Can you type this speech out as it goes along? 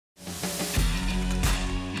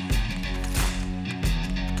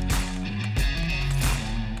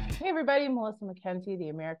everybody. Melissa McKenzie, the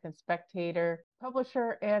American Spectator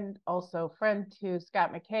publisher, and also friend to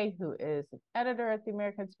Scott McKay, who is an editor at the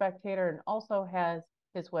American Spectator and also has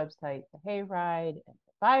his website, The Hayride and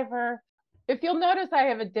Survivor. If you'll notice, I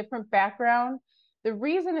have a different background. The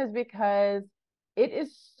reason is because it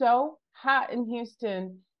is so hot in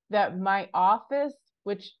Houston that my office,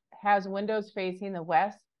 which has windows facing the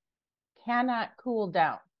west, cannot cool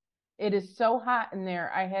down. It is so hot in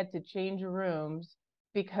there, I had to change rooms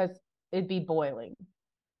because it'd be boiling.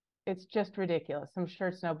 It's just ridiculous. I'm sure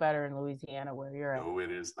it's no better in Louisiana where you're at. No,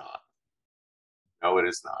 it is not. No, it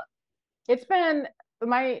is not. It's been,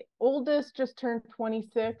 my oldest just turned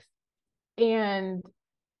 26, and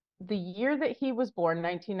the year that he was born,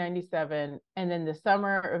 1997, and then the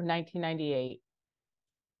summer of 1998,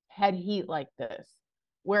 had heat like this,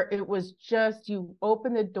 where it was just, you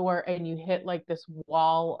open the door and you hit like this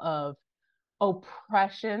wall of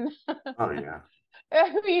oppression. Oh, yeah.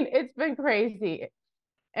 I mean, it's been crazy.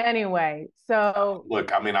 Anyway, so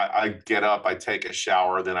look, I mean, I get up, I take a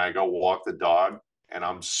shower, then I go walk the dog, and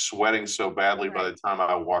I'm sweating so badly by the time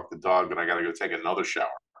I walk the dog that I got to go take another shower.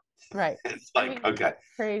 Right. It's like, I mean, okay,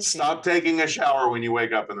 crazy. Stop taking a shower when you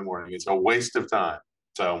wake up in the morning. It's a waste of time.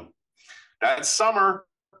 So that's summer.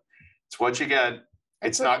 It's what you get.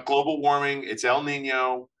 It's not global warming. It's El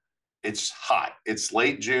Nino. It's hot. It's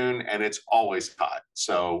late June, and it's always hot.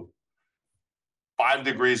 So 5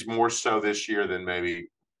 degrees more so this year than maybe,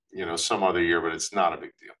 some other year, but it's not a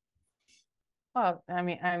big deal. Well, I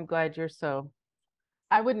mean, I'm glad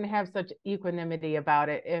I wouldn't have such equanimity about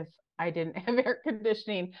it if I didn't have air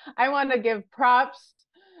conditioning. I want to give props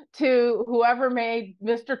to whoever made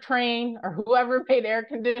Mr. Train or whoever made air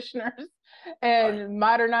conditioners and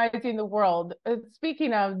modernizing the world.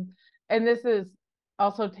 Speaking of, and this is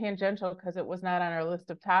also tangential because it was not on our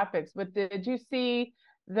list of topics, but did you see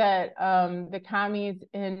that the commies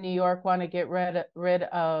in New York want to get rid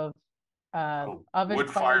of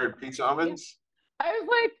wood-fired pizza ovens? I was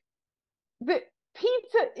like, the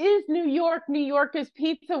pizza is New York. New York is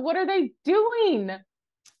pizza. What are they doing?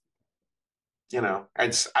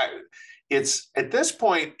 It's at this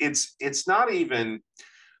point, it's not even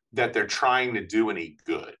that they're trying to do any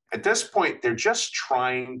good. At this point, they're just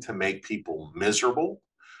trying to make people miserable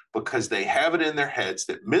because they have it in their heads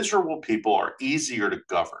that miserable people are easier to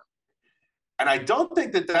govern. And I don't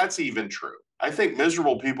think that that's even true. I think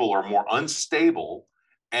miserable people are more unstable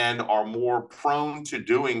and are more prone to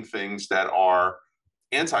doing things that are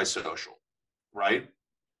antisocial, right?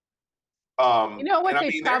 You know what?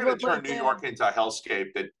 They're going to turn New York into a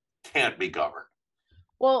hellscape that can't be governed.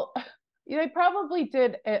 Well, they probably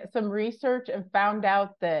did some research and found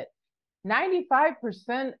out that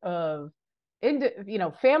 95% of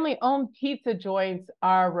family-owned pizza joints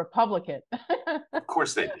are Republican. Of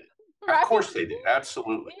course they did. Right? Of course they did.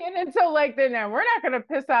 Absolutely. And so, then we're not going to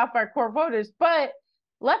piss off our core voters, but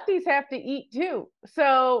lefties have to eat too.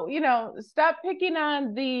 So, stop picking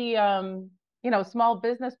on the, small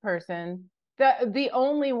business person. The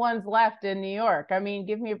only ones left in New York. I mean,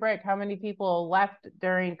 give me a break. How many people left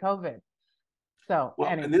during COVID? So,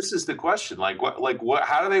 anyway. And this is the question: what?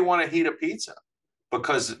 How do they want to heat a pizza?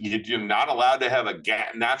 Because you're not allowed to have a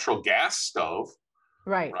natural gas stove,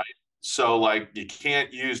 right? Right. So, you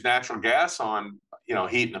can't use natural gas on,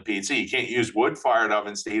 heating a pizza. You can't use wood-fired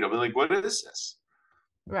ovens to heat up. What is this?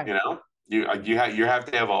 Right. You have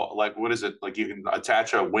to have what is it? You can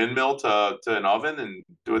attach a windmill to an oven and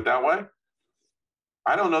do it that way.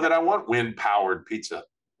 I don't know that I want wind-powered pizza.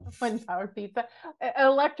 Wind-powered pizza,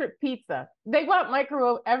 electric pizza. They want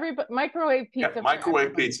microwave pizza. Yeah,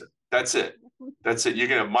 microwave pizza. That's it. That's it. You're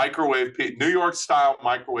gonna have microwave pizza, New York style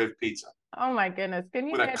microwave pizza. Oh my goodness! Can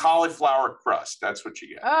you with a cauliflower crust? That's what you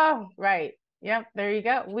get. Oh, right. Yep. There you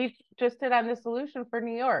go. We just hit on the solution for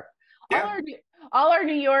New York. Yeah. All our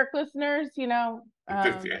New York listeners,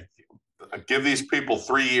 give these people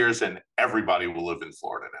 3 years and everybody will live in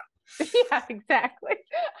Florida now. Yeah, exactly.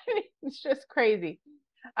 I mean, it's just crazy.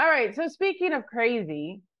 All right. So speaking of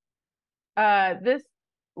crazy, this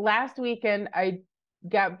last weekend, I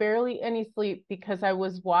got barely any sleep because I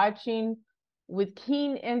was watching with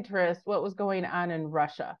keen interest what was going on in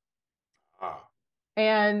Russia. Oh.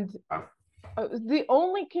 And the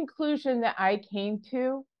only conclusion that I came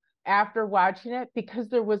to after watching it, because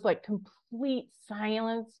there was complete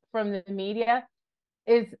silence from the media,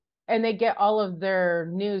 and they get all of their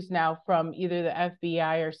news now from either the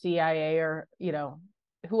FBI or CIA or,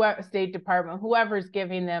 whoever, State Department, whoever's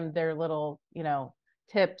giving them their little,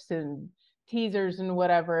 tips and teasers and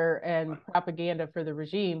whatever, and propaganda for the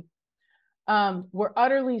regime, were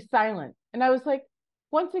utterly silent. And I was like,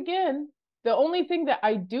 once again, the only thing that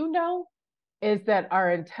I do know is that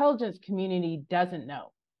our intelligence community doesn't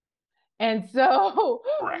know. And so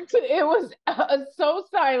Correct. it was so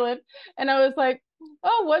silent. And I was like,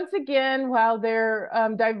 oh, once again, while they're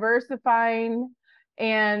diversifying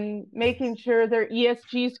and making sure their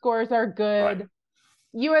ESG scores are good, Right.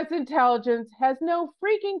 US intelligence has no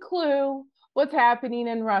freaking clue what's happening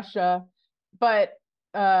in Russia. But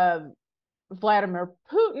Vladimir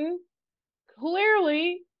Putin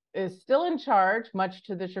clearly is still in charge, much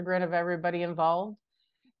to the chagrin of everybody involved.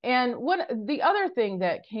 And what the other thing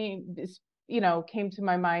that came to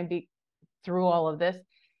my mind through all of this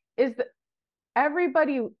is that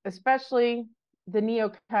everybody, especially the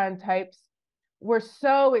neocon types, were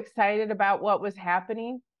so excited about what was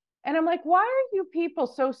happening. And I'm like, why are you people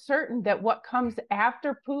so certain that what comes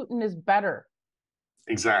after Putin is better?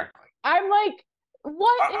 Exactly. I'm like,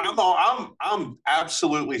 what? I'm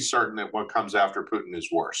absolutely certain that what comes after Putin is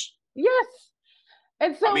worse. Yes.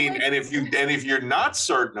 And I so, mean, like, and if you're not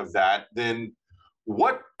certain of that, then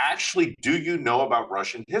what actually do you know about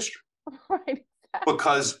Russian history? right.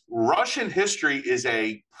 Because Russian history is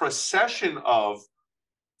a procession of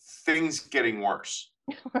things getting worse.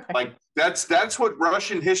 Right. Like that's what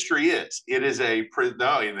Russian history is. It is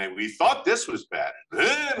no, and we thought this was bad, and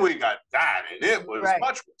then we got that, and it was Right.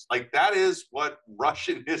 much worse. Like that is what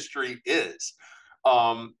Russian history is.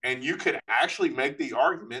 And you could actually make the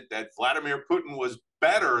argument that Vladimir Putin was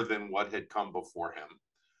better than what had come before him.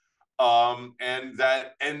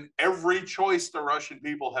 And every choice the Russian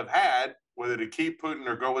people have had, whether to keep Putin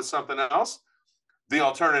or go with something else, the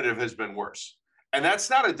alternative has been worse. And that's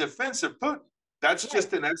not a defense of Putin. That's Right.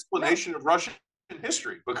 just an explanation of Russian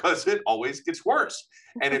history, because it always gets worse.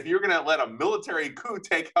 And if you're going to let a military coup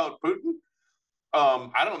take out Putin,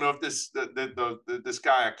 I don't know if this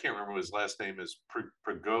guy, I can't remember what his last name is,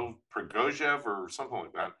 Prigozhin or something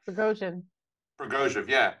like that. Prigozhin,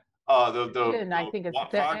 yeah. I think it's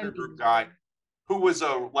Wagner Group guy who was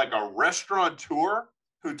a restaurateur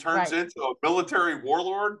who turns right. into a military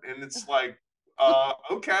warlord, and it's like,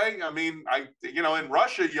 okay. I mean, in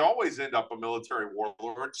Russia, you always end up a military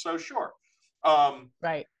warlord, so sure.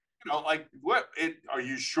 Right. Like are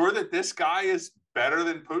you sure that this guy is better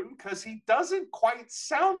than Putin? Because he doesn't quite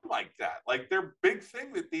sound like that. Like their big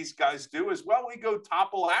thing that these guys do is, well, we go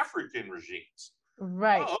topple African regimes.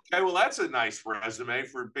 Right. Oh, okay. Well, that's a nice resume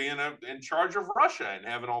for being in charge of Russia and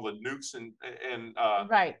having all the nukes and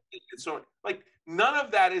right. And so, like, none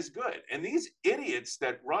of that is good. And these idiots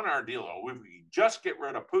that run our deal, if we just get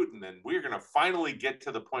rid of Putin, then we're going to finally get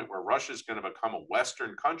to the point where Russia's going to become a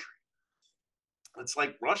Western country. It's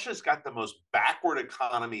like Russia's got the most backward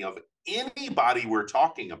economy of anybody we're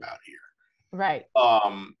talking about here. Right.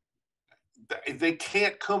 They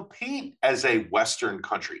can't compete as a Western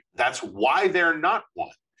country. That's why they're not one.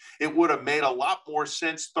 It would have made a lot more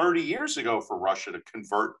sense 30 years ago for Russia to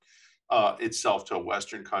convert itself to a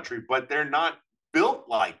Western country, but they're not built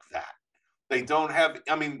like that. They don't have,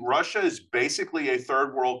 I mean, Russia is basically a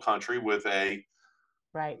third world country with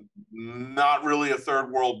not really a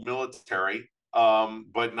third world military,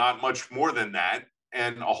 but not much more than that,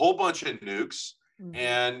 and a whole bunch of nukes,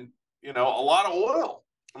 and, a lot of oil.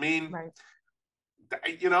 I mean,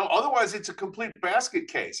 otherwise it's a complete basket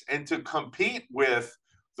case. And to compete with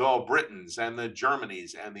the Britons and the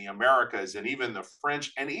Germanys and the Americas and even the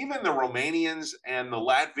French and even the Romanians and the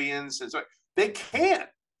Latvians, and so they can't.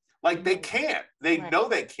 Like they can't. They know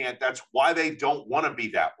they can't. That's why they don't want to be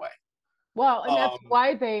that way. Well, and that's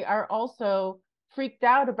why they are also freaked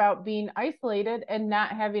out about being isolated and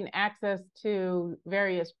not having access to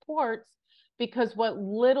various ports, because what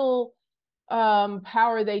little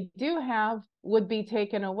power they do have would be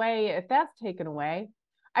taken away if that's taken away.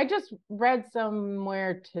 I just read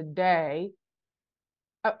somewhere today.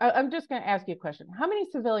 I'm just going to ask you a question. How many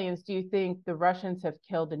civilians do you think the Russians have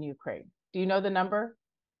killed in Ukraine? Do you know the number?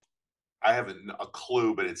 I haven't a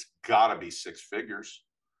clue, but it's got to be six figures.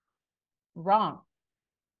 Wrong.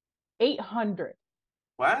 800.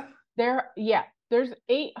 What? There's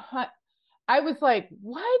 800. I was like,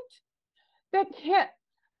 what? That can't.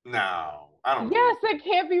 No, I don't. Yes, that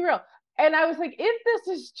can't be real. And I was like, if this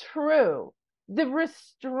is true, the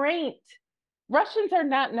restraint, Russians are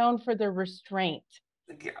not known for their restraint.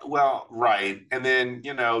 Yeah, well, right. And then,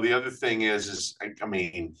 the other thing is I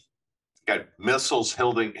mean, got missiles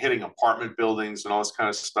hitting apartment buildings and all this kind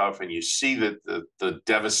of stuff. And you see that the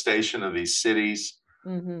devastation of these cities.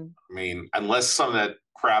 Mm-hmm. I mean, unless some of that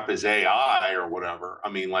crap is AI or whatever. I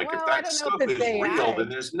mean, like if that stuff is real, then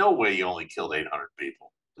there's no way you only killed 800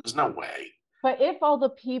 people. There's no way. But if all the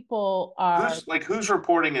people are who's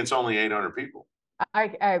reporting it's only 800 people?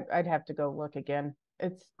 I'd have to go look again.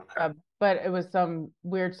 It's Okay. but it was some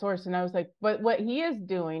weird source, and I was like, but what he is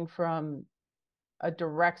doing from a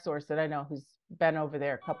direct source that I know who's been over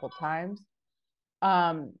there a couple times,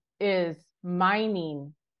 is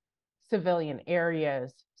mining civilian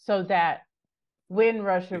areas so that when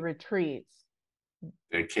Russia retreats,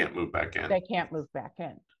 They can't move back in. they can't move back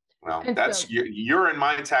in. Well, And that's so, your and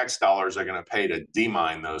my tax dollars are going to pay to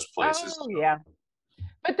demine those places. oh yeah.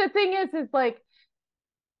 But the thing is like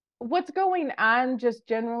what's going on, just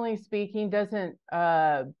generally speaking, doesn't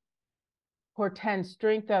portend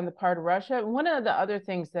strength on the part of Russia. One of the other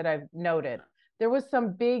things that I've noted, there was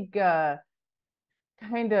some big kind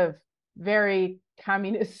of very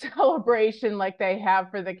communist celebration like they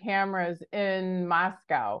have for the cameras in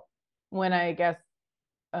Moscow when I guess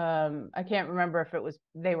I can't remember if it was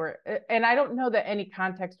they were, and I don't know that any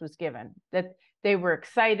context was given that they were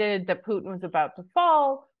excited that Putin was about to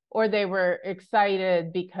fall, or they were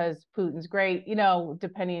excited because Putin's great,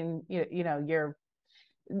 depending, your,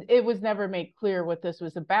 it was never made clear what this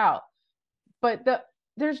was about. But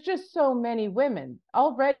there's just so many women.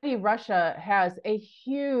 Already Russia has a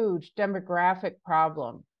huge demographic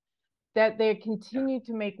problem that they continue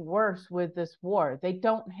to make worse with this war. They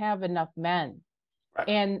don't have enough men. Right.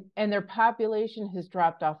 And their population has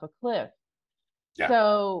dropped off a cliff. Yeah.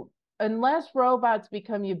 So unless robots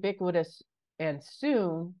become ubiquitous and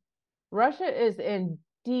soon, Russia is in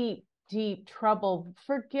deep, deep trouble.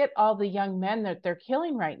 Forget all the young men that they're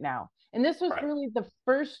killing right now. And this was really the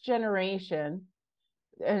first generation,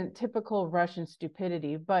 and typical Russian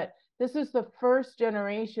stupidity, but this is the first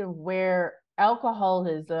generation where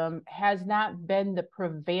alcoholism has not been the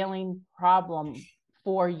prevailing problem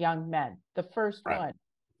for young men, the first one.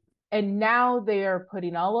 And now they are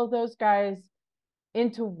putting all of those guys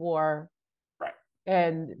into war. Right.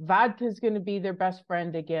 And vodka is going to be their best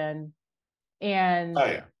friend again. And oh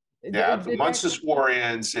yeah. Yeah, once this war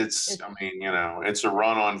ends, it's I mean, it's a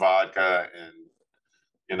run on vodka, and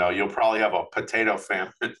you'll probably have a potato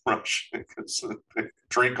famine in Russia because they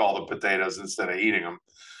drink all the potatoes instead of eating them.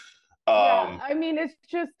 Yeah, I mean, it's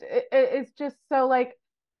just so like,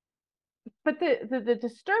 but the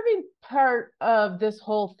disturbing part of this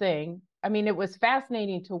whole thing, I mean, it was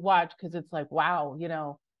fascinating to watch because it's like, wow,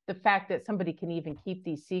 the fact that somebody can even keep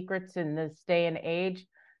these secrets in this day and age,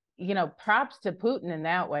 props to Putin in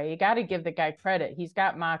that way. You got to give the guy credit. He's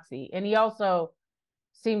got moxie, and he also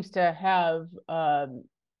seems to have,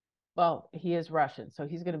 well, he is Russian, so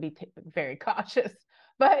he's going to be very cautious.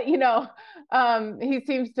 But he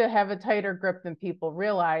seems to have a tighter grip than people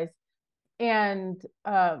realize. And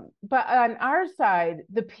but on our side,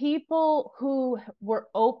 the people who were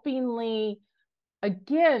openly,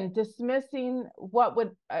 again, dismissing what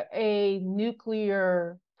would a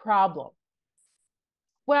nuclear problem.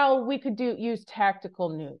 Well, we could use tactical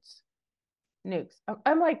nukes.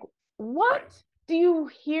 I'm like, what? Do you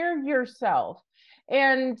hear yourself?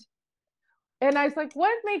 And I was like,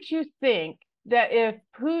 what makes you think that if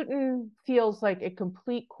Putin feels like a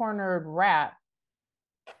complete cornered rat,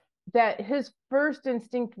 that his first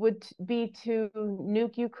instinct would be to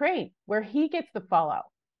nuke Ukraine, where he gets the fallout?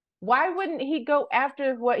 Why wouldn't he go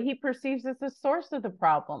after what he perceives as the source of the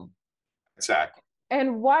problem? Exactly.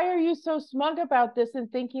 And why are you so smug about this and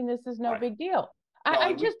thinking this is no big deal? Well,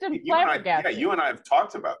 I just am flabbergasted. You and I have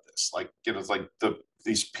talked about this. Like, it's like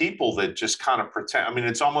these people that just kind of pretend. I mean,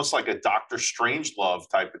 it's almost like a Dr. Strangelove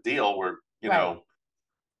type of deal where,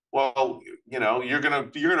 well, you're gonna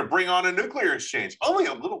bring on a nuclear exchange, only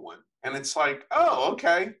a little one, and it's like, oh,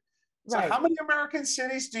 okay. So how many American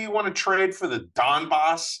cities do you want to trade for the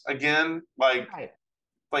Donbass again?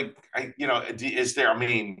 Is there? I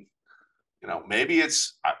mean,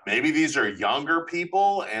 maybe these are younger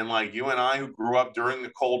people, and like you and I who grew up during the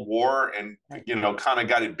Cold War, and kind of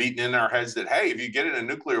got it beaten in our heads that, hey, if you get in a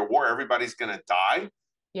nuclear war, everybody's going to die,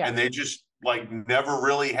 and they just like never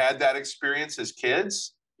really had that experience as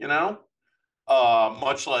kids.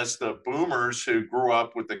 Much less the boomers who grew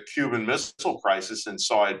up with the Cuban Missile Crisis and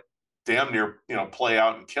saw it damn near, play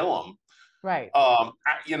out and kill them. Right.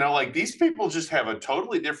 Like these people just have a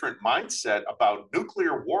totally different mindset about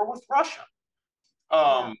nuclear war with Russia.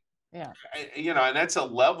 And that's a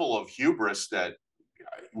level of hubris that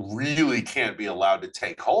really can't be allowed to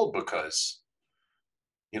take hold, because,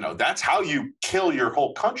 that's how you kill your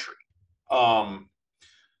whole country. And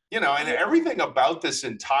everything about this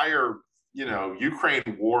entire,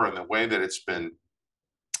 Ukraine war and the way that it's been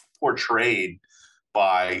portrayed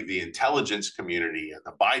by the intelligence community and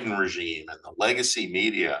the Biden regime and the legacy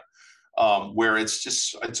media, where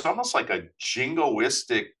it's almost like a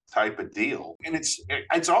jingoistic type of deal. And it's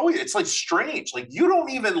like strange. Like, you don't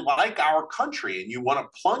even like our country and you want to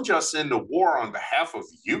plunge us into war on behalf of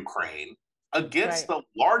Ukraine against Right.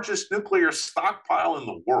 the largest nuclear stockpile in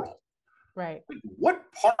the world. Right. Like, what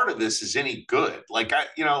part of this is any good? Like,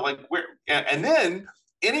 like, where, and then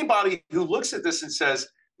anybody who looks at this and says,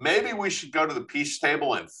 maybe we should go to the peace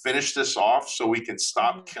table and finish this off so we can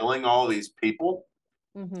stop killing all these people.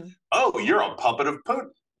 Oh, you're a puppet of Putin.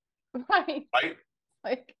 Right. Right.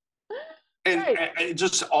 Like, And, right. and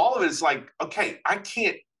just all of it is like, okay, I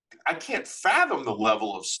can't fathom the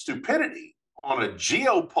level of stupidity on a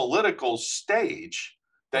geopolitical stage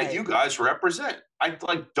that Right. you guys represent. I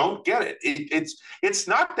like don't get it. It's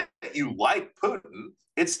not that you like Putin,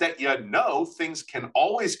 it's that you know things can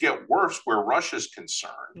always get worse where Russia's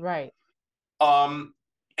concerned. Right.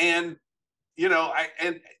 And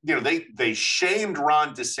they shamed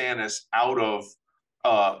Ron DeSantis out of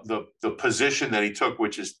the position that he took,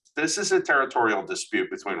 which is this is a territorial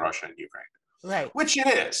dispute between Russia and Ukraine. Right. Which it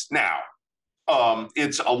is. Now,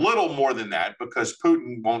 it's a little more than that because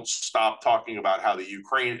Putin won't stop talking about how the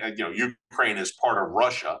Ukraine is part of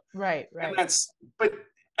Russia. Right. Right. And but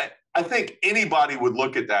I think anybody would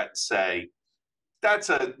look at that and say, that's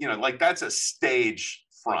a stage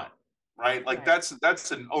front, right? Like that's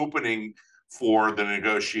an opening for the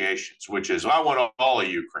negotiations, which is, I want all of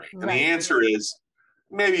Ukraine. And the answer is,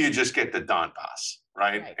 maybe you just get the Donbass,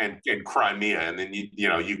 right? And Crimea, and then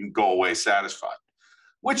you can go away satisfied.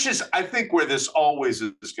 Which is, I think, where this always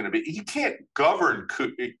is going to be. You can't govern,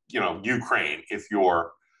 Ukraine if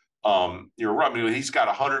you're I mean, he's got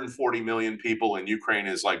 140 million people, and Ukraine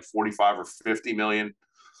is like 45 or 50 million.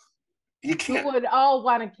 You can't. Who would all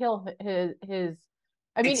want to kill his.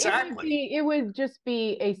 I mean, exactly. it would just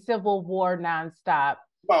be a civil war nonstop.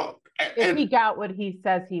 Well, if he got what he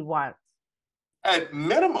says he wants. At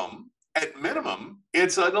minimum,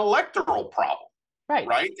 it's an electoral problem.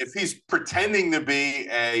 Right. If he's pretending to be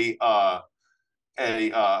a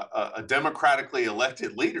democratically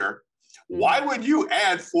elected leader, why would you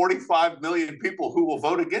add 45 million people who will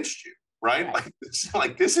vote against you? Right.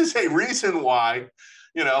 Like this is a reason why,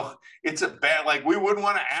 it's a bad, like we wouldn't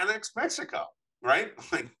want to annex Mexico. Right.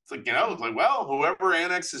 Well, whoever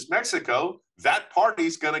annexes Mexico, that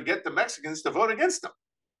party's going to get the Mexicans to vote against them.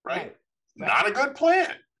 Right. Not a good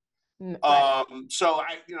plan. So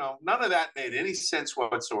none of that made any sense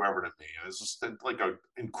whatsoever to me. It was just like an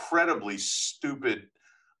incredibly stupid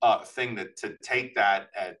thing to take that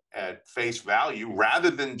at face value rather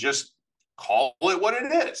than just call it what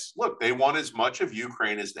it is. Look, they want as much of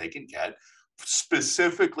Ukraine as they can get.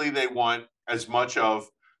 Specifically, they want as much of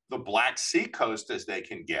the Black Sea coast as they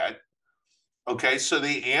can get. Okay, so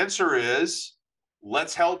the answer is,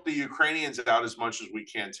 let's help the Ukrainians out as much as we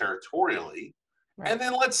can territorially. And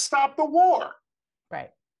then let's stop the war.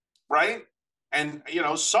 Right. And,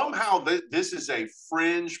 somehow this is a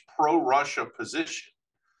fringe pro-Russia position.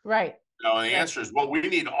 Right. The answer is, well, we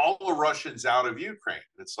need all the Russians out of Ukraine.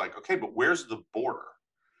 It's like, okay, but where's the border?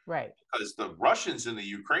 Right. Because the Russians and the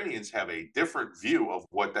Ukrainians have a different view of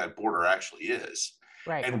what that border actually is.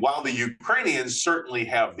 Right. And while the Ukrainians certainly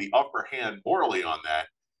have the upper hand morally on that,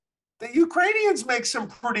 the Ukrainians make some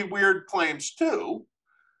pretty weird claims too.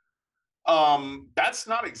 That's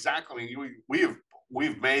not exactly,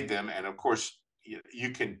 we've made them, and of course you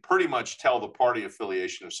can pretty much tell the party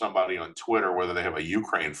affiliation of somebody on Twitter whether they have a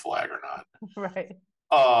Ukraine flag or not. Right.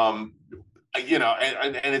 And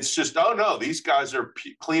it's just, oh no, these guys are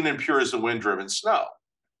clean and pure as the wind-driven snow,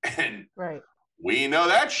 and we know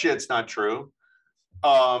that shit's not true.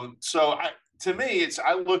 So to me,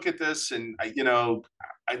 I look at this and I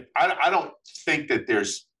don't think that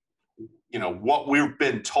there's what we've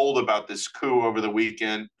been told about this coup over the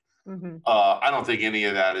weekend. I don't think any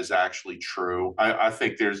of that is actually true. I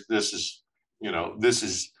think this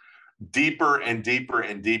is deeper and deeper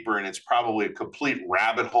and deeper, and it's probably a complete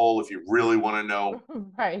rabbit hole if you really want to know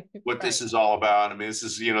what this is all about. I mean, this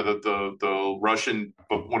is the Russian,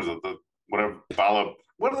 what is it,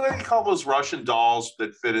 what do they call those Russian dolls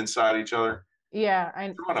that fit inside each other? Yeah,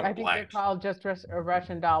 I think they're called just a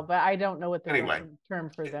Russian doll, but I don't know what the Russian term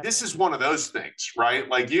for them. This is one of those things, right?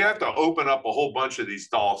 Like you have to open up a whole bunch of these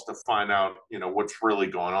dolls to find out, what's really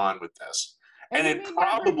going on with this. And it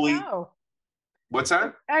probably, what's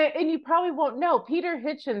that? And you probably won't know. Peter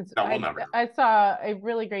Hitchens, no, we'll never know. I saw a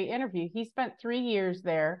really great interview. He spent 3 years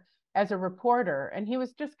there as a reporter, and he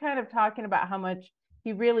was just kind of talking about how much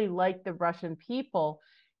he really liked the Russian people.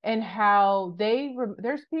 And how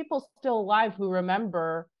there's people still alive who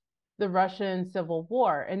remember the Russian Civil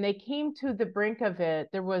War, and they came to the brink of it.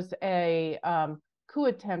 There was a coup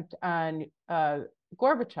attempt on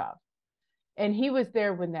Gorbachev, and he was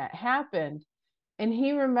there when that happened. And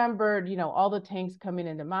he remembered, all the tanks coming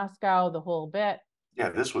into Moscow, the whole bit. Yeah,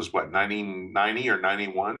 this was what, 1990 or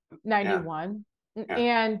 91? Yeah. 91. Yeah.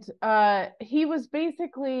 And he was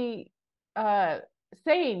basically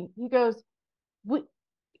saying, he goes, we,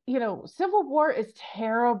 civil war is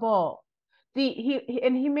terrible.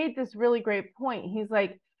 He made this really great point. He's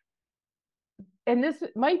like, and this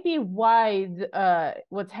might be why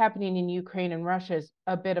what's happening in Ukraine and Russia is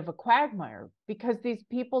a bit of a quagmire, because these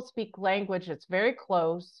people speak language that's very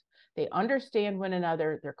close. They understand one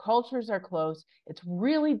another. Their cultures are close. It's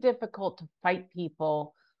really difficult to fight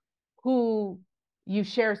people who you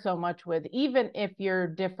share so much with, even if you're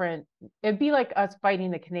different. It'd be like us fighting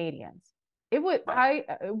the Canadians. Right.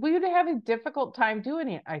 We would have a difficult time doing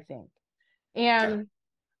it, I think. And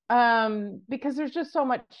because there's just so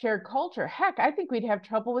much shared culture. Heck, I think we'd have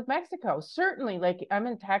trouble with Mexico. Certainly, like I'm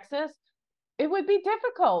in Texas, it would be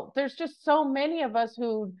difficult. There's just so many of us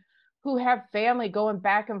who have family going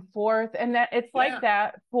back and forth, and that it's like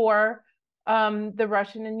that for the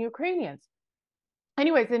Russian and Ukrainians.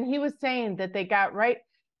 Anyways, and he was saying that they got right.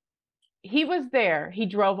 He was there. He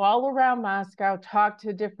drove all around Moscow, talked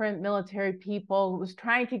to different military people, was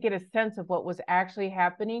trying to get a sense of what was actually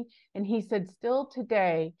happening. And he said, still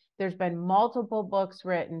today, there's been multiple books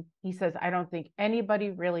written. He says, I don't think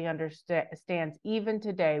anybody really understands, even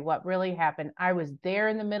today, what really happened. I was there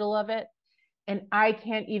in the middle of it, and I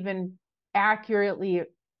can't even accurately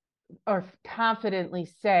or confidently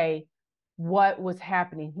say what was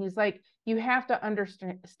happening. He's like, you have to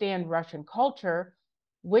understand Russian culture,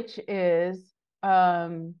 which is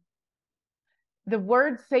the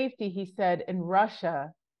word safety, he said, in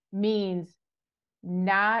Russia means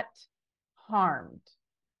not harmed.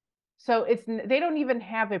 So they don't even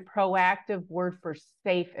have a proactive word for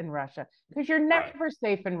safe in Russia, because you're never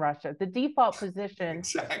safe in Russia. The default position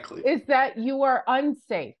exactly is that you are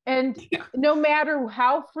unsafe. And no matter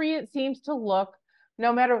how free it seems to look,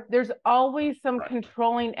 there's always some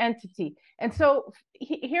controlling entity. And so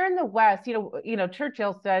here in the West,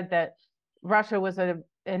 Churchill said that Russia was an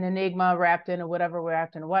enigma wrapped in a whatever.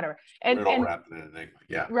 And all wrapped in an enigma.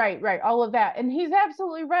 Yeah. Right. All of that. And he's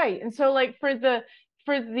absolutely right. And so like for the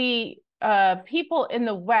people in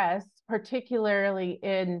the West, particularly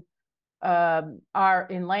in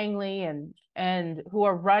in Langley and who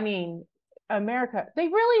are running America, they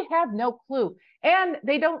really have no clue, and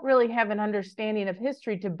they don't really have an understanding of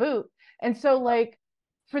history to boot. And so like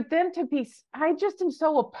for them to be, I just am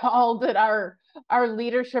so appalled at our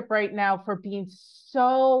leadership right now for being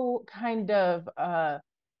so kind of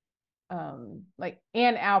like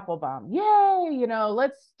Anne Applebaum, yay,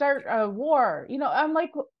 let's start a war. I'm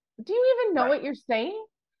like, do you even know what you're saying?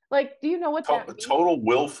 Like, do you know what that means? Total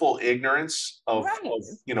willful ignorance of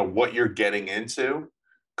what you're getting into,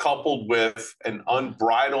 coupled with an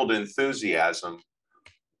unbridled enthusiasm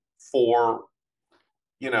for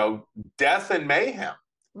death and mayhem.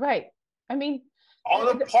 Right. I mean,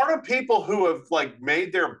 on the part of people who have like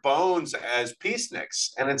made their bones as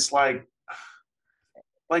peaceniks, and it's like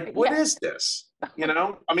what is this? I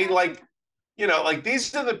mean, like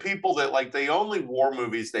these are the people that like the only war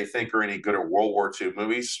movies they think are any good are World War II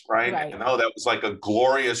movies, right? And that was like a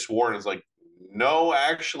glorious war, and it's like, no,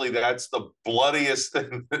 actually, that's the bloodiest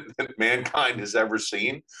thing that mankind has ever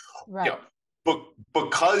seen. Right. But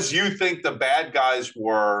because you think the bad guys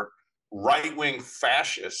were right-wing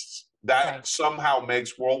fascists, that somehow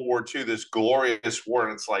makes World War II this glorious war,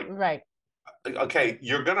 and it's like, okay,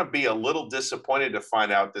 you're going to be a little disappointed to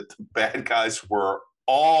find out that the bad guys were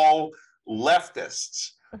all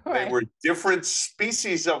leftists. They were different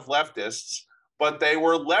species of leftists, but they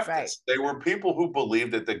were leftists. They were people who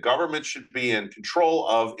believed that the government should be in control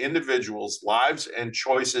of individuals' lives and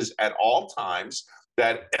choices at all times,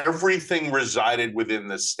 that everything resided within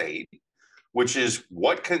the state, which is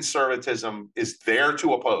what conservatism is there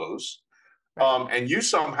to oppose. And you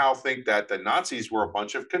somehow think that the Nazis were a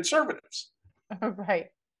bunch of conservatives. Right.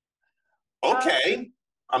 Okay.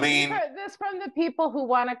 I mean, this from the people who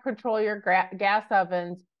want to control your gas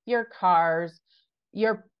ovens, your cars,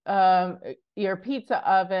 your pizza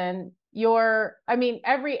oven,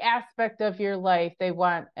 every aspect of your life they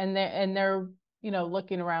want, and they're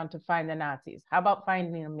looking around to find the Nazis. How about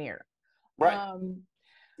finding a mirror? Right. I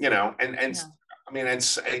mean,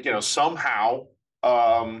 it's somehow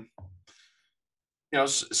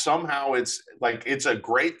somehow it's like it's a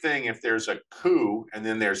great thing if there's a coup and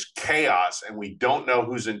then there's chaos and we don't know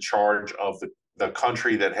who's in charge of the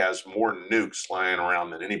country that has more nukes lying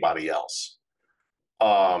around than anybody else.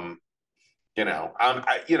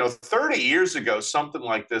 30 years ago, something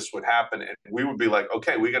like this would happen, and we would be like,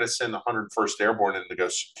 okay, we got to send the 101st Airborne in to go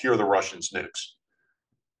secure the Russians' nukes.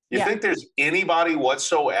 You Yeah. think there's anybody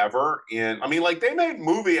whatsoever in? I mean, like they made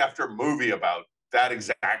movie after movie about that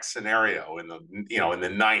exact scenario in the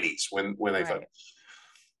 90s when they thought,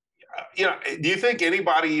 Right. do you think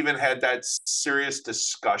anybody even had that serious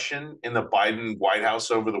discussion in the Biden White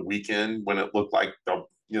House over the weekend when it looked like the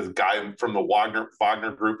guy from the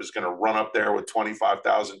Wagner group is going to run up there with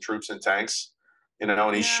 25,000 troops and tanks, and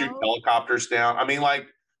he's shooting No, helicopters down? I mean, like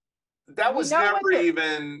that we was know what never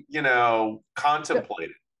even, the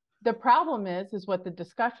contemplated. the problem is what the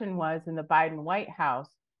discussion was in the Biden White House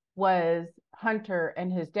was Hunter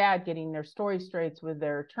and his dad getting their story straight with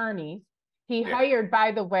their attorneys. Yeah.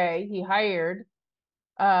 By the way, he hired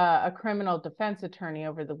a criminal defense attorney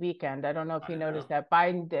over the weekend. I don't know if you I noticed know. that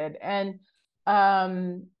Biden did,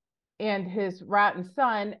 um, and his rotten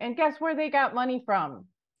son. And guess where they got money from?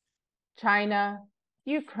 China,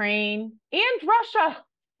 Ukraine, and Russia.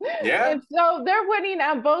 Yeah. And so they're winning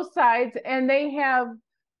on both sides, and they have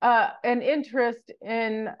an interest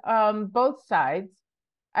in both sides.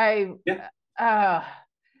 I Yeah. uh,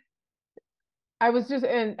 I was just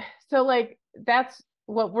and so like that's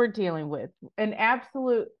what we're dealing with. An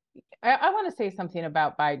absolute. I want to say something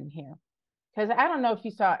about Biden here because I don't know if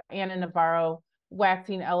you saw Anna Navarro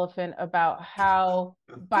waxing elephant about how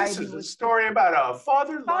This Biden is a was story about a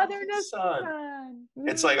father loves fathered a his son. son.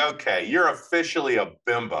 It's like, okay, you're officially a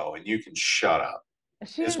bimbo and you can shut up,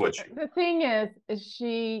 She is is what you the thing is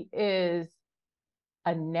she is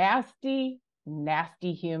a nasty,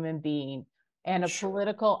 nasty human being and a sure.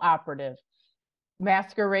 political operative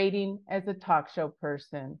masquerading as a talk show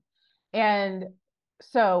person. And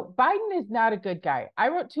so Biden is not a good guy. I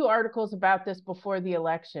wrote 2 articles about this before the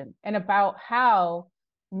election and about how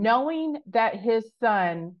knowing that his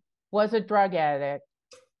son was a drug addict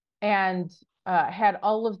and had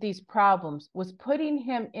all of these problems was putting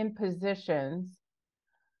him in positions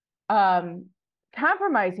um,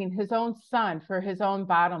 compromising his own son for his own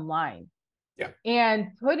bottom line Yeah. and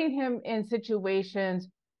putting him in situations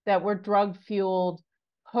that were drug fueled,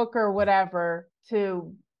 hooker, whatever,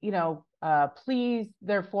 to, please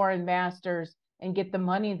their foreign masters and get the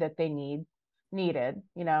money that they needed,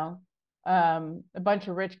 a bunch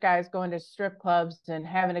of rich guys going to strip clubs and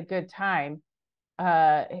having a good time.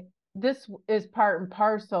 Uh, this is part and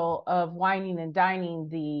parcel of whining and dining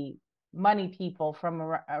the money people from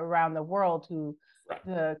around the world who Right.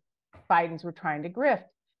 the Bidens were trying to grift.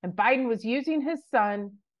 And Biden was using his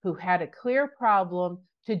son, who had a clear problem,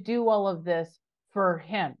 to do all of this for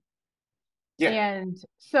him. Yeah. And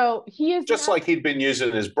so he is Just not like he'd been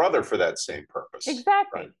using his brother for that same purpose. Right.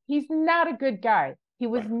 exactly. He's not a good guy. He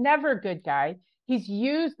was Right. never a good guy. He's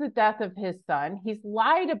used the death of his son. He's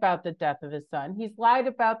lied about the death of his son. He's lied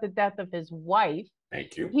about the death of his wife.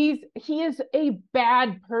 Thank you. He is a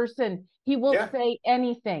bad person. He will Yeah. say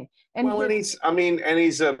anything. And Well, his and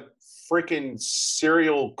he's a freaking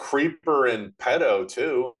serial creeper and pedo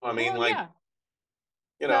too. I mean, well, like, yeah.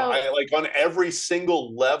 So I like on every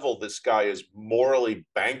single level, this guy is morally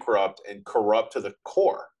bankrupt and corrupt to the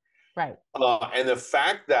core. right. And the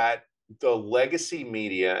fact that the legacy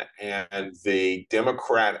media and the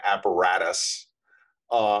Democrat apparatus,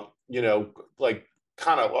 like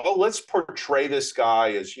kind of, oh, let's portray this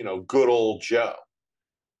guy as, good old Joe.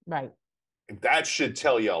 Right. That should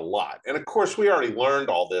tell you a lot. And of course, we already learned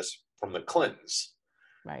all this from the Clintons.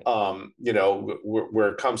 Right. Where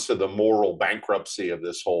it comes to the moral bankruptcy of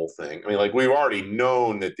this whole thing. I mean, like we've already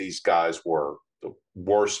known that these guys were the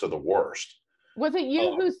worst of the worst. Was it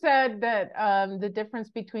you who said that the difference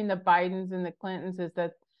between the Bidens and the Clintons is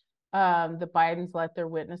that the Bidens let their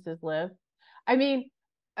witnesses live? I mean,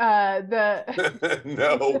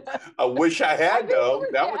 No, I wish I had though.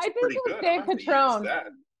 That was I think pretty it was good. I'm Dave gonna have to use Catrone. that.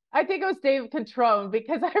 I think it was Dave Catrone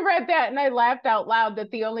because I read that and I laughed out loud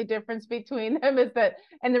that the only difference between them is that,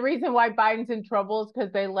 and the reason why Biden's in trouble is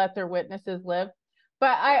because they let their witnesses live.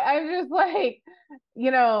 But I'm just like,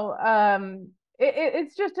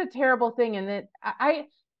 it's just a terrible thing, and that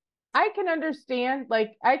I can understand,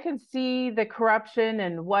 like I can see the corruption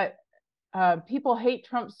and what people hate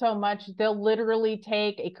Trump so much they'll literally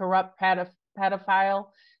take a corrupt pedophile.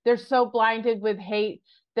 They're so blinded with hate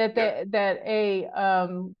that a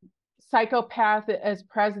psychopath as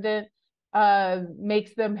president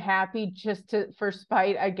makes them happy just for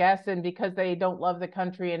spite, I guess, and because they don't love the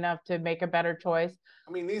country enough to make a better choice.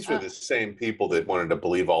 I mean, these were the same people that wanted to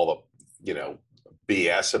believe all the,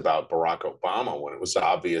 BS about Barack Obama when it was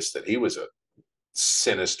obvious that he was a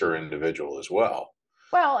sinister individual as well.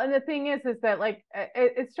 Well, and the thing is that like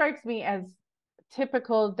it strikes me as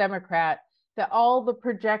typical Democrat that all the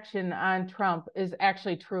projection on Trump is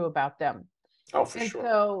actually true about them. Oh, for And sure.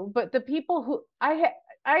 so, but the people who I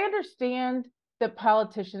understand that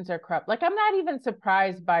politicians are corrupt. Like, I'm not even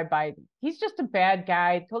surprised by Biden. He's just a bad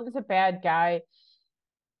guy. Clinton's a bad guy.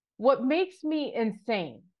 What makes me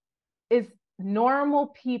insane is normal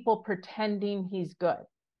people pretending he's good.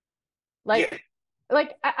 Like, Yeah.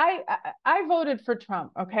 I voted for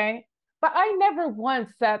Trump, okay? But I never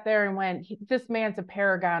once sat there and went, this man's a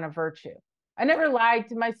paragon of virtue. I never Right. lied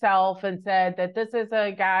to myself and said that this is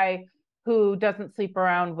a guy who doesn't sleep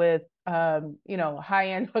around with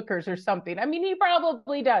high-end hookers or something. I mean, he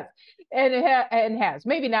probably does, and has,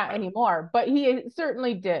 maybe not anymore, but he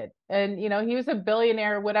certainly did. And he was a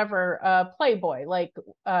billionaire, whatever, playboy, like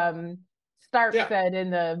Stark Yeah. said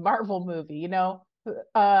in the Marvel movie.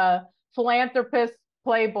 Uh, Philanthropist,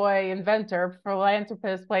 playboy, inventor,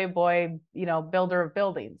 philanthropist, playboy, builder of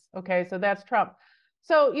buildings. Okay, so that's Trump.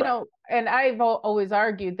 So, Right. and I've always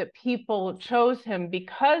argued that people chose him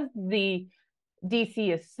because the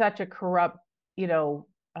DC is such a corrupt,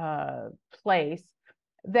 place,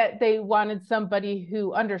 that they wanted somebody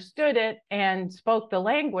who understood it and spoke the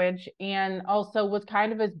language and also was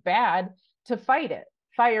kind of as bad to fight it,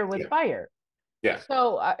 fire with Yeah. fire. Yeah.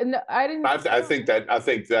 So I didn't. I think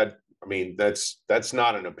that I mean that's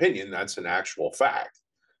not an opinion. That's an actual fact.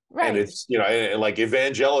 And Right. it's and like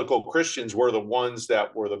evangelical Christians were the ones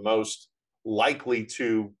that were the most likely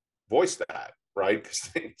to voice that, right? Because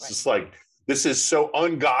it's Right. just like this is so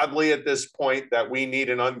ungodly at this point that we need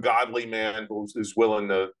an ungodly man who's willing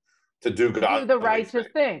to do Do the godly righteous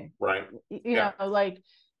things, thing. right? You Yeah. know, like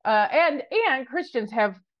and Christians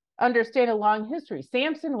have understand a long history.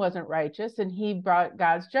 Samson wasn't righteous and he brought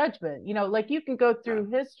God's judgment. Like, you can go Right.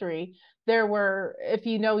 through history. There were, if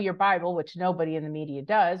you know your Bible, which nobody in the media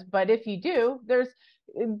does, but if you do, there's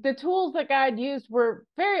the tools that God used were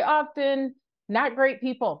very often not great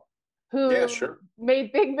people Yeah. who Sure.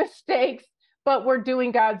 made big mistakes, but were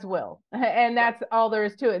doing God's will. And Right. that's all there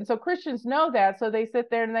is to it. And so Christians know that. So they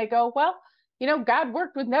sit there and they go, well, God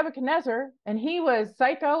worked with Nebuchadnezzar and he was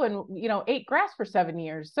psycho and, ate grass for 7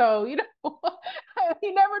 years. So, you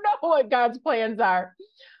never know what God's plans are.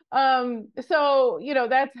 So,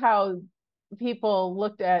 that's how people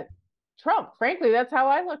looked at Trump. Frankly, that's how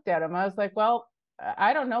I looked at him. I was like, well,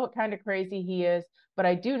 I don't know what kind of crazy he is, but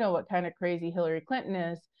I do know what kind of crazy Hillary Clinton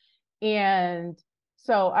is. And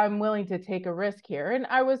so I'm willing to take a risk here. And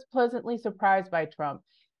I was pleasantly surprised by Trump.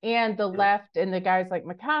 And the Mhm. left and the guys like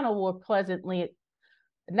McConnell were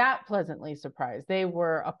not pleasantly surprised. They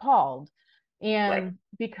were appalled. Right. And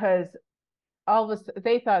because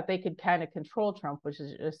they thought they could kind of control Trump, which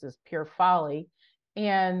is just this pure folly,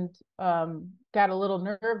 and got a little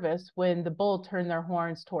nervous when the bull turned their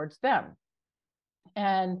horns towards them.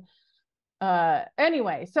 And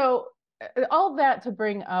anyway, so all that to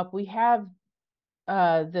bring up, we have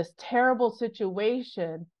this terrible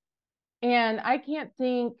situation. And I can't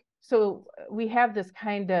think, so we have this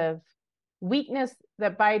kind of weakness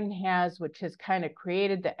that Biden has, which has kind of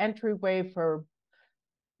created the entryway for,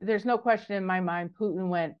 there's no question in my mind, Putin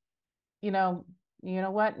went, you know,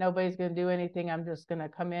 what? Nobody's going to do anything. I'm just going to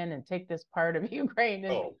come in and take this part of Ukraine.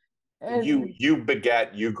 Oh, you And you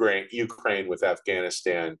begat Ukraine with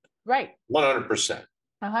Afghanistan right, 100%. Right.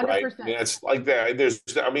 I mean, 100%. it's like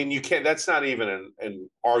that. I mean, you can't, that's not even an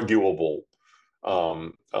arguable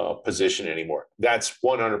position anymore. That's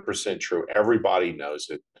 100% true. Everybody knows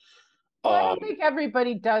it. Well, I don't think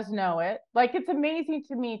everybody does know it. Like, it's amazing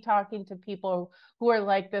to me talking to people who are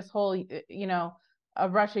like, this whole, a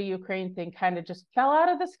Russia Ukraine thing kind of just fell out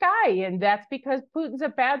of the sky. And that's because Putin's a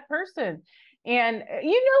bad person. And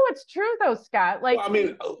it's true though, Scott. Like, Well, I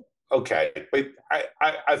mean, okay, but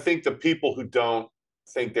I think the people who don't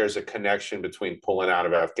think there's a connection between pulling out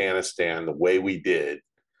of Afghanistan the way we did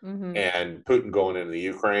mm-hmm. and Putin going into the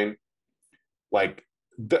Ukraine, like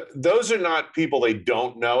those are not people. They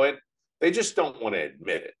don't know it. They just don't want to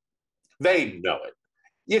admit it. They know it.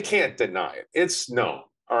 You can't deny it. It's known.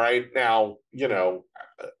 All right. Now,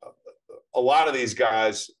 a lot of these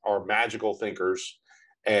guys are magical thinkers,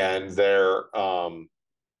 and they're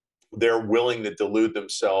willing to delude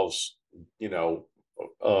themselves, you know,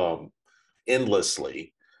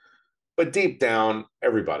 endlessly. But deep down,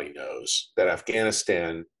 everybody knows that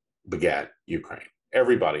Afghanistan begat Ukraine.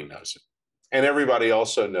 Everybody knows it. And everybody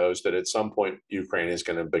also knows that at some point, Ukraine is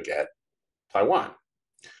going to beget Taiwan.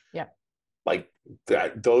 Yeah. Like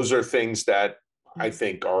that, those are things that I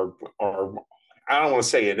think are I don't want to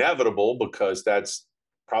say inevitable because that's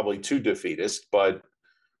probably too defeatist, but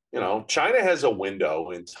China has a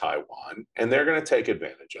window in Taiwan and they're going to take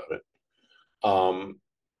advantage of it.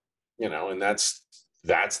 And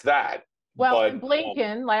that's that. Well, But and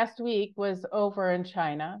Blinken last week was over in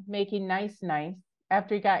China making nice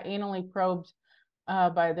after he got anally probed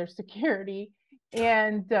by their security,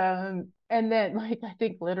 and then like I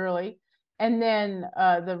think literally, and then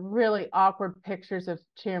the really awkward pictures of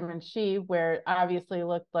Chairman Xi, where obviously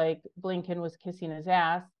looked like Blinken was kissing his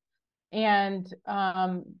ass, and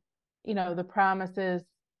the promises,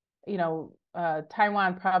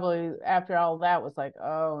 Taiwan probably after all that was like,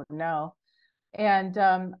 oh no. And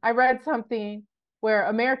I read something where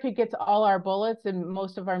America gets all our bullets and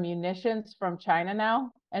most of our munitions from China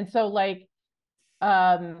now. And so like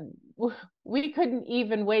um, we couldn't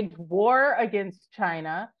even wage war against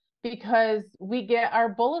China because we get our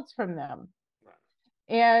bullets from them.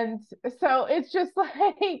 And so it's just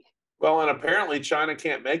like, well, and apparently China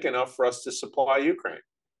can't make enough for us to supply Ukraine.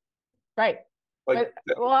 right. Like,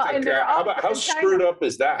 Well, and they're how also, about how screwed up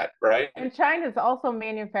is that, right? And China's also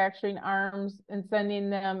manufacturing arms and sending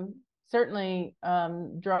them certainly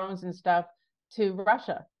drones and stuff to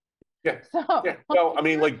Russia. Yeah. So Yeah. Well, I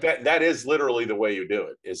mean, like that is literally the way you do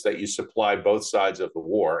it, is that you supply both sides of the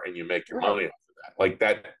war and you make your money off of that. Like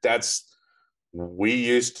that's we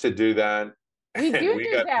used to do that. We and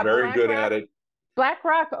we got that. very good at it.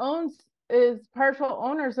 BlackRock is partial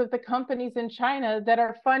owners of the companies in China that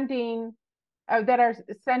are funding that are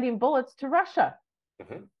sending bullets to Russia.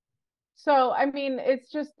 Mm-hmm. So I mean, it's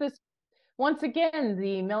just this once again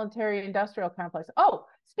the military industrial complex. Oh,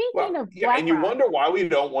 speaking of BlackRock, and you wonder why we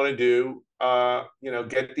don't want to do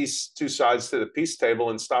get these two sides to the peace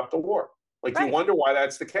table and stop the war. Like you wonder why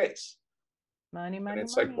that's the case. Money.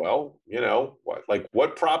 It's like, well,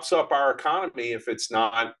 what props up our economy if it's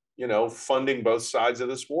not, funding both sides of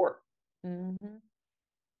this war? Mm-hmm.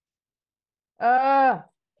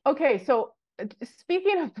 Okay, so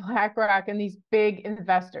speaking of BlackRock and these big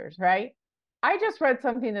investors, right? I just read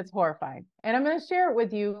something that's horrifying, and I'm going to share it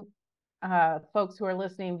with you, folks who are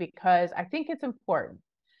listening, because I think it's important.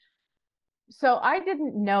 So I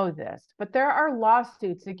didn't know this, but there are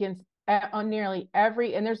lawsuits against on nearly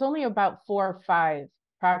every, and there's only about 4 or 5,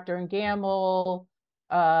 Procter and Gamble,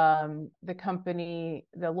 the company,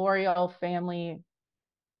 the L'Oreal family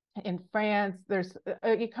in France. There's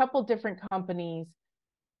a couple different companies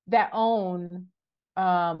that own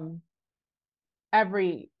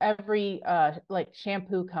every like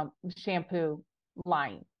shampoo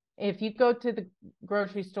line. If you go to the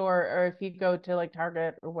grocery store or if you go to like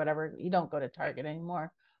Target or whatever, you don't go to Target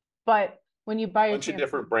anymore, but when you buy a bunch of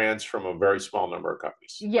different brands from a very small number of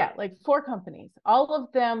companies. Yeah, like 4 companies, all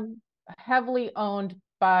of them heavily owned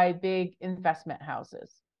by big investment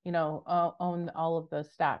houses, own all of the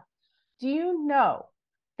stock. Do you know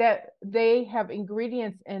that they have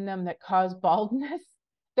ingredients in them that cause baldness?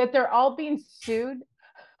 That they're all being sued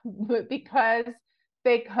because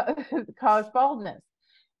they cause baldness.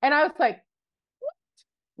 And I was like, what?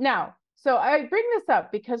 Now, so I bring this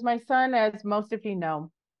up because my son, as most of you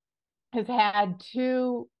know, has had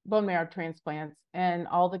 2 bone marrow transplants and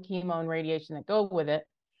all the chemo and radiation that go with it,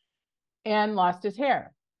 and lost his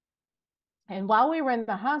hair. And while we were in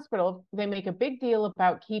the hospital, they make a big deal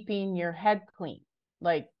about keeping your head clean.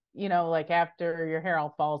 Like, like after your hair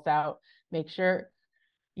all falls out, make sure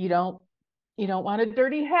you don't want a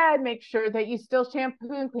dirty head. Make sure that you still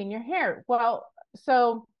shampoo and clean your hair. Well,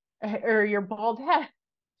 or your bald head.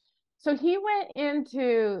 So he went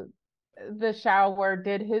into the shower,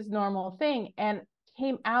 did his normal thing, and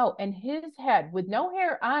came out, and his head with no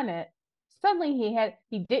hair on it, suddenly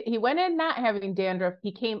he went in not having dandruff,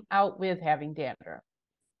 he came out with having dandruff.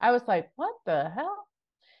 I was like, what the hell?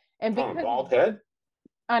 And because on a bald head?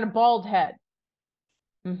 On a bald head.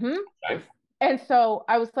 Mm-hmm. Okay. And so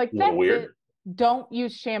I was like, that's weird. Don't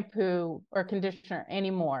use shampoo or conditioner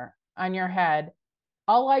anymore on your head.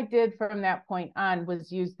 All I did from that point on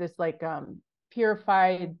was use this like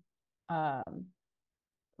purified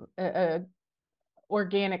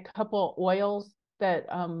organic couple oils that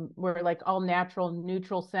were like all natural,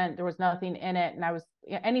 neutral scent. There was nothing in it, and I was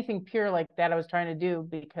anything pure like that I was trying to do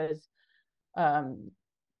because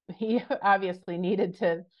he obviously needed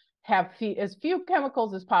to have as few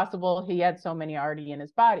chemicals as possible. He had so many already in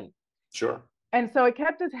his body. Sure. And so it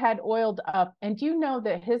kept his head oiled up. And do you know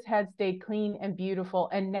that his head stayed clean and beautiful?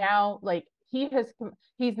 And now, like, he's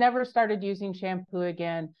never started using shampoo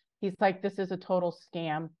again. He's like, this is a total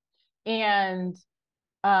scam. And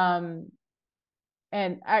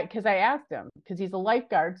because I asked him, because he's a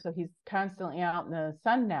lifeguard, so he's constantly out in the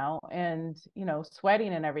sun now and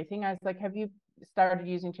sweating and everything. I was like, have you started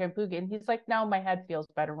using shampoo again? He's like, no, my head feels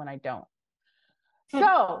better when I don't.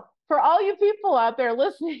 So for all you people out there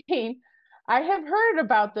listening, I have heard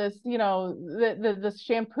about this, the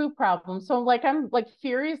shampoo problem. So I'm like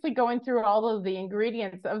furiously going through all of the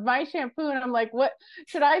ingredients of my shampoo, and I'm like, what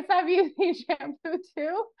should I stop using shampoo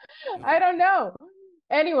too? I don't know.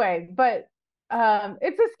 Anyway, but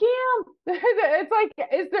it's a scam. It's like,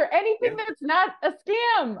 is there anything Yeah. that's not a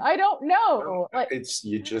scam? I don't know. Like, It's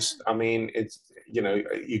you just, I mean, it's,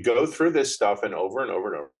 you go through this stuff and over and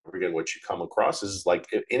over and over again, what you come across is like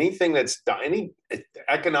anything that's any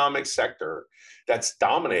economic sector that's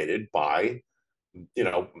dominated by,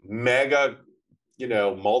 mega,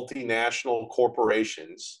 multinational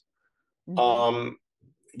corporations, mhm,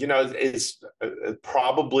 is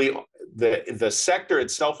probably the sector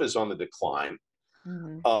itself is on the decline.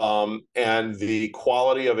 mhm, And the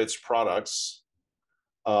quality of its products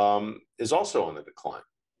is also on the decline.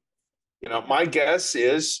 My guess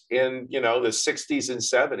is in, the 60s and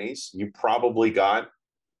 70s, you probably got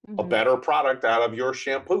a mhm, better product out of your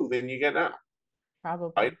shampoo than you get now, right?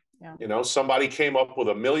 probably. Yeah. Somebody came up with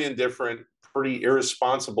a million different pretty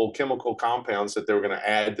irresponsible chemical compounds that they were going to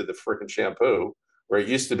add to the freaking shampoo, where it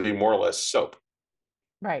used to be more or less soap,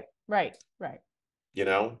 Right, right, right. you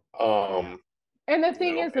know? And the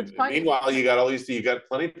thing is, it's And funny. meanwhile, you got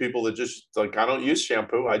plenty of people that just like, I don't use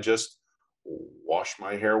shampoo. I just wash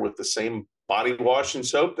my hair with the same body wash and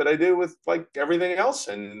soap that I do with like everything else,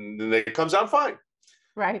 and then it comes out fine.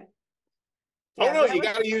 Right. Oh Yeah, no, that you was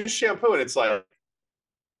got to use shampoo, and it's like,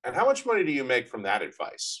 and how much money do you make from that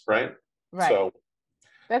advice, right? right. So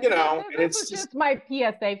and This it's was just just my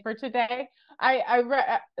PSA for today. I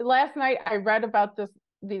read last night. I read about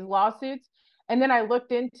these lawsuits, and then I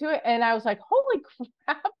looked into it, and I was like, "Holy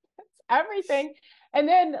crap, that's everything!" And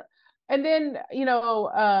then, and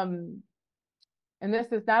this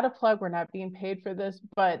is not a plug. We're not being paid for this,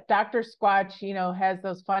 but Dr. Squatch, has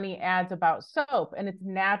those funny ads about soap, and it's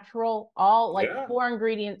natural, all like yeah, 4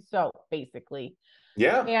 ingredient soap, basically.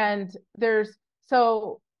 yeah. And there's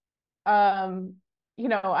so um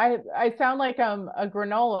I sound like I'm a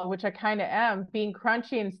granola, which I kind of am, being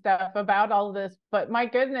crunchy and stuff about all this, but my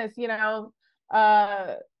goodness,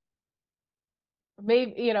 uh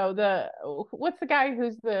maybe the what's the guy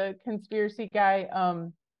who's the conspiracy guy,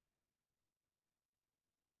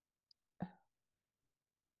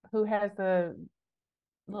 who has the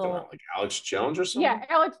little, Like Alex Jones or yeah, something.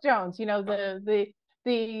 Alex Jones,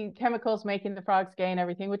 the chemicals making the frogs gay and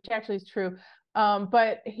everything, which actually is true.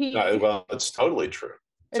 But No, he well, it's totally true.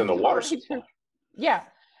 It's in it's the water totally supply. true. Yeah.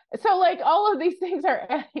 So like all of these things are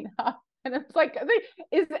adding up. And it's like,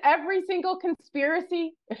 is every single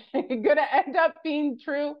conspiracy going to end up being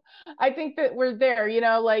true? I think that we're there,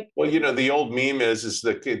 like, Well, the old meme is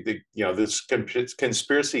this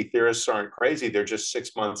conspiracy theorists aren't crazy; they're just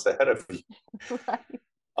 6 months ahead of you. right,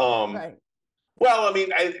 Um, right. well, I mean,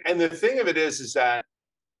 and the thing of it is that,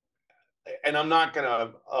 and I'm not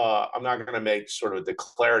gonna make sort of a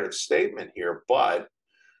declarative statement here, but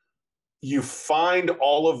you find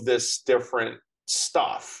all of this different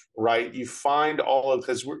stuff, right? You find all of,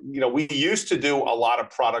 because we used to do a lot of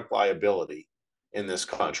product liability in this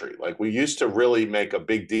country. Like we used to really make a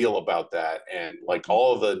big deal about that, and like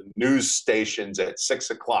all of the news stations at 6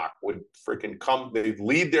 o'clock would freaking come. They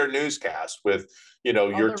lead their newscast with,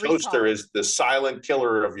 All your the toaster recalls. is the silent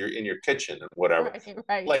killer of your in your kitchen and whatever. Right,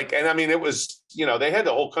 right, Like, and I mean, it was, they had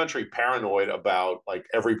the whole country paranoid about like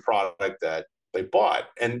every product that they bought.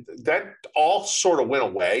 And that all sort of went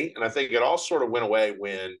away. And I think it all sort of went away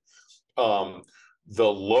when um, the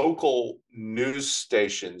local news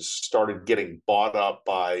stations started getting bought up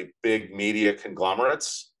by big media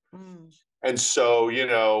conglomerates. mm, And so,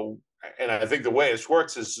 and I think the way this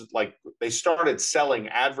works is like they started selling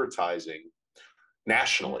advertising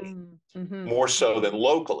nationally mm-hmm, more so than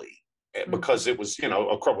locally, because mm-hmm. it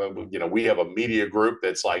was, we have a media group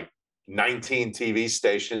that's like 19 TV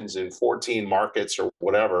stations in 14 markets or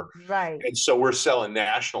whatever. Right, And so we're selling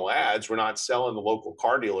national ads. We're not selling the local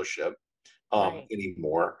car dealership right,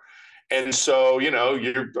 anymore. And so,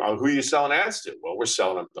 you're who are you selling ads to? Well, we're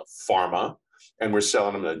selling them to pharma, and we're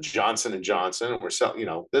selling them to mm-hmm, Johnson and Johnson, and we're selling,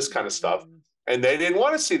 this kind of stuff. mm-hmm, And they didn't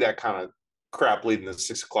want to see that kind of crap leading the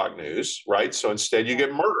 6 o'clock news, right? So instead, you get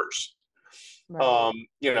right, murders. right,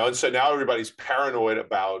 And so now everybody's paranoid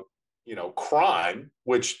about, crime,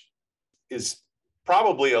 which is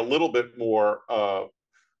probably a little bit more,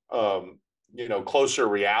 closer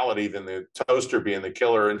reality than the toaster being the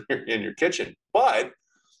killer in your kitchen. But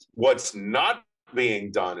what's not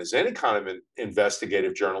being done is any kind of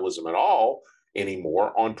investigative journalism at all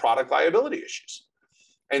anymore on product liability issues.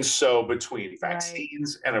 And so between right.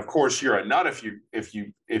 vaccines, and of course you're a nut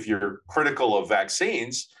if you're critical of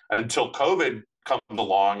vaccines until COVID comes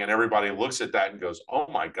along and everybody looks at that and goes, oh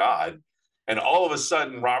my God, And all of a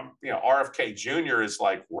sudden, RFK Jr. is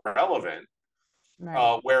like relevant,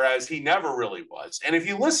 Right. whereas he never really was. And if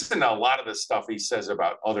you listen to a lot of the stuff he says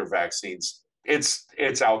about other vaccines,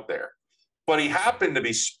 it's out there. But he happened to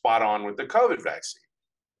be spot on with the COVID vaccine,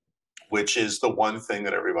 which is the one thing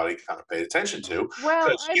that everybody kind of paid attention to, Well,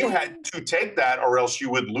 because I you mean, had to take that or else you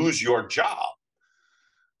would lose your job.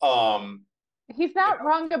 he's You not know,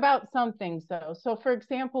 wrong about some things though. So for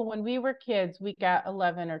example, when we were kids, we got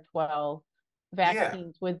 11 or 12 yeah,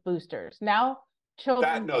 vaccines with boosters. Now that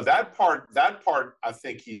children, no, that part I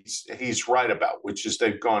think he's right about, which is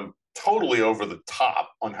they've gone totally over the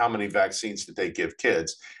top on how many vaccines that they give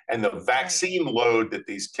kids and the right. vaccine load that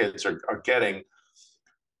these kids are getting.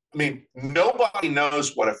 I mean, nobody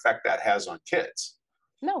knows what effect that has on kids.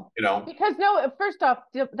 No, You know, because no, first off,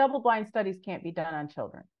 double blind studies can't be done on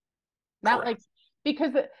children. Not like correct.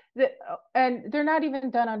 because and they're not even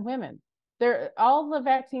done on women. They're all the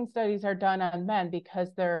vaccine studies are done on men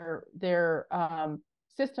because their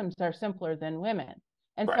systems are simpler than women.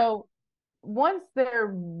 And Right. so once they're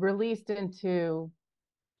released into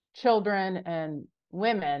children and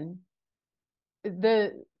women,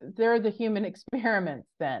 they're the human experiments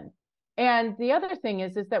then. And the other thing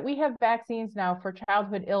is that we have vaccines now for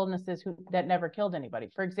childhood illnesses that never killed anybody.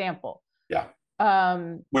 For example, Yeah.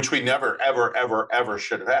 um, Which we never, ever, ever, ever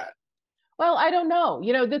should have had. well, I don't know.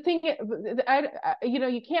 You know, the thing,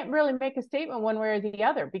 you can't really make a statement one way or the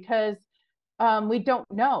other because we don't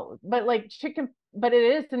know. But but it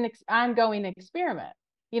is an ongoing experiment.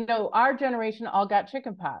 You know, our generation all got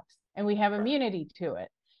chickenpox and we have Right. immunity to it.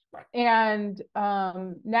 Right. And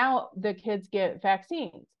now the kids get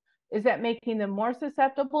vaccines. Is that making them more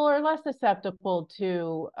susceptible or less susceptible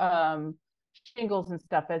to shingles and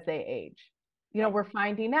stuff as they age? You know, Right. we're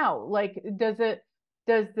finding out. Like, does the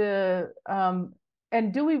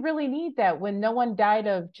and do we really need that when no one died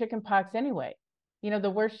of chickenpox anyway? You know, the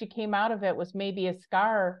worst you came out of it was maybe a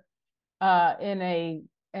scar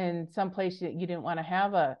in some place that you didn't want to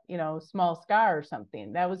have a, small scar or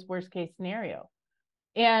something. That was worst case scenario.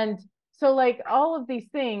 And so like all of these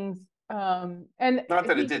things, and Not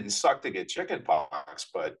that it he, didn't suck to get chicken pox,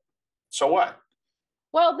 but so what?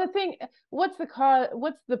 well, the thing, what's the cause,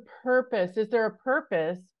 what's the purpose? Is there a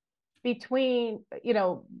purpose between,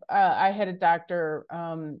 I had a doctor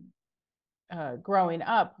growing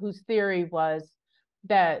up whose theory was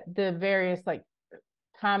that the various like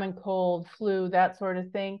common cold, flu, that sort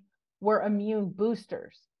of thing were immune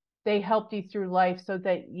boosters. They helped you through life so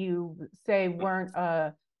that you say weren't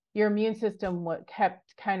your immune system what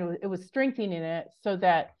kept kind of it was strengthening it so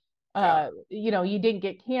that Yeah. you didn't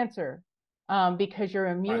get cancer because your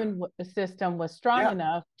Right. immune system was strong Yeah.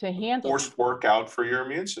 enough to handle it. Forced workout for your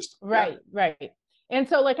immune system. Yeah. Right, right. And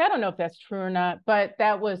so like I don't know if that's true or not, but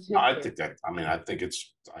that was No, his I theory. think that. I mean, I think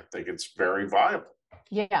it's very viable.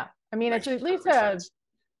 Yeah. I mean, it's Makes at least perfect sense.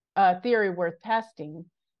 a theory worth testing.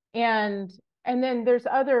 And and then there's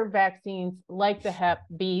other vaccines like the Hep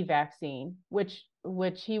B vaccine, which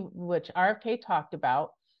RFK talked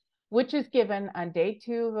about, which is given on day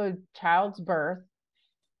 2 of a child's birth,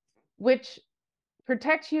 which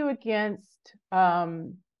protects you against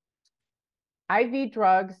IV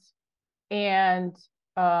drugs and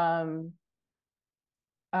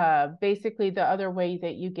basically the other way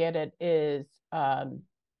that you get it is uh,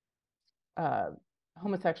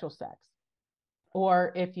 homosexual sex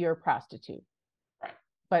or if you're a prostitute. Right.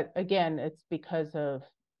 But again, it's because of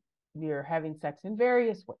you're having sex in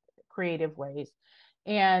various creative ways.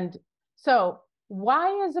 And so,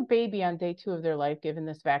 why is a baby on day 2 of their life given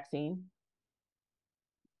this vaccine?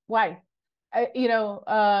 Why?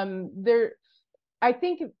 There. I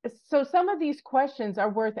think so. Some of these questions are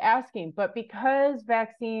worth asking, but because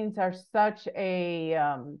vaccines are such a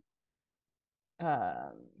uh,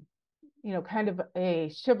 kind of a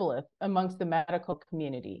shibboleth amongst the medical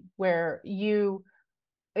community, where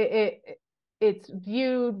it's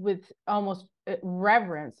viewed with almost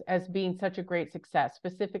reverence as being such a great success,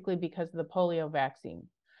 specifically because of the polio vaccine.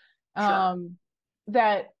 Sure.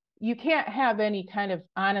 That you can't have any kind of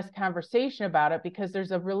honest conversation about it because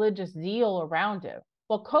there's a religious zeal around it.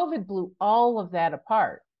 Well, COVID blew all of that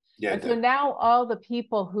apart. Yeah, And it so did. now all the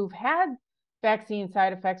people who've had vaccine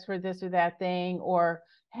side effects for this or that thing or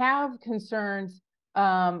have concerns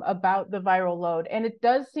about the viral load. And it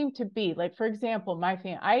does seem to be like, for example, my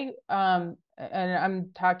family, and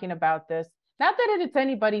I'm talking about this, not that it's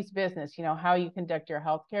anybody's business, how you conduct your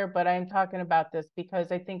healthcare, but I'm talking about this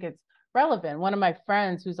because I think it's relevant. One of my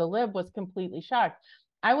friends who's a lib was completely shocked.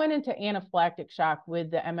 I went into anaphylactic shock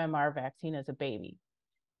with the MMR vaccine as a baby.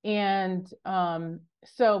 And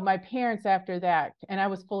so my parents after that, and I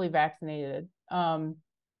was fully vaccinated,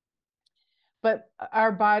 but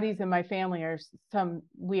our bodies and my family are some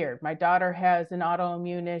weird. My daughter has an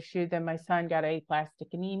autoimmune issue. Then my son got aplastic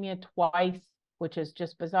anemia twice, which is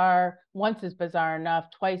just bizarre. Once is bizarre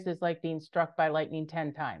enough. Twice is like being struck by lightning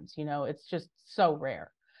 10 times. You know, it's just so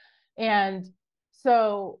rare. And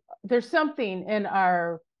so there's something in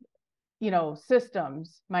our,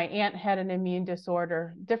 systems. My aunt had an immune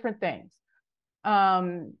disorder, different things.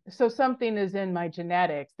 So something is in my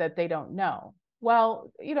genetics that they don't know.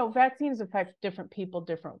 Well, vaccines affect different people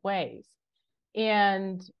different ways.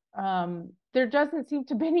 And there doesn't seem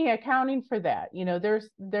to be any accounting for that.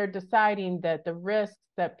 They're deciding that the risks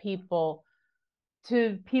that people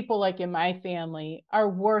like in my family are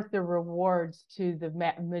worth the rewards to the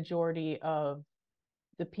majority of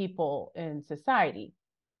the people in society.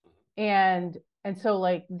 And so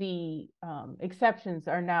like the exceptions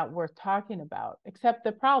are not worth talking about, except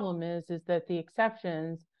the problem is that the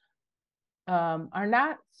exceptions are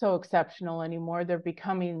not so exceptional anymore. They're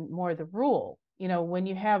becoming more the rule. When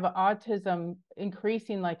you have autism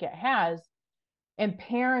increasing like it has, and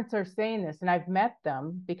parents are saying this, and I've met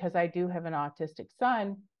them because I do have an autistic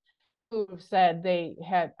son, who said they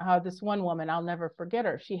had this one woman, I'll never forget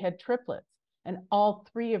her. She had triplets, and all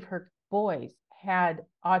three of her boys had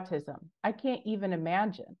autism. I can't even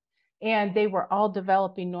imagine. And they were all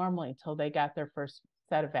developing normally until they got their first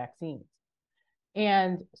set of vaccines.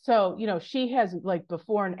 And so, she has like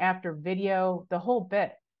before and after video, the whole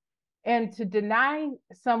bit. And to deny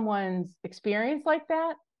someone's experience like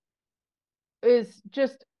that is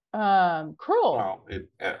just cruel. Well,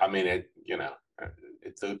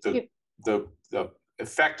 the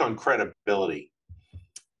effect on credibility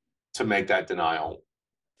to make that denial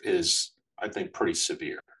is, I think, pretty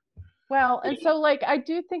severe. Well, and so like I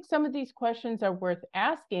do think some of these questions are worth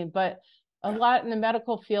asking, but a lot in the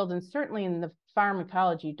medical field and certainly in the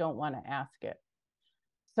pharmacology you don't want to ask it.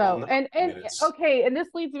 So, no, and okay, and this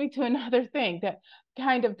leads me to another thing, that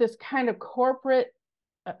this kind of corporatism,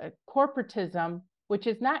 which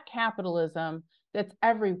is not capitalism, that's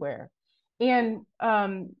everywhere. And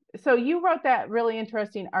so you wrote that really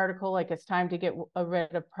interesting article, like it's time to get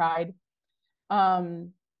rid of pride.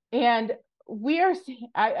 And we are seeing,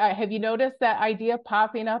 I have you noticed that idea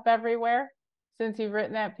popping up everywhere since you've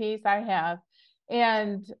written that piece? I have.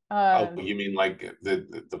 And you mean like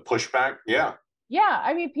the pushback? Yeah. Yeah,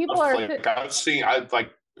 I mean, people are like I've seen. I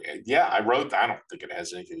wrote. I don't think it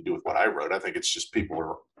has anything to do with what I wrote. I think it's just people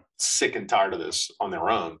are sick and tired of this on their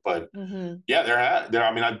own. But yeah,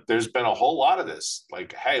 there's been a whole lot of this.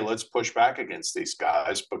 Like, hey, let's push back against these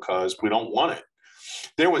guys because we don't want it.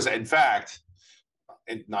 There was, in fact,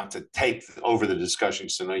 and not to take over the discussion,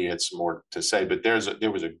 because I know you had some more to say, but there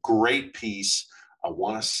was a great piece. I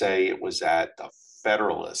want to say it was at the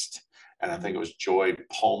Federalist, and I think it was Joy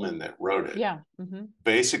Pullman that wrote it. Yeah.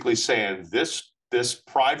 Basically saying this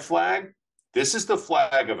pride flag, this is the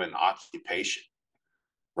flag of an occupation,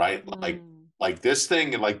 right? Like this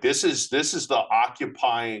thing, like this is the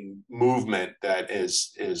occupying movement that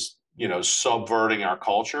is subverting our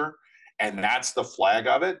culture, and that's the flag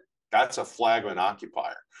of it. That's a flag of an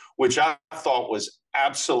occupier, which I thought was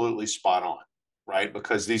absolutely spot on, right?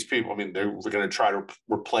 Because these people, I mean, they're going to try to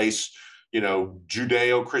replace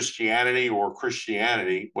Judeo-Christianity or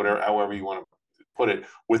Christianity, whatever, however you want to put it,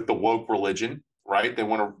 with the woke religion, right? They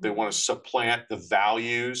want to supplant the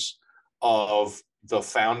values of the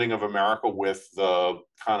founding of America with the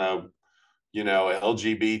kind of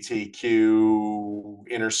LGBTQ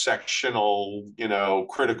intersectional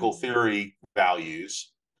critical theory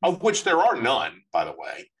values, of which there are none, by the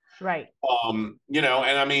way. Right. And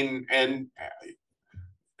I mean, and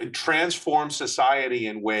transform society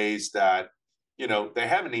in ways that they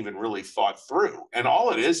haven't even really thought through. And all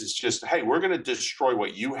it is just, hey, we're going to destroy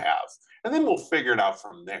what you have, and then we'll figure it out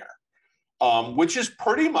from there. Which is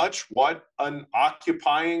pretty much what an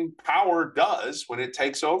occupying power does when it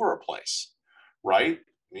takes over a place, right?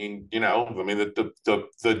 I mean,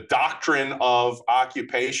 the doctrine of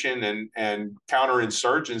occupation and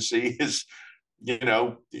counterinsurgency is,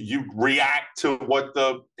 you react to what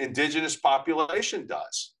the indigenous population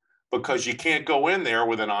does, because you can't go in there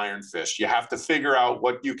with an iron fist. You have to figure out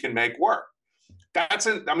what you can make work. That's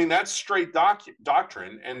straight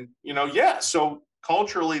doctrine. And, so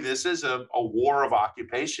culturally, this is a war of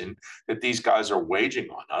occupation that these guys are waging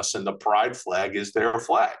on us, and the pride flag is their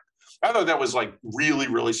flag. I thought that was like really,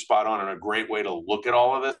 really spot on and a great way to look at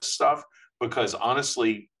all of this stuff, because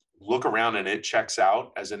honestly, look around and it checks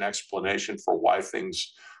out as an explanation for why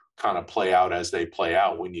things kind of play out as they play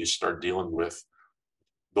out when you start dealing with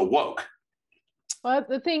the woke. Well,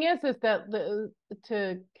 the thing is that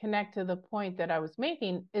to connect to the point that I was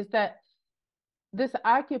making, is that this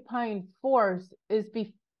occupying force is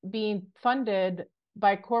being funded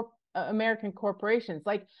by American corporations.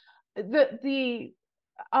 Like the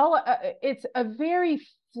all it's a very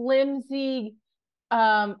flimsy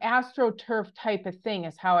astroturf type of thing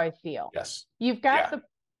is how I feel. Yes. You've got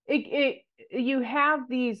you have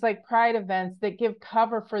these like pride events that give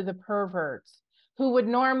cover for the perverts who would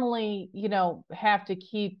normally, have to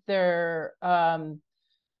keep their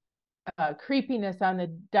creepiness on the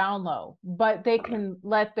down low, but they can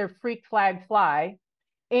let their freak flag fly.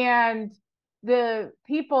 And the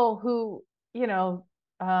people who,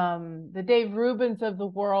 the Dave Rubins of the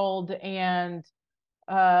world and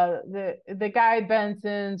the Guy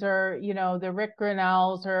Bensons or, the Rick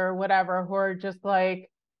Grinnells or whatever, who are just like,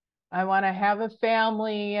 I want to have a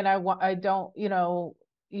family and I don't,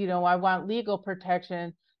 I want legal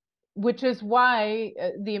protection, which is why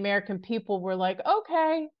the American people were like,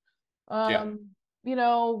 okay,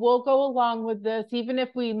 we'll go along with this, even if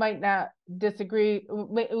we might not disagree,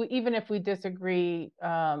 even if we disagree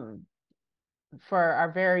for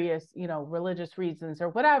our various, religious reasons or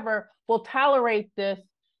whatever, we'll tolerate this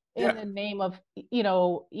in the name of,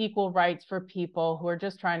 equal rights for people who are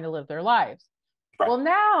just trying to live their lives. Right. Well,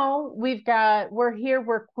 now we're here,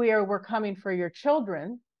 we're queer, we're coming for your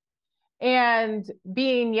children. And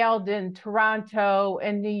being yelled in Toronto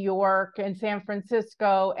and New York and San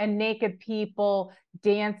Francisco, and naked people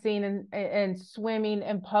dancing and swimming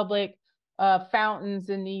in public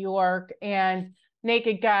fountains in New York, and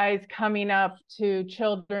naked guys coming up to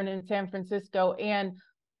children in San Francisco, and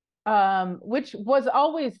which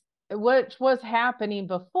was happening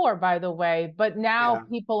before, by the way, but now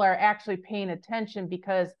people are actually paying attention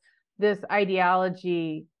because this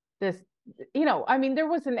ideology, there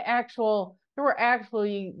were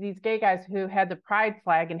actually these gay guys who had the pride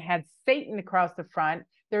flag and had Satan across the front.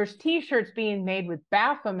 There's t-shirts being made with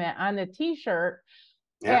Baphomet on the t-shirt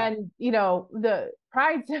and, the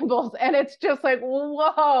pride symbols. And it's just like,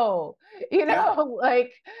 whoa,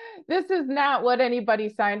 like this is not what anybody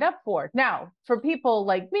signed up for. Now, for people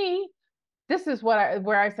like me, this is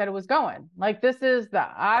where I said it was going. Like, this is the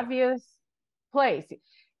obvious place.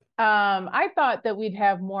 I thought that we'd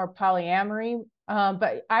have more polyamory,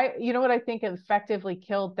 but what I think effectively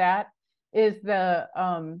killed that is that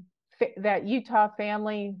Utah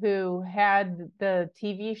family who had the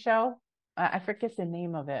TV show. I forget the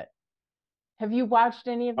name of it. Have you watched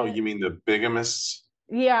any of it? Oh, you mean the bigamists?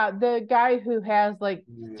 Yeah, the guy who has like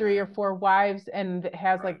 3 or 4 wives and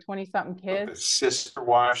has like 20-something kids. The Sister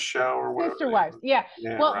Wives show or whatever. Sister Wives, yeah.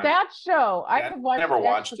 Well, that show, I have watched. Never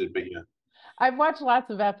watched it, but yeah. I've watched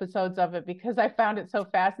lots of episodes of it because I found it so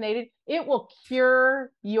fascinating. It will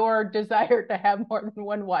cure your desire to have more than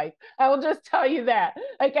one wife. I will just tell you that.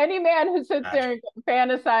 Like, any man who sits there and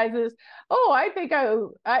fantasizes, oh, I think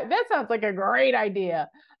that sounds like a great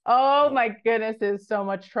idea. Oh my goodness, is so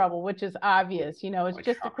much trouble, which is obvious. It's like,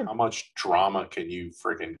 just how much drama can you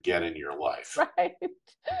freaking get in your life? Right.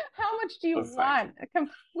 How much do you want? A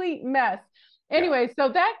complete mess. Anyway, so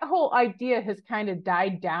that whole idea has kind of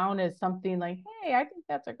died down as something like, hey, I think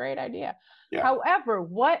that's a great idea. Yeah. However,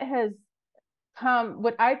 what I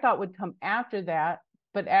thought would come after that,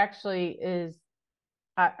 but actually is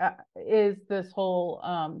this whole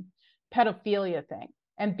pedophilia thing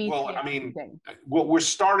and bestiality thing. Well, we're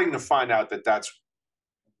starting to find out that that's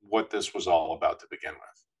what this was all about to begin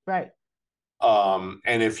with. Right.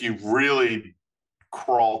 And if you really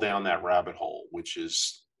crawl down that rabbit hole, which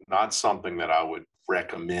is not something that I would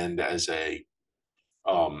recommend as a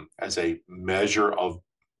measure of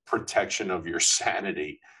protection of your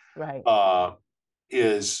sanity, right,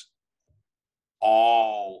 is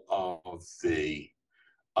all of the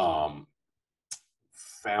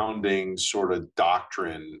founding sort of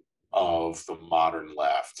doctrine of the modern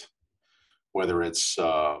left, whether it's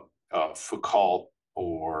Foucault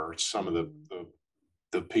or some of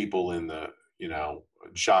the people in the,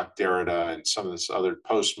 Jacques Derrida and some of this other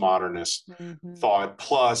postmodernist thought,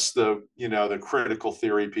 plus the critical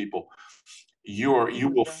theory people, you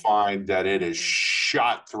will find that it is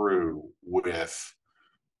shot through with,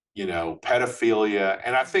 pedophilia.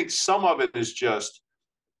 And I think some of it is just,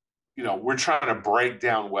 we're trying to break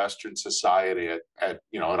down Western society at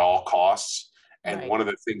all costs. And one of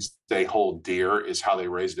the things they hold dear is how they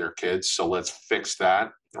raise their kids. So let's fix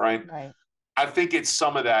that. Right. I think it's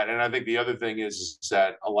some of that. And I think the other thing is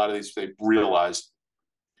that a lot of these, they realize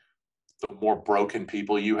the more broken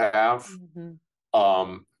people you have,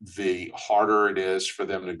 the harder it is for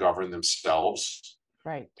them to govern themselves.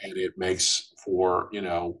 Right. And it makes for,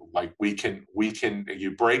 like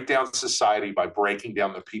you break down society by breaking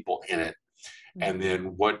down the people in it. And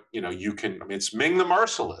then what, you can, I mean, it's Ming the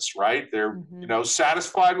Merciless, right? They're,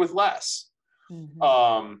 satisfied with less.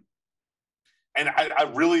 Um, and I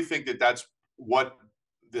really think that that's what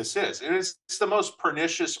this is. And it's the most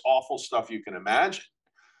pernicious, awful stuff you can imagine.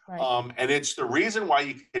 Right. And it's the reason why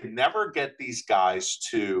you can never get these guys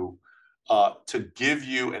to give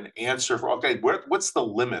you an answer for, okay, what's the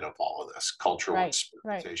limit of all of this cultural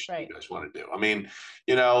experimentation you guys want to do? I mean,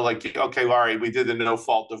 like, okay, Laurie, we did the no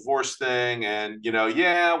fault divorce thing, and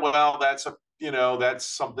yeah, well, that's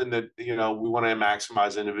something that we want to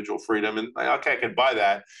maximize individual freedom, and okay, I can buy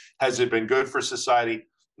that. Has it been good for society?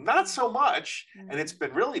 Not so much, and it's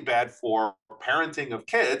been really bad for parenting of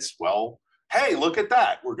kids. Well, hey, look at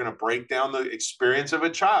that. We're going to break down the experience of a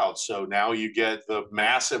child. So now you get the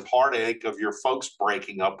massive heartache of your folks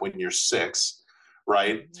breaking up when you're 6,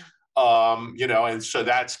 right? And so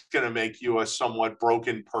that's going to make you a somewhat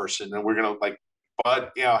broken person. And we're going to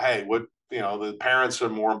but hey, what, the parents are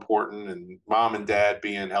more important, and mom and dad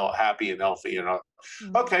being happy and healthy,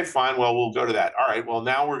 Okay, fine. Well, we'll go to that. All right. Well,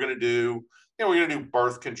 now we're going to do,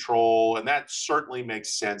 birth control. And that certainly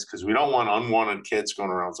makes sense, because we don't want unwanted kids going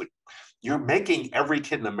around. It's like, you're making every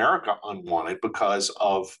kid in America unwanted because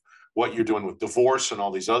of what you're doing with divorce and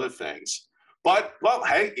all these other things. But, well,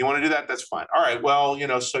 hey, you want to do that? That's fine. All right. Well,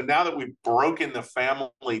 so now that we've broken the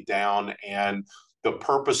family down, and the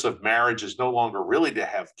purpose of marriage is no longer really to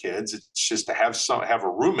have kids, it's just to have a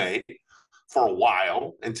roommate for a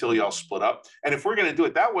while until y'all split up. And if we're going to do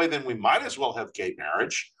it that way, then we might as well have gay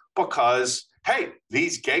marriage, because hey,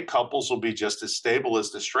 these gay couples will be just as stable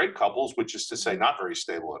as the straight couples, which is to say not very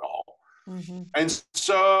stable at all. And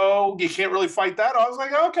so you can't really fight that. I was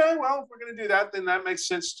like, okay, well, if we're going to do that, then that makes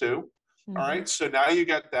sense too. All right. So now you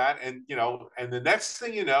got that. And, and the next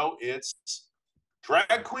thing it's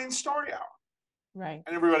drag queen story hour. Right.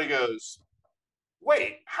 And everybody goes,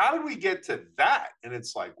 wait, how did we get to that? And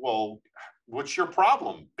it's like, well, what's your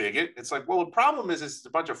problem, bigot? It's like, well, the problem is it's a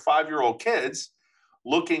bunch of 5-year-old kids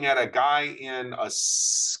looking at a guy in a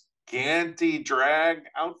scanty drag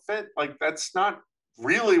outfit. Like, that's not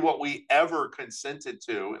really what we ever consented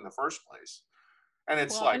to in the first place. And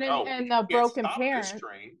it's and the broken parents,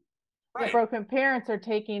 right. The broken parents are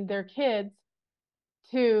taking their kids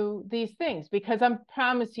to these things, because I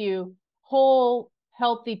promise you, whole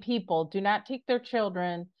healthy people do not take their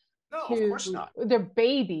children of course not. Their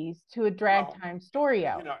babies to a drag time story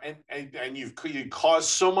out. And you cause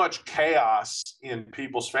so much chaos in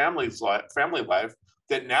people's family life,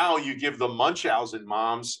 that now you give the Munchausen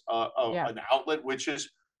moms an outlet, which is,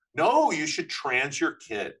 no, you should trans your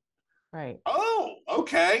kid. Right. Oh,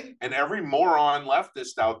 okay. And every moron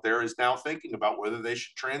leftist out there is now thinking about whether they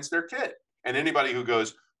should trans their kid. And anybody who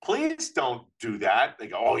goes, please don't do that, they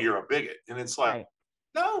go, oh, you're a bigot. And it's like,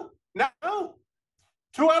 no.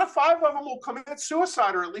 2 out of 5 of them will commit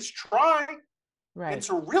suicide, or at least try. Right. It's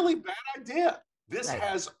a really bad idea. This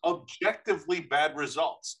has objectively bad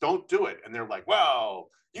results. Don't do it. And they're like, well,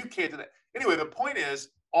 you can't do that. Anyway, the point is,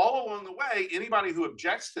 all along the way, anybody who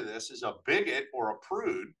objects to this is a bigot or a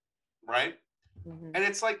prude, right? And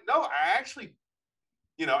it's like, no, I actually,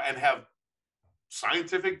 and have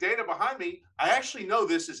scientific data behind me. I actually know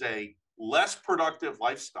this is a less productive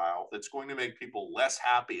lifestyle that's going to make people less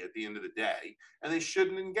happy at the end of the day, and they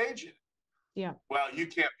shouldn't engage in it. Yeah. Well, you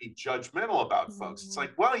can't be judgmental about folks. It's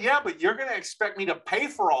like, well, yeah, but you're going to expect me to pay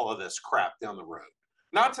for all of this crap down the road.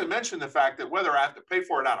 Not to mention the fact that whether I have to pay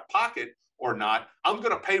for it out of pocket or not, I'm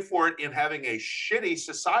going to pay for it in having a shitty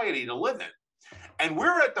society to live in. And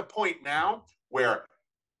we're at the point now where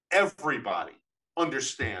everybody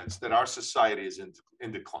understands that our society is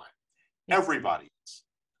in decline. Yeah. Everybody is.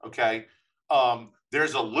 Okay.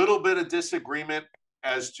 There's a little bit of disagreement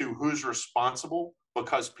as to who's responsible,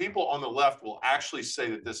 because people on the left will actually say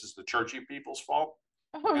that this is the churchy people's fault.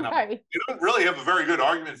 And you don't really have a very good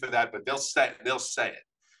argument for that, but they'll say it.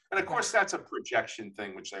 And of course, that's a projection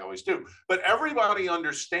thing, which they always do. But everybody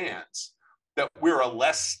understands that we're a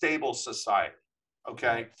less stable society.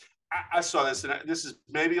 Okay. I saw this, and this is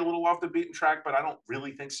maybe a little off the beaten track, but I don't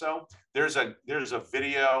really think so. There's a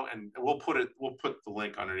video, and we'll put the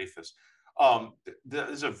link underneath this.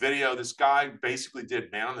 There's a video. This guy basically did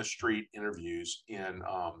man on the street interviews in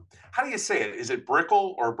how do you say it? Is it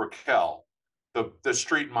Brickell or Brickell? The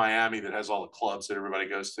street in Miami that has all the clubs that everybody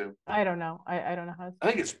goes to. I don't know. I don't know how. I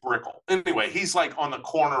think it's Brickell. Anyway, he's like on the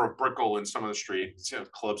corner of Brickell and some of the streets,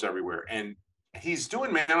 clubs everywhere, and he's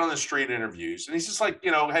doing man on the street interviews, and he's just like,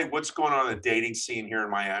 hey, what's going on in the dating scene here in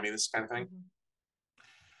Miami, this kind of thing.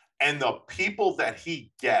 And the people that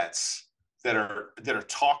he gets that are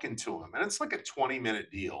talking to him, and it's like a 20-minute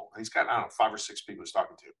deal. He's got, I don't know, 5 or 6 people he's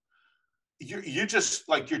talking to. you just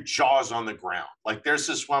like your jaw's on the ground. Like there's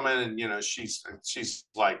this woman, and she's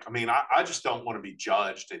like, I mean, I just don't want to be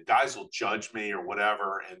judged, and guys will judge me or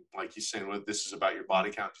whatever. And like he's saying, well, this is about your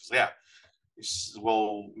body count. She's like, yeah. He says,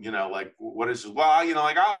 well, like what is it? Well,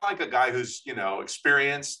 like I like a guy who's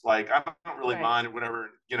experienced. Like I don't really mind or whatever,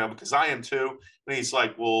 because I am too. And he's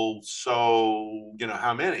like, well, so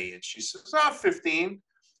how many? And she says, 15.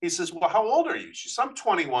 He says, well, how old are you? She says, I'm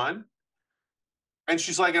 21. And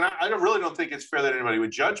she's like, and I really don't think it's fair that anybody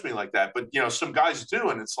would judge me like that. But, some guys do.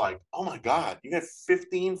 And it's like, oh, my God, you have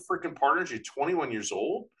 15 freaking partners. You're 21 years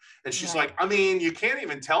old. And she's like, I mean, you can't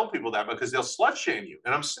even tell people that because they'll slut shame you.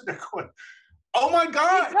 And I'm sitting there going, oh, my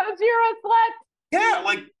God. Because you're a slut. Yeah,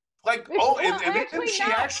 and then she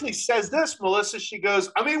actually says this, Melissa. She goes,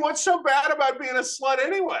 I mean, what's so bad about being a slut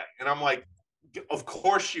anyway? And I'm like, of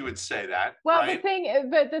course she would say that. Well, right?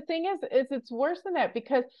 the thing is it's worse than that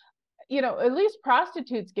because at least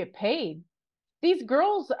prostitutes get paid. These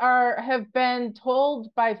girls have been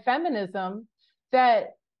told by feminism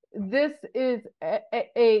that this is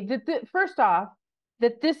first off,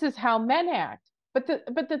 that this is how men act. But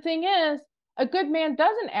the thing is, a good man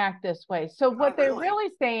doesn't act this way. So what they're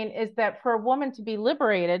really saying is that for a woman to be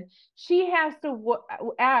liberated, she has to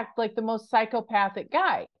act like the most psychopathic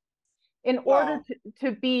guy in order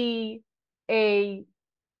to be a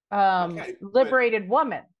liberated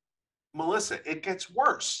woman. Melissa, it gets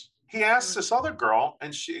worse. He asks this other girl,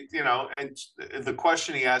 and she, and the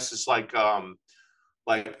question he asks is like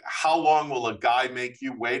how long will a guy make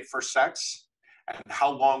you wait for sex? And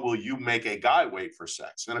how long will you make a guy wait for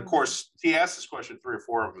sex? And of course, he asked this question 3 or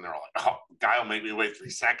 4 of them. They're like, oh, a guy will make me wait 3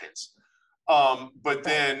 seconds. But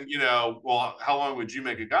then, well, how long would you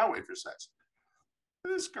make a guy wait for sex?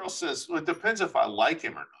 This girl says, well, it depends if I like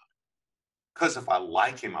him or not. Because if I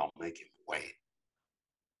like him, I'll make him wait.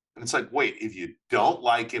 And it's like, wait, if you don't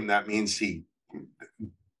like him, that means he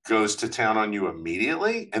goes to town on you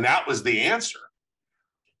immediately? And that was the answer.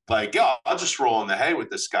 Like, yeah, I'll just roll in the hay with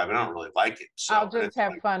this guy, but I don't really like him. So I'll just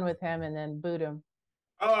have fun with him and then boot him.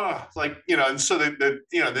 Oh, and so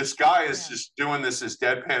this guy is just doing this as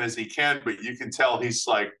deadpan as he can, but you can tell he's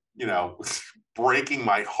like, breaking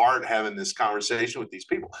my heart having this conversation with these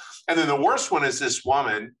people. And then the worst one is this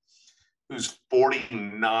woman who's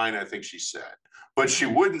 49, I think she said, but she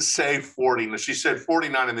wouldn't say 40. She said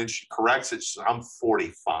 49, and then she corrects it. She said, I'm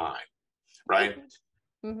 45, right?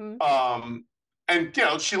 Mm-hmm.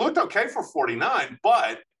 And, she looked okay for 49,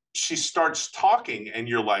 but she starts talking and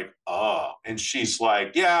you're like, oh, and she's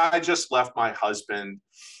like, yeah, I just left my husband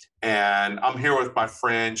and I'm here with my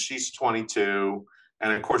friend. She's 22.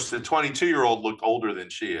 And of course, the 22-year-old looked older than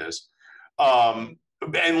she is. And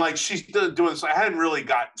like, she's doing this. I hadn't really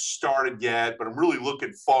gotten started yet, but I'm really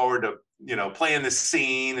looking forward to, playing the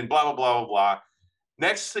scene and blah, blah, blah, blah, blah.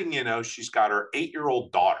 Next thing you know, she's got her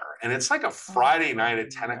 8-year-old daughter. And it's like a Friday night at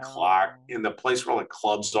 10 o'clock in the place where all the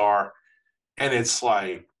clubs are. And it's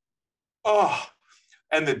like, oh,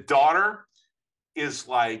 and the daughter is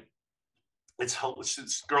like, this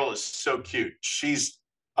girl is so cute. She's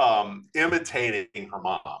imitating her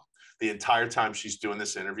mom the entire time she's doing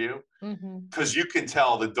this interview. Because you can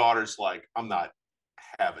tell the daughter's like, I'm not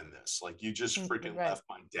having this. Like, you just freaking left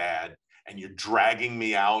my dad and you're dragging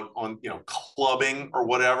me out on, clubbing or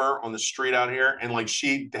whatever on the street out here. And like,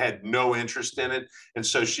 she had no interest in it. And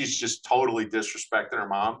so she's just totally disrespecting her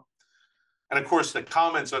mom. And of course, the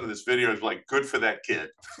comments under this video is like, good for that kid.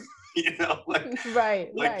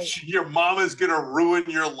 Your mama's going to ruin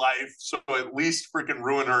your life. So at least freaking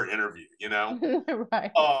ruin her interview,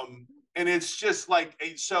 Right. And it's just like,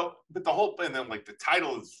 but the whole, and then like the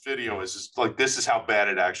title of this video is just like, this is how bad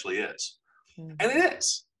it actually is. And it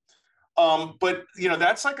is. But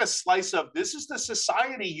that's like a slice of, this is the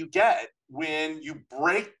society you get when you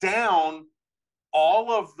break down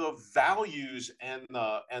all of the values and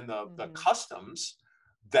the customs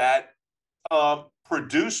that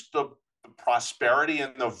produced the prosperity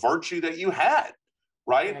and the virtue that you had,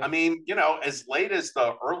 right? I mean, as late as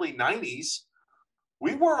the early 90s,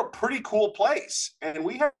 we were a pretty cool place, and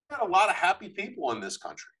we had a lot of happy people in this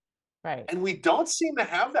country, right? And we don't seem to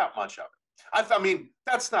have that much of it. I mean,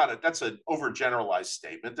 that's an overgeneralized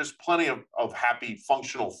statement. There's plenty of happy,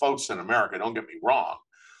 functional folks in America, don't get me wrong.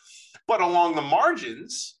 But along the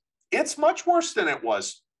margins, it's much worse than it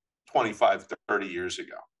was 25, 30 years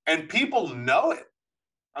ago. And people know it.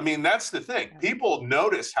 I mean, that's the thing. People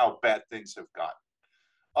notice how bad things have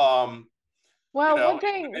gotten. Well,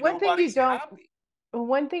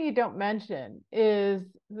 one thing you don't mention is,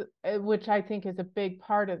 which I think is a big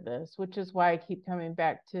part of this, which is why I keep coming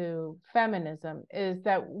back to feminism, is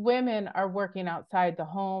that women are working outside the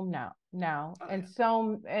home now. And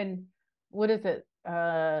what is it?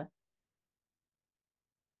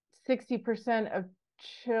 60% of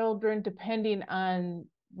children, depending on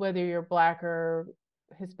whether you're Black or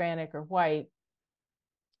Hispanic or white,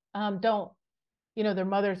 don't, their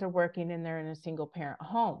mothers are working and they're in a single parent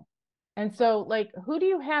home. And so like, who do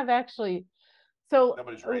you have actually? So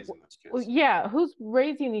Nobody's raising those kids. yeah, who's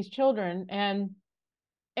raising these children? And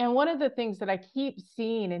one of the things that I keep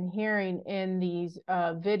seeing and hearing in these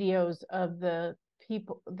videos of the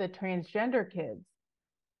people, the transgender kids,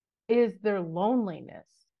 is their loneliness.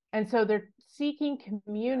 And so they're seeking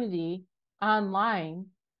community online,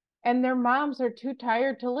 and their moms are too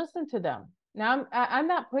tired to listen to them. Now, I'm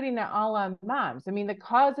not putting it all on moms. I mean, the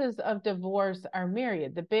causes of divorce are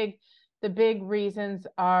myriad. The big reasons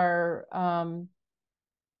are,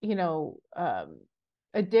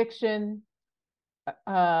 addiction,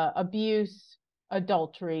 abuse,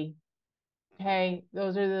 adultery. Okay,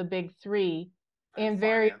 those are the big three, and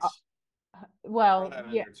very well,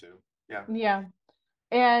 yeah, yeah,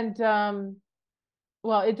 and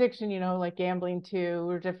well, addiction, like gambling too,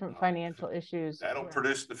 or different financial issues. That'll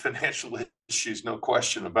produce the financial issues, no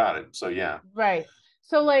question about it. So yeah, right.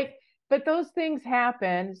 So like, but those things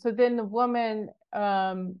happen. So then the woman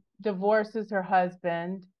divorces her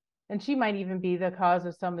husband, and she might even be the cause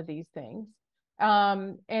of some of these things.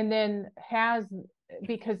 And then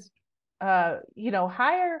because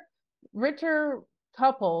richer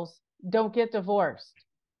couples don't get divorced.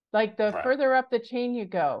 Like the further up the chain you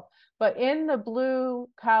go. But in the blue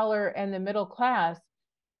collar and the middle class,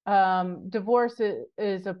 divorce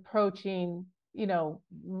is approaching,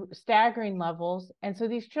 staggering levels. And so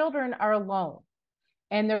these children are alone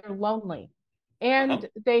and they're lonely, and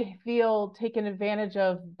they feel taken advantage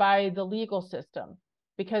of by the legal system,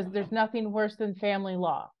 because there's nothing worse than family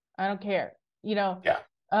law. I don't care,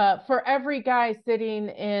 for every guy sitting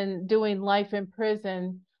in doing life in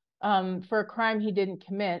prison for a crime he didn't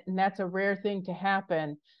commit, and that's a rare thing to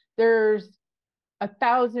happen, there's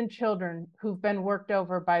 1,000 children who've been worked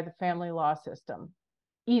over by the family law system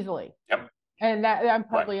easily. Yep. And that I'm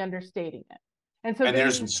probably understating it. And so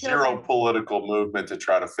there's zero political movement to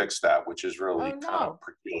try to fix that, which is really kind of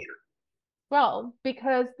peculiar. Well,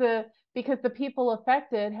 because the people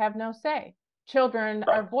affected have no say. Children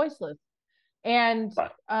are voiceless. And so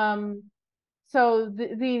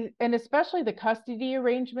and especially the custody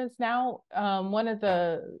arrangements now, one of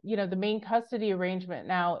the, the main custody arrangement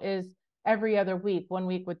now is every other week, 1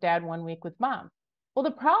 week with dad, 1 week with mom. Well,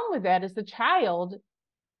 the problem with that is the child,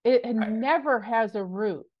 it never has a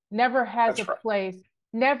root, never has a place,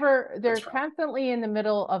 they're constantly in the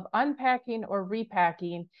middle of unpacking or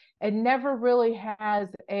repacking, and never really has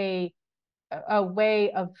a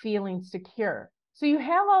way of feeling secure. So you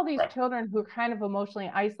have all these children who are kind of emotionally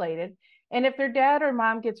isolated. And if their dad or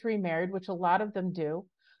mom gets remarried, which a lot of them do,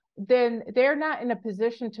 then they're not in a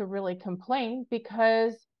position to really complain,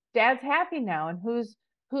 because dad's happy now. And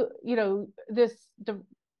this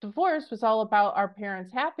divorce was all about our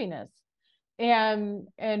parents' happiness. And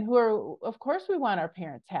of course we want our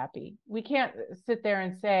parents happy. We can't sit there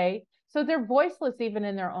and say, so they're voiceless even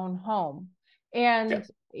in their own home. And,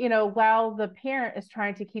 while the parent is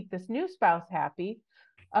trying to keep this new spouse happy,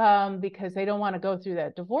 because they don't want to go through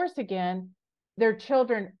that divorce again, their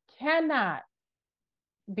children cannot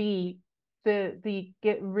be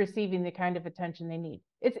receiving the kind of attention they need.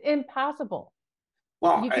 It's impossible.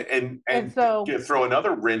 Well, and so you throw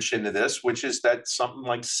another wrench into this, which is that something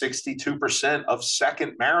like 62% of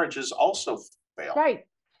second marriages also fail. Right.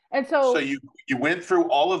 And so you went through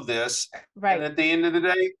all of this, and at the end of the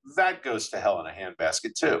day, that goes to hell in a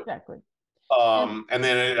handbasket too. Exactly. And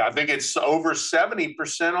then I think it's over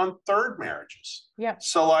 70% on third marriages. Yeah.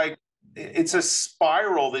 So like, it's a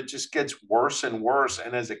spiral that just gets worse and worse.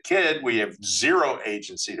 And as a kid, we have zero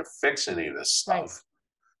agency to fix any of this stuff.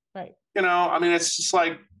 Right. I mean, it's just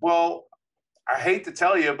like, well, I hate to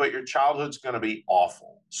tell you, but your childhood's going to be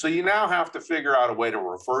awful. So you now have to figure out a way to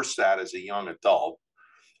reverse that as a young adult.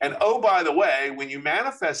 And oh, by the way, when you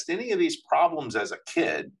manifest any of these problems as a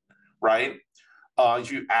kid, right?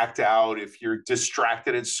 If you act out, if you're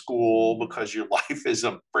distracted at school because your life is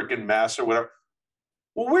a freaking mess or whatever,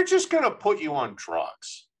 well, we're just going to put you on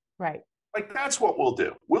drugs. Right. Like, that's what we'll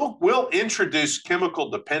do. We'll introduce chemical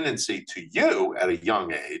dependency to you at a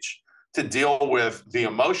young age to deal with the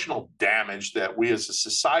emotional damage that we as a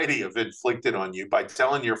society have inflicted on you by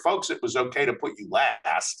telling your folks it was okay to put you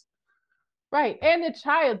last. Right. And the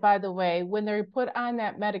child, by the way, when they're put on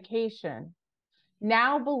that medication,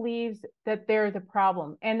 now believes that they're the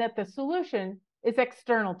problem and that the solution is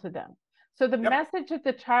external to them. So the message that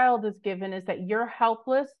the child is given is that you're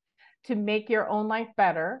helpless to make your own life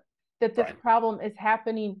better, that this problem is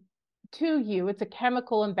happening to you. It's a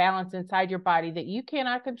chemical imbalance inside your body that you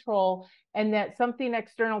cannot control, and that something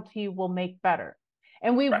external to you will make better.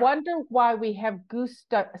 And we Right. wonder why we have goose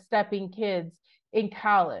stepping kids in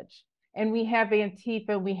college, and we have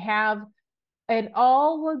Antifa, and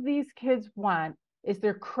all of these kids want is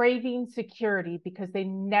they're craving security because they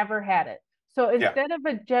never had it. So instead of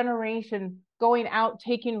a generation going out,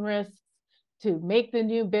 taking risks to make the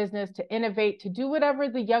new business, to innovate, to do whatever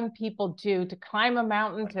the young people do, to climb a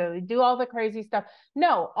mountain, to do all the crazy stuff.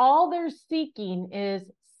 No, all they're seeking is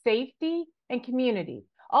safety and community.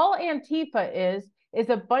 All Antifa is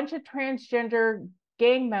a bunch of transgender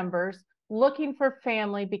gang members looking for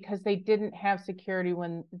family because they didn't have security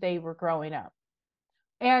when they were growing up.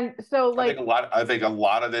 And so I think a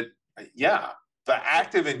lot of it, yeah. The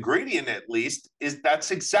active ingredient, at least, is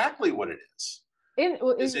that's exactly what it is.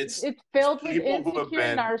 It's filled with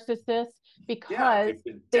insecure narcissists because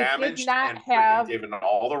they did not have given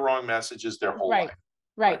all the wrong messages their whole life.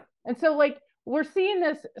 Right. And so like we're seeing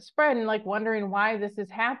this spread and like wondering why this is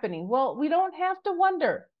happening. Well, we don't have to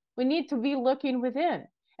wonder. We need to be looking within.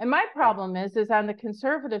 And my problem is on the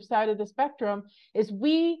conservative side of the spectrum is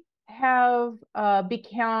we have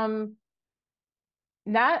become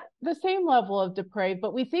not the same level of depraved,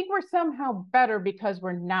 but we think we're somehow better because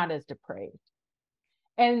we're not as depraved.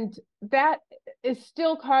 And that is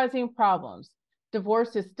still causing problems.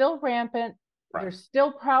 Divorce is still rampant. Right. There's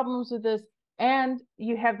still problems with this. And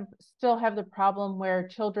you still have the problem where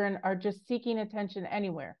children are just seeking attention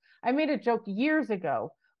anywhere. I made a joke years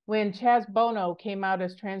ago when Chaz Bono came out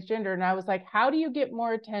as transgender, and I was like, how do you get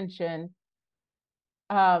more attention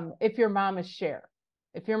if your mom is Cher?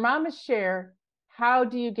 If your mom is Cher, how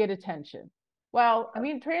do you get attention? Well, I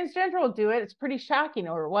mean, transgender will do it. It's pretty shocking,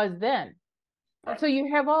 or it was then. Right. So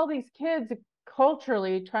you have all these kids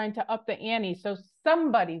culturally trying to up the ante so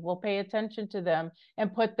somebody will pay attention to them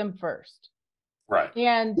and put them first. Right.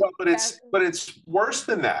 And well, but it's worse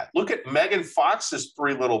than that. Look at Megan Fox's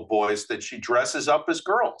 3 little boys that she dresses up as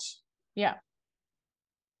girls. Yeah.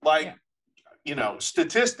 Like, you know,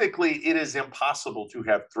 statistically, it is impossible to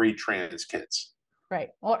have 3 trans kids. Right.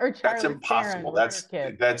 Well, or that's impossible. That's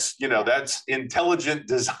that's intelligent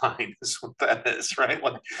design is what that is, right?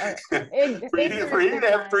 Like for you to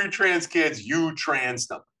have 3 trans kids, you trans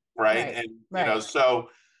them, right? And you know, so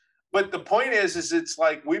but the point is it's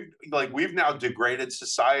like we've now degraded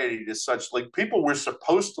society to such like people we're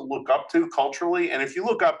supposed to look up to culturally. And if you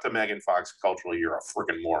look up to Megan Fox culturally, you're a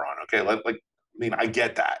freaking moron. Okay. Like I mean, I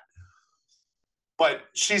get that. But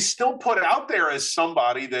she's still put out there as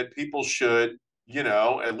somebody that people should, you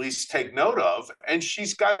know, at least take note of. And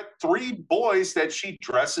she's got 3 boys that she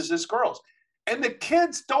dresses as girls. And the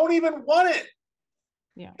kids don't even want it.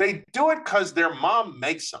 Yeah. They do it because their mom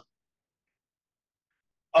makes them.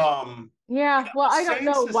 Yeah, well, I don't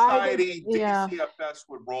know why. DCFS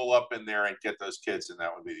would roll up in there and get those kids, and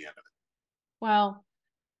that would be the end of it. Well,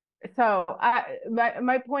 so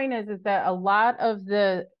my point is that a lot of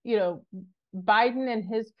the, you know, Biden and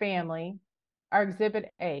his family are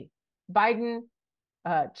Exhibit A. Biden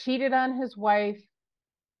cheated on his wife.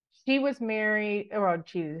 She was married, or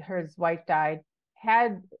cheated. His wife died.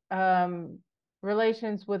 Had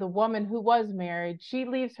relations with a woman who was married. She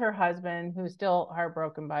leaves her husband, who's still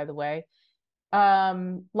heartbroken, by the way,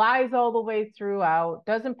 lies all the way throughout,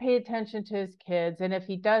 doesn't pay attention to his kids. And if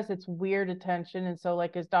he does, it's weird attention. And so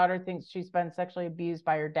like his daughter thinks she's been sexually abused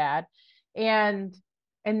by her dad. And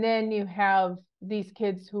then you have these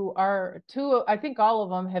kids who are I think all of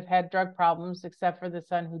them have had drug problems, except for the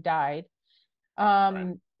son who died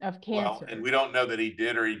of cancer. Well, and we don't know that he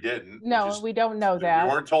did or he didn't. No, we don't know that.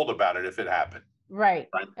 We weren't told about it if it happened. Right.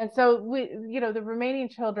 And so the remaining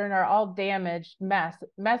children are all damaged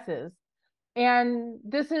messes. And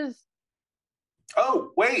this is.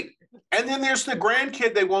 Oh, wait. And then there's the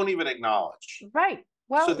grandkid they won't even acknowledge. Right.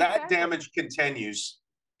 Well, so that damage continues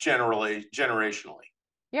generationally.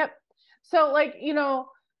 Yep. So like, you know,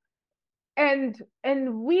 and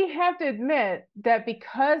we have to admit that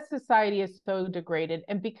because society is so degraded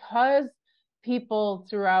and because people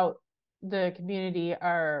throughout the community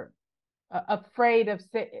are afraid of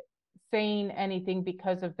saying anything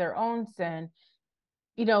because of their own sin,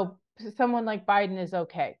 you know, someone like Biden is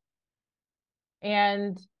okay.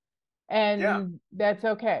 And that's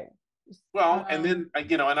okay. Well, and then,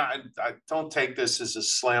 you know, and I don't take this as a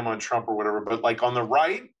slam on Trump or whatever, but like on the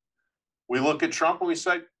right, we look at Trump and we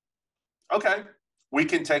say, okay, we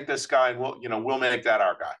can take this guy and we'll make that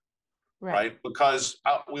our guy. Right? Because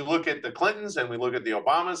we look at the Clintons and we look at the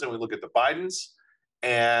Obamas and we look at the Bidens,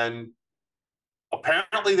 and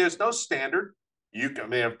apparently there's no standard.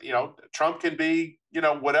 Trump can be,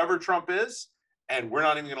 whatever Trump is, and we're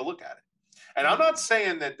not even going to look at it. And I'm not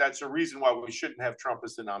saying that that's a reason why we shouldn't have Trump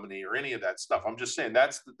as the nominee or any of that stuff. I'm just saying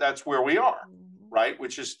that's where we are, right?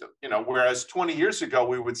 Which is, whereas 20 years ago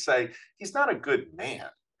we would say he's not a good man.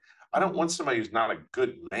 I don't want somebody who's not a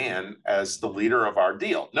good man as the leader of our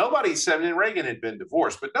deal. Nobody said, and Reagan had been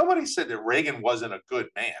divorced, but nobody said that Reagan wasn't a good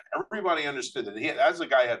man. Everybody understood that he, as a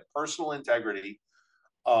guy, had personal integrity,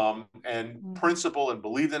 and principle, and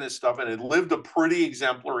believed in his stuff, and had lived a pretty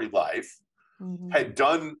exemplary life. Had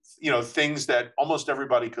done, things that almost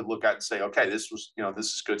everybody could look at and say, okay, this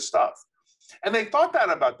is good stuff. And they thought that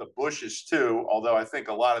about the Bushes too, although I think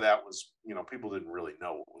a lot of that was, people didn't really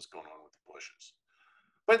know what was going on with the Bushes.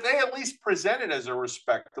 But they at least presented as a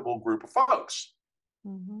respectable group of folks.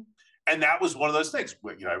 And that was one of those things.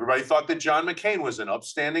 Everybody thought that John McCain was an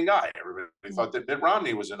upstanding guy. Everybody thought that Mitt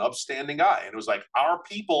Romney was an upstanding guy. And it was like, our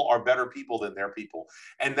people are better people than their people.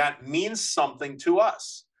 And that means something to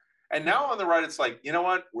us. And now on the right, it's like, you know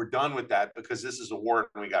what? We're done with that because this is a war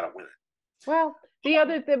and we got to win it. Well,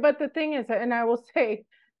 but the thing is, and I will say,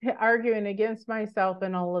 arguing against myself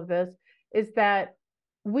in all of this, is that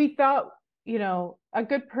we thought, a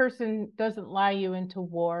good person doesn't lie you into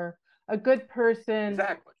war. A good person,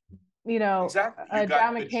 exactly. You got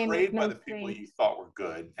John betrayed by the people you thought were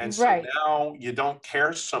good, and so now you don't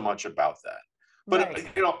care so much about that. But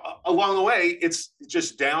along the way, it's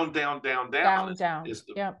just down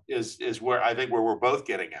is where I think where we're both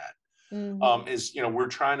getting at. Is we're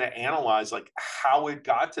trying to analyze like how it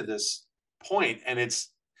got to this point, and it's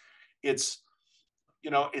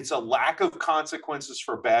a lack of consequences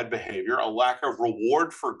for bad behavior, a lack of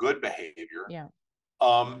reward for good behavior.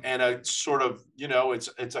 And a sort of,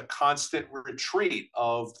 it's a constant retreat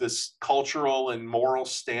of this cultural and moral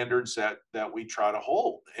standards that we try to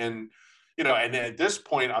hold. And, and at this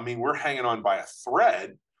point, I mean, we're hanging on by a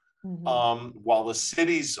thread, while the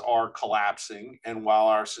cities are collapsing and while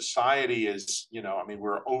our society is,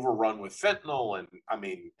 we're overrun with fentanyl. And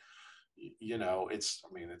it's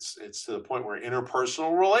to the point where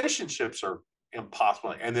interpersonal relationships are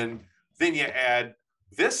impossible. And then you add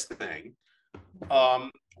this thing,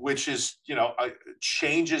 which is,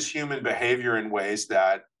 changes human behavior in ways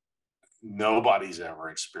that nobody's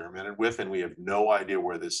ever experimented with, and we have no idea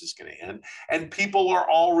where this is going to end. And people are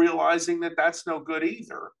all realizing that that's no good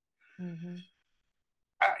either.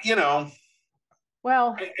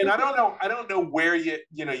 Well, and I don't know where you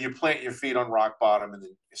plant your feet on rock bottom and then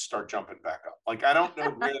you start jumping back up. Like, I don't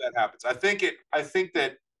know where that happens. I think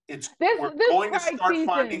that we're going to start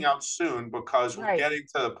finding out soon, because we're getting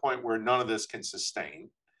to the point where none of this can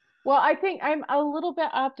sustain. Well, I think I'm a little bit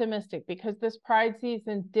optimistic because this Pride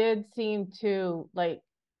season did seem to, like,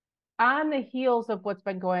 on the heels of what's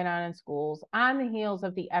been going on in schools, on the heels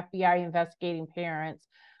of the FBI investigating parents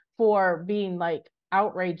for being like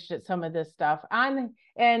outraged at some of this stuff, and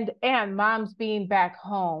moms being back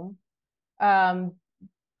home, part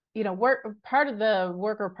of the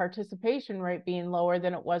worker participation rate being lower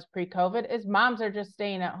than it was pre-COVID is moms are just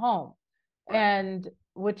staying at home, and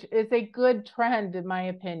which is a good trend in my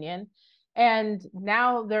opinion. And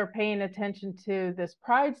now they're paying attention to this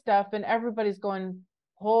Pride stuff, and everybody's going,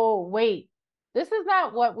 oh, wait, this is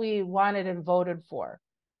not what we wanted and voted for.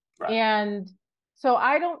 And so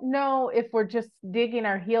I don't know if we're just digging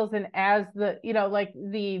our heels in as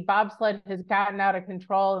the bobsled has gotten out of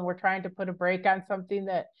control and we're trying to put a brake on something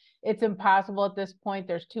that it's impossible at this point.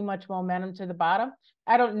 There's too much momentum to the bottom.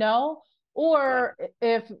 I don't know. Or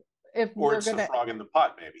if we're it's a frog in the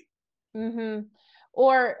pot, maybe.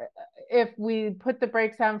 Or if we put the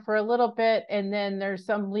brakes on for a little bit and then there's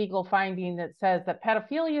some legal finding that says that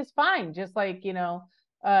pedophilia is fine, just like,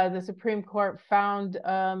 the Supreme Court found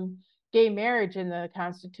gay marriage in the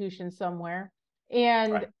Constitution somewhere.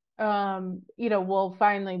 And, we'll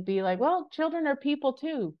finally be like, well, children are people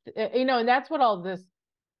too. And that's what all this,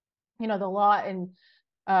 the law in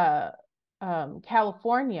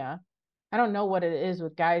California, I don't know what it is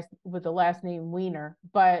with guys with the last name Weiner,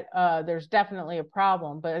 but there's definitely a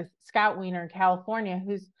problem. But Scott Weiner in California,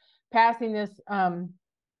 who's passing this,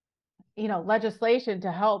 legislation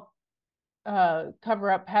to help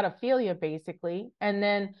cover up pedophilia, basically. And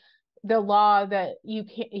then the law that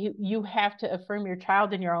you have to affirm your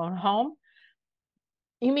child in your own home.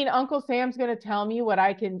 You mean Uncle Sam's going to tell me what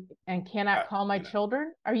I can and cannot call my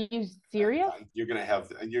children? Are you serious? You're going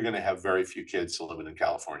to have very few kids living in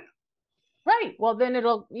California. Right. Well, then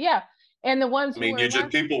and the ones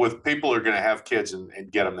people are going to have kids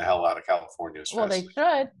and get them the hell out of California. Well, they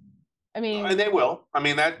should. And they will.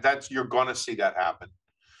 That's you're going to see that happen.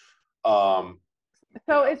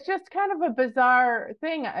 So it's just kind of a bizarre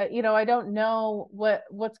thing. I don't know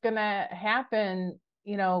what's going to happen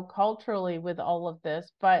culturally with all of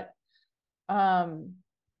this, but um,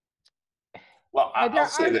 Well, there I'll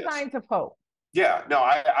say are this. signs of hope. Yeah, no,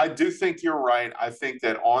 I do think you're right. I think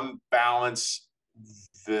that on balance,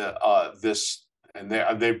 this and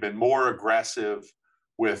they've been more aggressive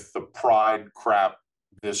with the pride crap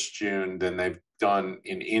this June than they've done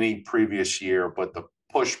in any previous year, but the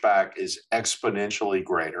pushback is exponentially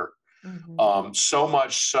greater. Mm-hmm. So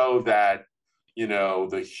much so that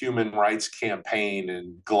the Human Rights Campaign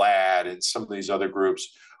and GLAAD and some of these other groups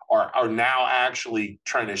are now actually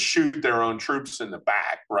trying to shoot their own troops in the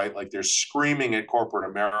back, right? Like they're screaming at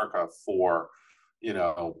corporate America for,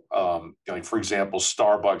 like for example,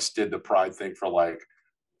 Starbucks did the Pride thing for like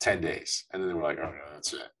 10 days. And then they were like, oh, no,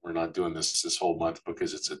 that's it. We're not doing this whole month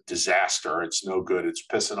because it's a disaster. It's no good. It's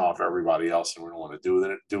pissing off everybody else and we don't want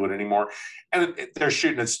to do it anymore. And they're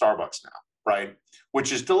shooting at Starbucks now, right?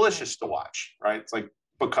 Which is delicious to watch, right? It's like,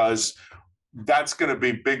 because that's going to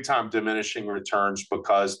be big time diminishing returns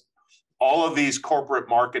because all of these corporate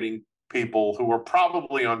marketing people who are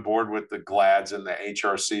probably on board with the GLAADs and the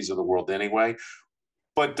HRCs of the world anyway,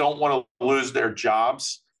 but don't want to lose their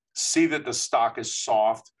jobs, see that the stock is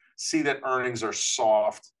soft, see that earnings are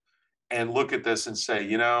soft, and look at this and say,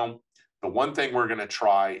 the one thing we're going to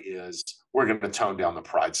try is we're going to tone down the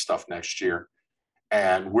pride stuff next year.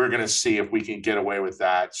 And we're going to see if we can get away with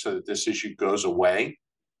that so that this issue goes away.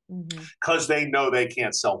 Because they know they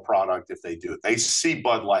can't sell product if they do. They see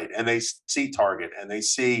Bud Light and they see Target and they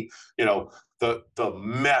see, the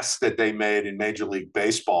mess that they made in Major League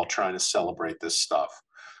Baseball trying to celebrate this stuff.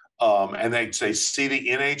 And they see the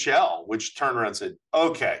NHL, which turned around and said,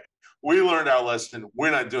 okay, we learned our lesson.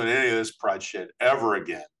 We're not doing any of this pride shit ever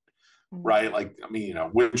again. Right? Like, I mean,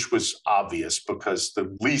 which was obvious because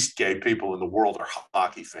the least gay people in the world are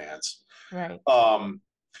hockey fans. Right.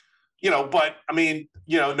 But I mean,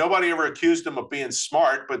 nobody ever accused them of being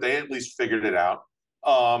smart, but they at least figured it out.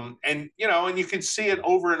 And you can see it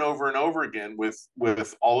over and over and over again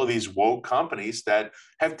with all of these woke companies that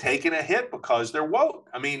have taken a hit because they're woke.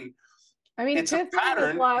 I mean, it's Disney a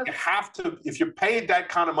pattern. You have to, if you're paid that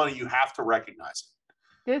kind of money, you have to recognize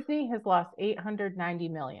it. Disney has lost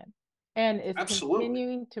 $890 million and is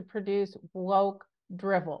continuing to produce woke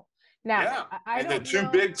drivel. Now, yeah. I the two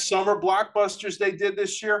big summer blockbusters they did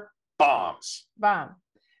this year, bombs.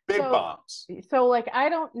 Big bombs. So like, I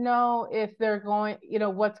don't know if they're going,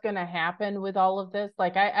 what's going to happen with all of this.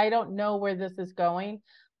 Like, I don't know where this is going,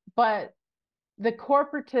 but the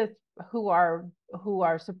corporatists who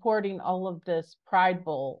are supporting all of this Pride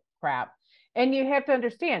Bowl crap, and you have to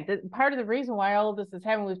understand that part of the reason why all of this is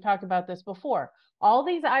happening, we've talked about this before, all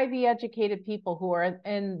these Ivy educated people who are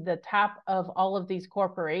in the top of all of these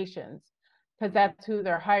corporations, because that's who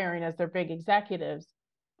they're hiring as their big executives.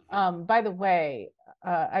 By the way,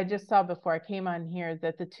 I just saw before I came on here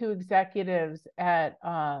that the two executives at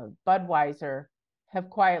Budweiser have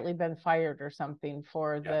quietly been fired or something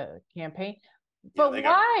for the campaign. But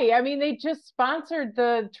why? I mean, they just sponsored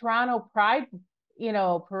the Toronto Pride,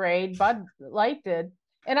 parade. Bud Light did,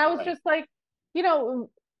 and I was just like,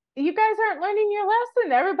 you guys aren't learning your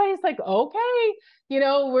lesson. Everybody's like, okay,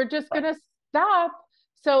 we're just gonna stop.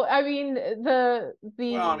 So I mean, well,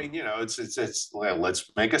 I mean, it's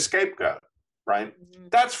let's make a scapegoat, right?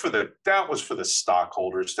 That was for the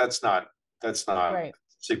stockholders. That's not right.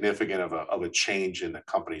 Significant of a change in the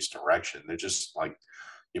company's direction. They're just like,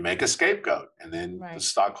 you make a scapegoat, and then the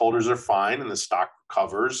stockholders are fine, and the stock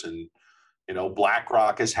recovers, and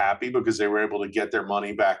BlackRock is happy because they were able to get their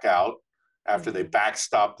money back out after they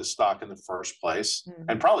backstopped the stock in the first place,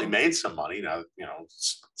 and probably made some money. Now,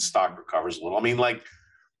 stock recovers a little. I mean, like,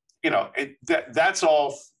 that's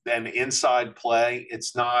all an inside play.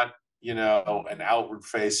 It's not, an outward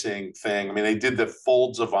facing thing. I mean, they did the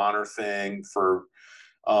Folds of Honor thing for,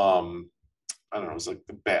 I don't know, it was like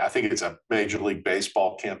I think it's a Major League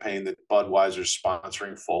Baseball campaign that Budweiser's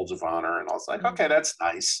sponsoring Folds of Honor. And I was like, okay, that's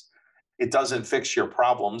nice. It doesn't fix your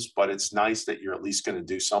problems, but it's nice that you're at least going to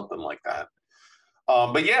do something like that.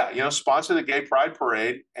 But yeah, sponsor the Gay Pride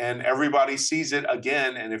Parade, and everybody sees it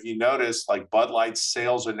again. And if you notice, like Bud Light's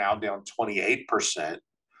sales are now down 28%.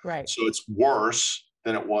 Right. So it's worse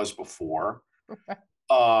than it was before.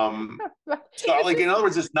 So like, in other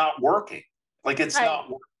words, it's not working. Like, it's not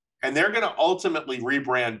working. And they're going to ultimately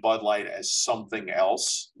rebrand Bud Light as something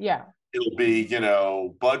else. Yeah. It'll be,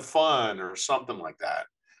 Bud Fun or something like that.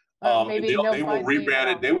 Maybe they will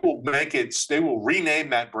rebrand it. They will make it. They will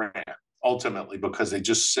rename that brand ultimately because it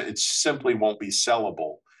simply won't be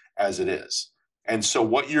sellable as it is. And so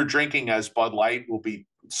what you're drinking as Bud Light will be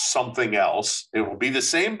something else. It will be the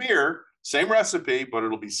same beer, same recipe, but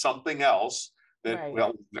it'll be something else that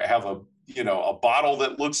will have a a bottle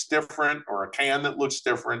that looks different or a can that looks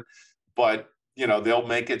different, but they'll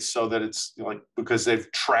make it so that it's like, because they've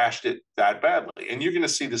trashed it that badly. And you're going to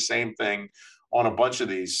see the same thing on a bunch of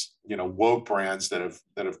these woke brands that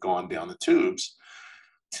have gone down the tubes.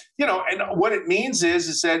 And what it means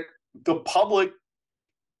is that the public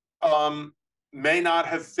may not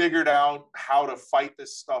have figured out how to fight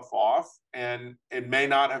this stuff off, and it may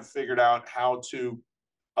not have figured out how to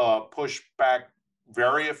push back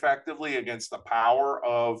very effectively against the power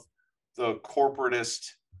of the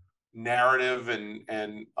corporatist narrative and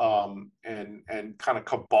kind of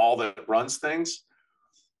cabal that runs things.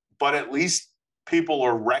 But at least people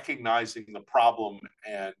are recognizing the problem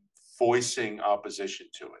and voicing opposition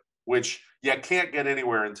to it, which you can't get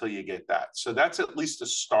anywhere until you get that. So that's at least a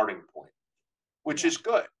starting point, which is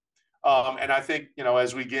good. And I think,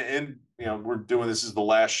 as we get in, we're doing, this is the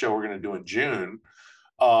last show we're going to do in June.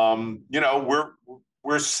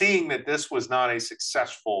 We're seeing that this was not a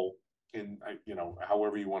successful,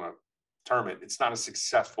 however you want to term it, it's not a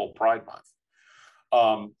successful Pride Month.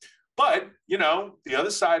 But the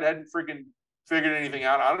other side hadn't freaking figured anything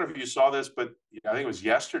out. I don't know if you saw this, but I think it was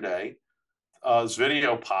yesterday. This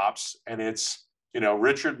video pops, and it's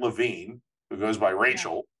Richard Levine, who goes by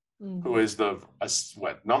Rachel, who is the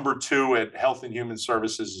number 2 at Health and Human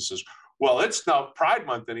Services, and says, well, it's not Pride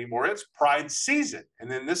Month anymore, it's Pride season. And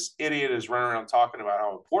then this idiot is running around talking about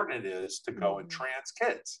how important it is to go and trans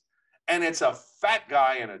kids. And it's a fat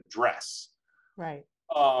guy in a dress. Right.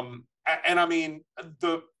 And I mean,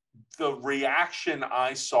 the reaction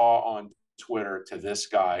I saw on Twitter to this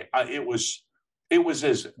guy, this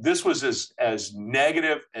was as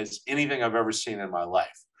negative as anything I've ever seen in my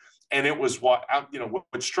life. And it was what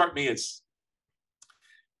struck me is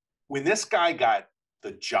when this guy got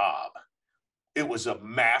the job, it was a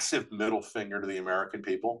massive middle finger to the American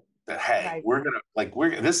people that, hey,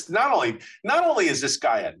 right, this not only is this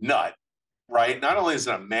guy a nut, right? Not only is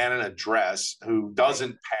it a man in a dress who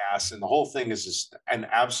doesn't pass, and the whole thing is just an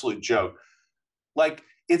absolute joke. Like,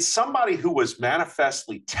 it's somebody who was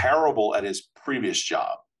manifestly terrible at his previous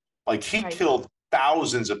job. Like, he killed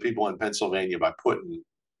thousands of people in Pennsylvania by putting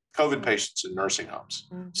COVID patients in nursing homes.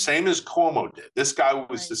 Same as Cuomo did. This guy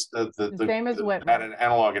was just the same as Whitman, at an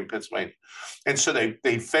analog in Pennsylvania. And so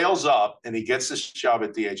they fails up, and he gets this job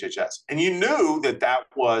at DHHS. And you knew that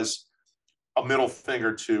was a middle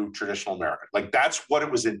finger to traditional America. Like, that's what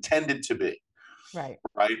it was intended to be. Right.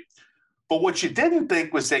 Right. But what you didn't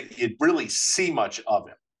think was that you'd really see much of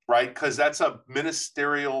him, right? Because that's a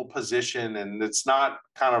ministerial position, and it's not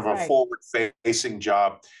kind of a forward-facing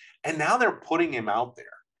job. And now they're putting him out there,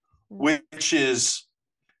 which is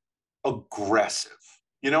aggressive.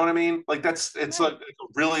 You know what I mean? Like, it's like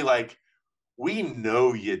really like, we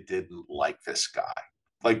know you didn't like this guy.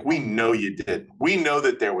 Like, we know you did. We know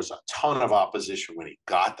that there was a ton of opposition when he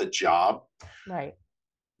got the job. Right.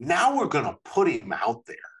 Now we're going to put him out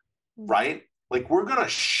there, right? Like, we're going to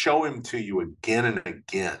show him to you again and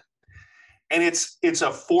again. And it's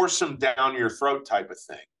a force him down your throat type of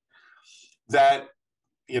thing that,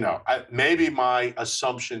 maybe my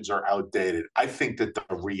assumptions are outdated. I think that the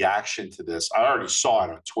reaction to this, I already saw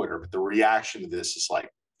it on Twitter, but the reaction to this is like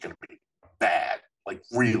going to be bad, like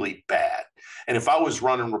really bad. And if I was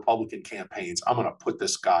running Republican campaigns, I'm going to put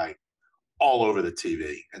this guy all over the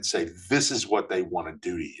TV and say, this is what they want to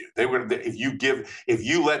do to you. If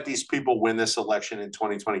you let these people win this election in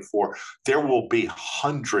 2024, there will be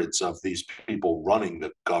hundreds of these people running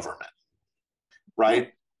the government,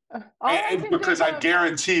 right? And because I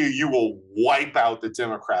guarantee you will wipe out the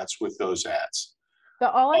Democrats with those ads.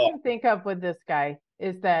 All I can think of with this guy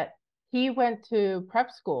is that he went to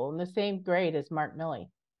prep school in the same grade as Mark Milley.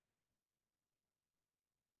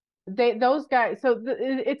 Those guys, so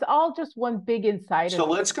it's all just one big insider. So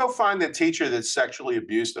let's go find the teacher that sexually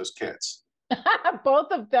abused those kids.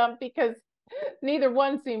 Both of them, because neither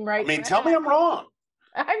one seemed right. I mean, tell me I'm wrong.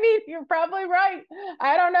 I mean, you're probably right.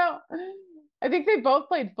 I don't know. I think they both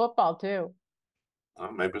played football too.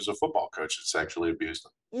 Maybe it was a football coach that sexually abused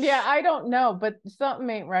them. Yeah, I don't know, but something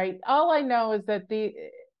ain't right. All I know is that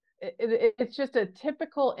it's just a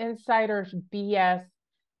typical insider's BS.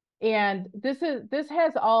 And this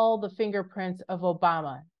has all the fingerprints of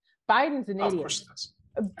Obama. Biden's an idiot. Of course it does.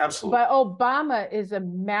 Absolutely. But Obama is a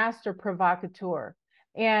master provocateur.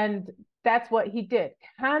 And that's what he did.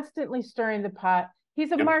 Constantly stirring the pot.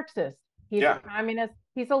 He's a Marxist. He's a communist.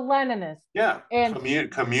 He's a Leninist. Yeah. And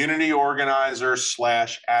community organizer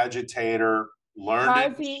 / agitator,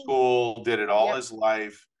 learned in school, did it all his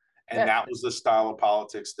life. And that was the style of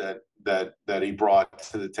politics that he brought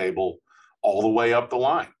to the table all the way up the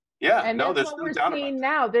line. Yeah, And no, that's there's what no we're doubt about seeing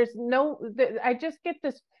that. now. I just get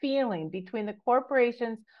this feeling between the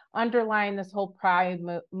corporations underlying this whole pride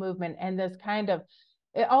movement and this kind of,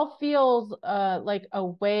 it all feels like a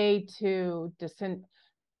way to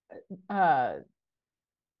uh,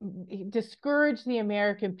 discourage the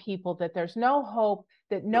American people, that there's no hope,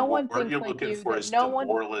 that no one What thinks you're like looking you, for that is no one,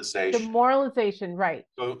 demoralization. demoralization, right,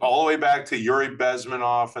 So all the way back to Yuri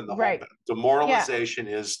Bezmenov and the whole right. Yeah. demoralization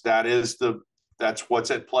that's what's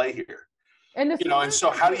at play here. And the And so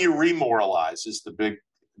solution how to do you remoralize is the big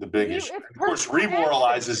issue. it's Of course, personal action.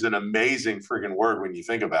 remoralize is an amazing friggin' word when you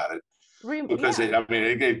think about it, because Yeah,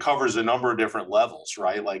 it covers a number of different levels,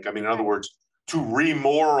 right? Like, I mean, in other right. words, to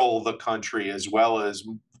remoral the country as well as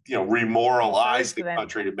remoralize Encourage the them.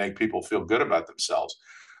 country to make people feel good about themselves.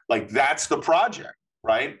 Like, that's the project,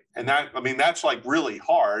 right? And that's like really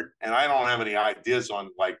hard. And I don't have any ideas on,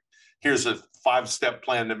 like, here's a 5-step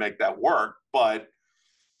plan to make that work. But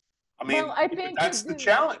I Well, mean, I think that's the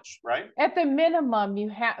challenge, right? at the minimum, you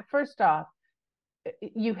have, first off,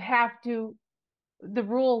 you have to, the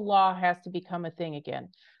rule of law has to become a thing again.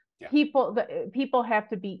 Yeah. People have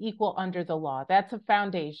to be equal under the law. That's a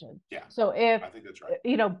foundation. Yeah. So if, I think that's right.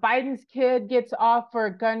 Biden's kid gets off for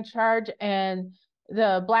a gun charge and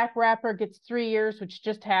the black rapper gets 3 years, which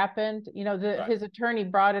just happened, Right. his attorney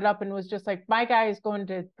brought it up and was just like, my guy is going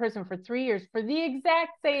to prison for 3 years for the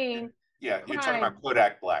exact same Yeah, you're talking crime. about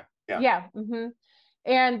Kodak Black. Yeah. Yeah. Mm-hmm.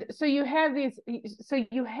 And so you have so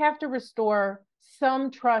you have to restore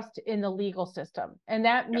some trust in the legal system. And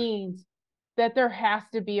that means that there has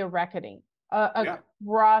to be a reckoning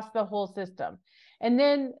across the whole system. And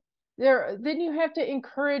then you have to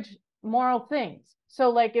encourage moral things.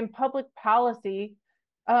 So like in public policy,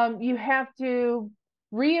 you have to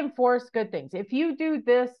reinforce good things. If you do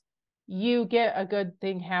this, you get a good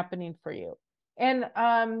thing happening for you. And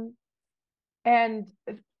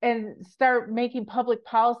start making public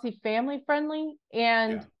policy family friendly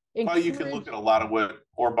and Well, you can look at a lot of what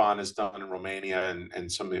Orban has done in Romania and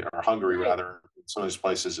or Hungary, right. rather, some of these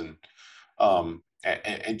places, and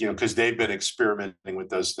because they've been experimenting with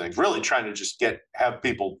those things, really trying to just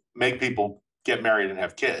make people get married and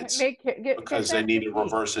have kids, because they need to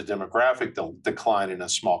reverse a demographic decline in a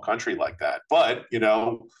small country like that. But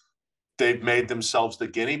they've made themselves the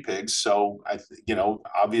guinea pigs. So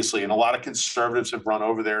obviously, and a lot of conservatives have run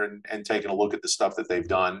over there and taken a look at the stuff that they've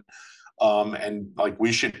done. And like,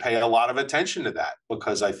 we should pay a lot of attention to that,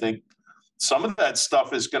 because I think some of that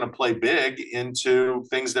stuff is going to play big into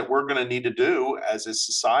things that we're going to need to do as a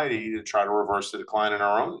society to try to reverse the decline in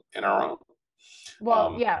our own.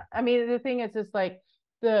 Well, yeah. I mean, the thing is, it's like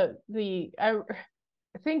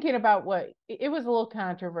thinking about what it was a little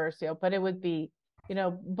controversial, but it would be,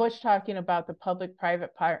 Bush talking about the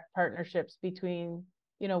public-private partnerships between,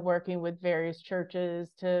 working with various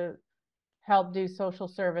churches to help do social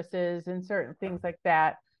services and certain things like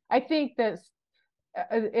that. I think that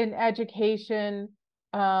in education,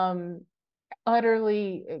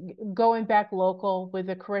 utterly going back local with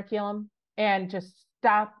the curriculum and just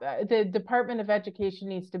stop. The Department of Education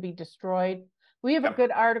needs to be destroyed. We have a good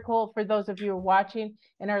article for those of you who are watching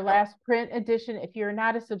in our last print edition. If you're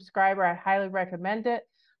not a subscriber, I highly recommend it.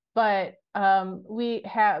 But we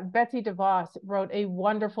have Betsy DeVos wrote a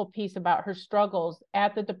wonderful piece about her struggles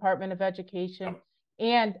at the Department of Education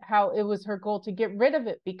and how it was her goal to get rid of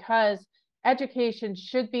it, because education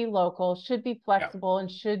should be local, should be flexible, and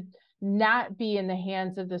should not be in the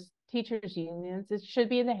hands of the teachers unions. It should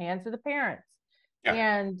be in the hands of the parents.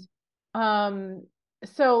 And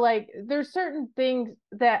so like there's certain things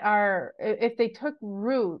that are, if they took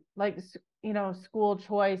root, like school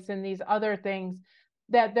choice and these other things,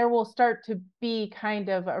 that there will start to be kind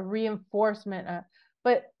of a reinforcement.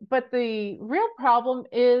 But the real problem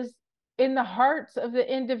is in the hearts of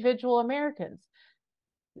the individual Americans.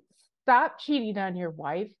 Stop cheating on your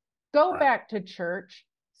wife, go back to church,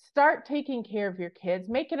 start taking care of your kids,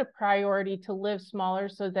 make it a priority to live smaller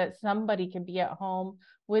so that somebody can be at home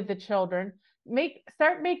with the children.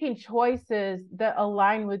 Start making choices that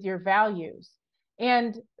align with your values,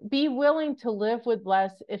 and be willing to live with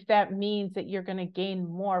less if that means that you're going to gain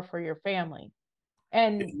more for your family.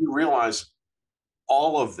 And if you realize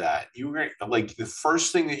all of that, like, the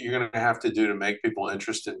first thing that you're going to have to do to make people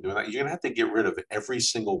interested in doing that, you're going to have to get rid of every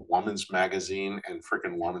single woman's magazine and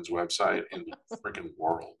freaking woman's website in the freaking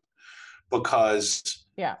world, because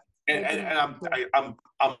and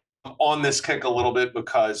I'm on this kick a little bit,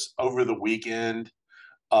 because over the weekend,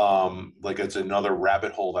 like, it's another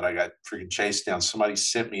rabbit hole that I got freaking chased down. Somebody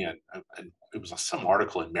sent me it was some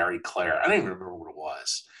article in Mary Claire. I don't even remember what it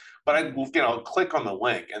was, but I click on the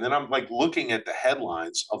link, and then I'm like looking at the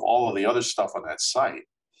headlines of all of the other stuff on that site,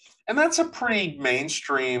 And that's a pretty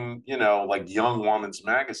mainstream, like young woman's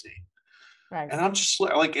magazine. Right. And I'm just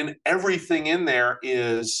like, and everything in there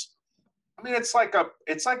is, I mean, it's like a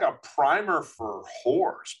primer for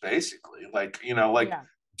whores, basically. Like, like Yeah.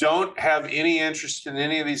 don't have any interest in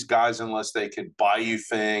any of these guys unless they can buy you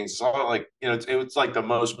things. It's all like, it's like the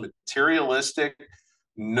most materialistic,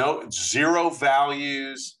 no zero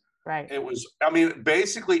values. Right. It was, I mean,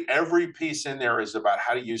 basically every piece in there is about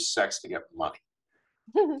how to use sex to get money.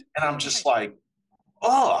 And I'm just Right. like,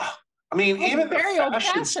 oh, I mean, Well, it's very old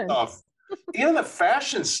fashioned. even the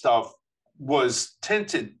fashion stuff was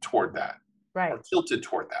tinted toward that Right. or tilted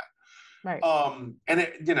toward that. Right. And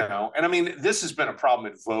and I mean, this has been a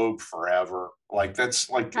problem at Vogue forever. Like that's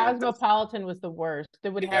like, Cosmopolitan was the worst. It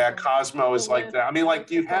would have yeah, Cosmo is like socialist that. I mean,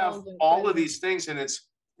 like you have articles and all of quizzes. these things, and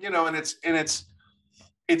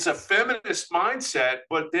it's a feminist mindset,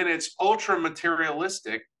 but then it's ultra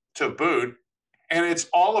materialistic to boot, and it's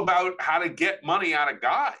all about how to get money out of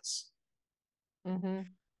guys. Mm-hmm.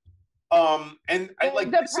 And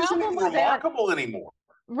like The this isn't problem even with that, remarkable anymore.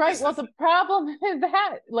 right? Is Well, the the problem with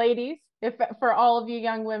that, ladies, if for all of you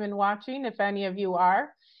young women watching, if any of you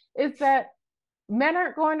are, is that men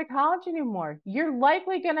aren't going to college anymore. You're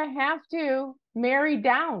likely going to have to marry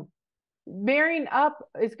down. Marrying up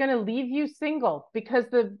is going to leave you single because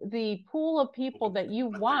the pool of people that you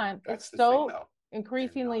but want is that's the thing so though. They're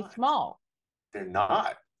increasingly not. small. They're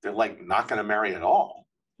not. They're like not going to marry at all.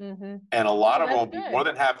 Mm-hmm. And a lot Well, of them that's will be more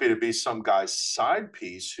good. than happy to be some guy's side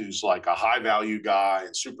piece who's like a high value guy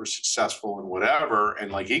and super successful and whatever.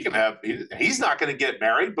 And like he's not going to get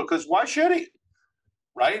married because why should he?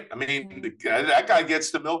 Right? I mean, Mm-hmm. that guy gets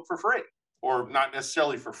the milk for free, or not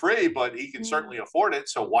necessarily for free, but he can certainly afford it.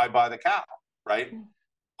 So why buy the cow? Right?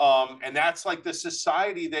 And that's like the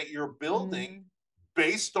society that you're building Mm-hmm.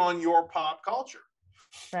 based on your pop culture.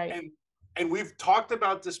 Right. And we've talked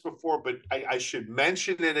about this before, but I should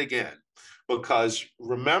mention it again because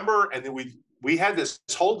remember, and then we had this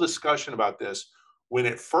whole discussion about this when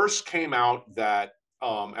it first came out that,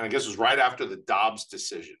 and I guess it was right after the Dobbs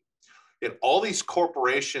decision. And all these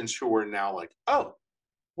corporations who are now like, oh,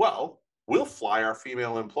 well, we'll fly our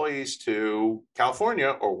female employees to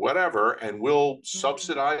California or whatever, and we'll Mm-hmm.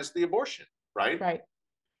 subsidize the abortion, right? Right.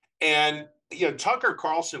 And Tucker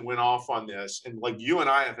Carlson went off on this, and like you and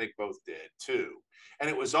I think both did too. And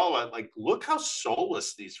it was all about like, look how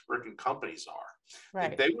soulless these freaking companies are. Like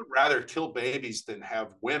Right. they would rather kill babies than have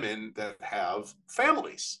women that have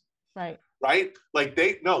families, Right. right? Like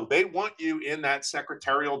they want you in that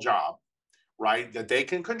secretarial job, right? That they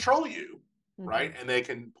can control you, Mm-hmm. right? And they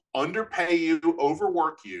can underpay you,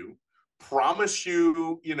 overwork you, promise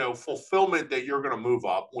you, fulfillment that you're going to move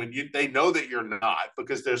up when they know that you're not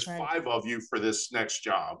because there's Right. 5 of you for this next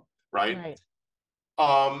job, right? Right.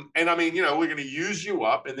 And I mean, we're going to use you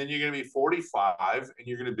up, and then you're going to be 45, and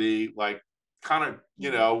you're going to be like kind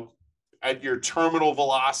of, at your terminal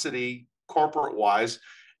velocity corporate wise,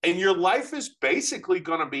 and your life is basically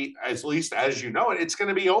going to be, at least as you know it, it's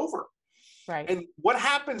going to be over. Right. And what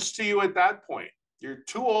happens to you at that point? You're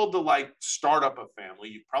too old to like start up a family.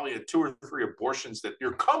 You probably had 2 or 3 abortions that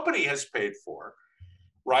your company has paid for,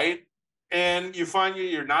 right? And you find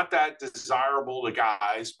you're not that desirable to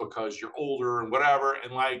guys because you're older and whatever.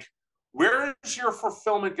 And like, where is your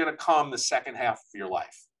fulfillment going to come the second half of your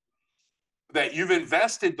life? That you've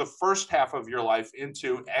invested the first half of your life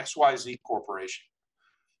into XYZ Corporation,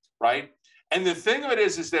 right? And the thing of it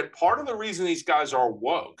is that part of the reason these guys are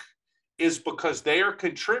woke is because they are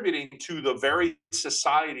contributing to the very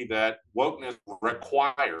society that wokeness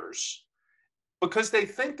requires because they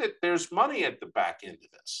think that there's money at the back end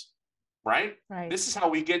of this, right? Right. This is how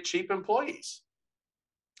we get cheap employees.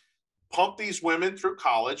 Pump these women through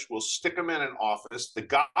college, we'll stick them in an office. The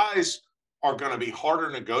guys are going to be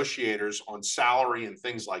harder negotiators on salary and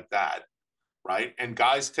things like that, right? And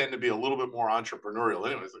guys tend to be a little bit more entrepreneurial.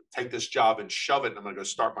 Anyways, like, take this job and shove it, and I'm going to go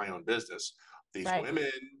start my own business. These Right.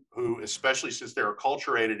 women who, especially since they're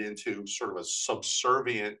acculturated into sort of a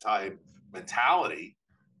subservient type mentality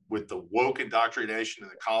with the woke indoctrination in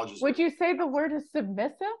the colleges. Would you say the word is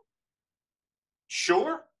submissive?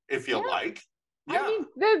 Sure, if you Yeah. like. I Yeah. mean,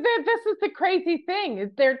 this is the crazy thing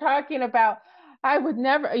is they're talking about, I would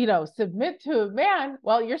never, submit to a man.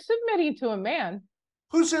 Well, you're submitting to a man.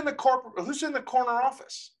 Who's in the corner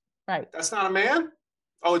office? Right. That's not a man?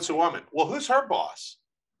 Oh, it's a woman. Well, who's her boss?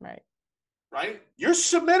 Right. Right? You're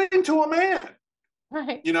submitting to a man.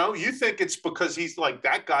 Right. You think it's because he's like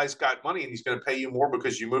that guy's got money and he's going to pay you more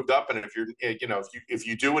because you moved up, and if you're, if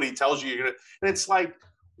you do what he tells you, you're gonna. And it's like,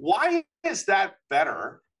 why is that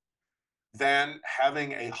better than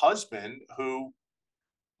having a husband who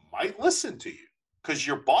might listen to you? because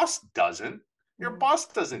your boss doesn't. Your Mhm. boss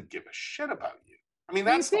doesn't give a shit about you. I mean,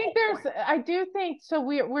 Do you that's the think whole there's, point. I do think so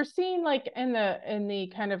we're seeing like in the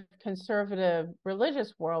kind of conservative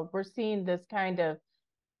religious world, we're seeing this kind of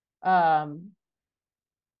um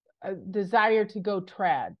a desire to go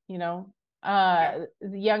trad, Yeah,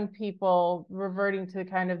 the young people reverting to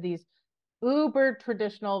kind of these uber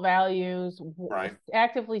traditional values, right.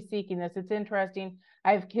 actively seeking this. It's interesting.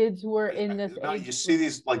 I have kids who are in this Now you age see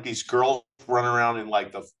group. these girls running around in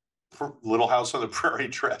like the Little House on the Prairie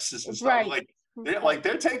dresses and stuff. Right. Like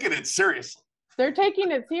they're taking it seriously. They're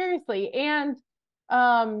taking it seriously. And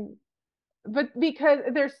um but because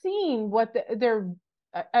they're seeing what they're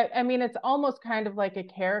I mean, it's almost kind of like a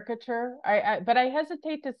caricature. But I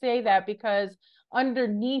hesitate to say Right. that because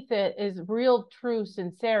underneath it is real true Yeah.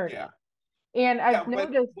 sincerity. And Yeah, I've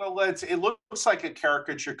but noticed, well, it looks like a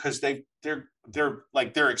caricature because they're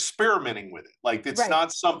experimenting with it. Like it's right,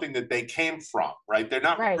 not something that they came from, right? They're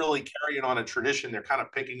not right, really carrying on a tradition. They're kind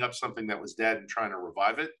of picking up something that was dead and trying to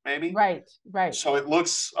revive it, maybe. right, right. So it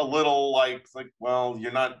looks a little like, well,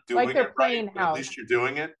 you're not Like doing they're it right, playing but at house. least you're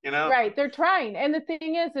doing it, you know? Right. They're trying. And the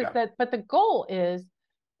thing is Yeah, that, but the goal is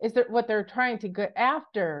that what they're trying to go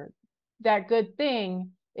after, that good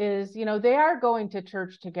thing is, they are going to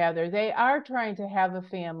church together. They are trying to have a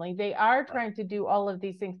family. They are right. trying to do all of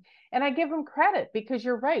these things. And I give them credit because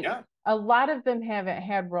you're right. Yeah, A lot of them haven't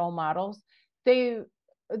had role models. They,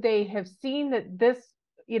 they have seen that this,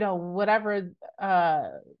 whatever,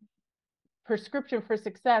 prescription for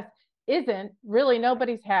success isn't really,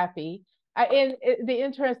 nobody's happy. right. And the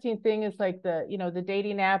interesting thing is like the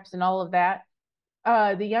dating apps and all of that.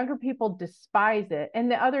 The younger people despise it, and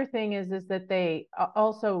the other thing is that they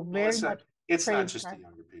also Well, very much it's not crave just the privacy.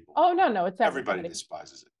 younger people. Oh, no, it's Everybody everybody.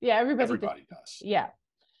 despises it. Yeah, everybody just, Everybody does. yeah.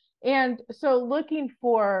 And so looking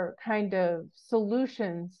for kind of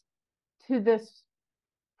solutions to this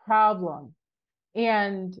problem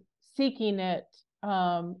and seeking it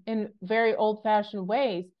in very old fashioned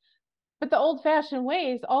ways. But the old fashioned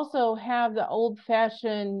ways also have the old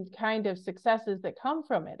fashioned kind of successes that come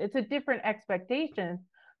from it. It's a different expectation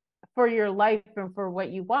for your life and for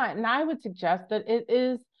what you want. And I would suggest that it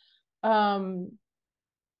is um,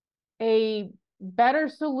 a better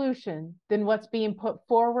solution than what's being put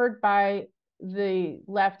forward by the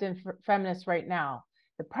left and feminists right now.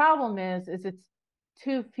 The problem is it's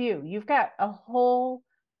too few. You've got a whole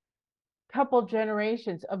couple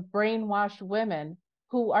generations of brainwashed women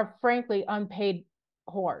who are frankly unpaid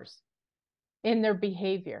whores in their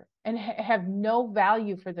behavior and have no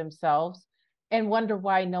value for themselves and wonder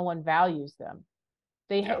why no one values them.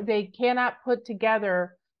 Yeah, They cannot put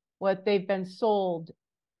together what they've been sold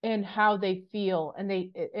and how they feel, and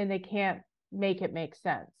they can't make it make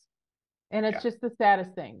sense. And it's yeah. just the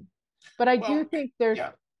saddest thing. But I do Well, think there's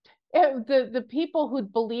yeah. the people who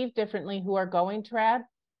believe differently who are going trad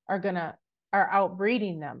are gonna are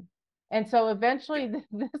outbreeding them, and so Yeah. eventually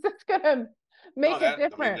this is gonna No, make a that I mean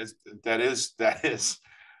difference.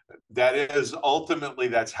 that is ultimately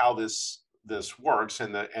that's how this works.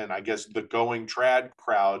 And I guess the going trad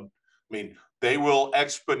crowd, I mean, they will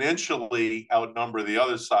exponentially outnumber the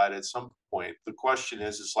other side at some point. The question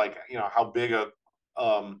is, it's like, how big a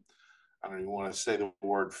I don't even want to say the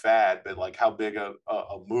word fad, but like how big a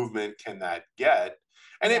movement can that get?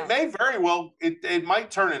 And it Yeah, may very well, it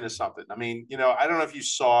might turn into something. I mean, I don't know if you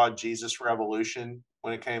saw Jesus Revolution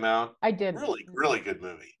when it came out. I did. Really, really good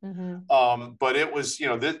movie. Mm-hmm. But it was,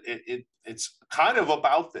 it's kind of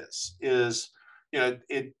about this is,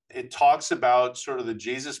 it talks about sort of the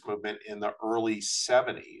Jesus movement in the early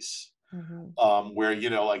 70s, Mm-hmm. where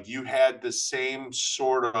like you had the same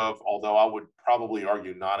sort of, although I would probably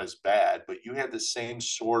argue not as bad, but you had the same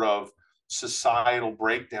sort of societal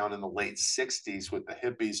breakdown in the late 60s with the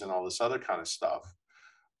hippies and all this other kind of stuff.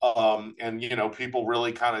 And people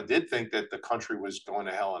really kind of did think that the country was going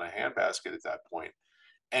to hell in a handbasket at that point.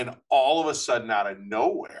 And all of a sudden, out of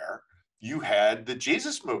nowhere, you had the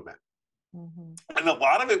Jesus movement. Mm-hmm. And a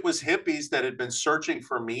lot of it was hippies that had been searching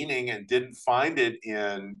for meaning and didn't find it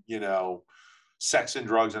in, sex and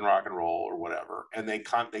drugs and rock and roll or whatever. And they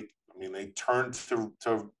turned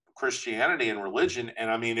to Christianity and religion. And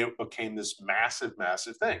I mean, it became this massive,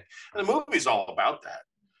 massive thing. And the movie's all about that.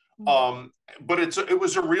 But it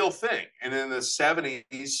was a real thing. And in the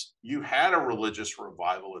 70s, you had a religious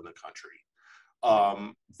revival in the country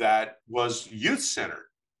that was youth centered.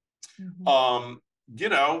 Mm-hmm.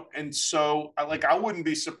 And so I wouldn't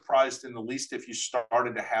be surprised in the least if you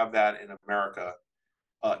started to have that in America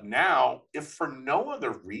now, if for no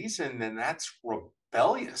other reason than that's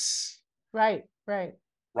rebellious. Right, right.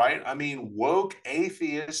 Right. I mean, woke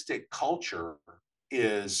atheistic culture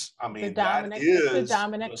is, I mean, that it's the is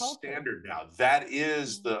dominant the culture. standard now. That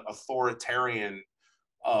is Mhm. the authoritarian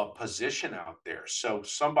position out there. So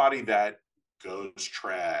somebody that goes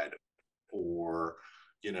trad or,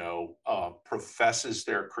 professes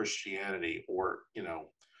their Christianity or,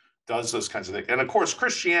 does those kinds of things. And of course,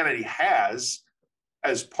 Christianity has,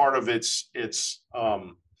 as part of its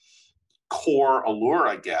core allure,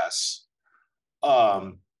 I guess,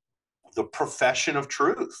 um, the profession of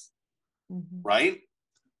truth, Mhm. right?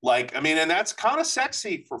 Like, I mean, and that's kind of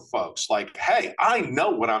sexy for folks. Like, hey, I know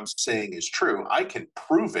what I'm saying is true. I can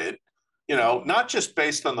prove it, not just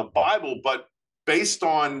based on the Bible, but based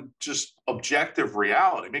on just objective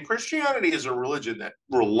reality. I mean, Christianity is a religion that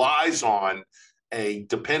relies on a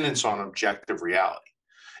dependence on objective reality.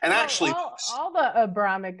 And Well, actually, all the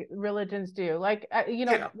Abrahamic religions do. Like,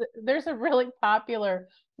 yeah, there's a really popular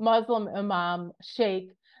Muslim imam, Sheikh.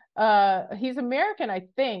 He's American, I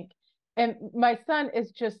think. And my son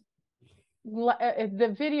is just,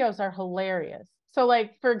 the videos are hilarious. So,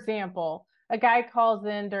 like, for example, a guy calls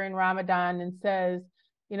in during Ramadan and says,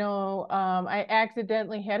 I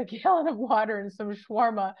accidentally had a gallon of water and some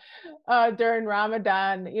shawarma during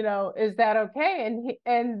Ramadan. Is that okay?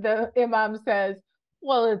 And the imam says,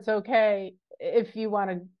 well, it's okay if you want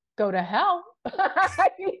to go to hell. I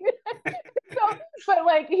mean, so, but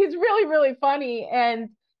like, he's really, really funny. And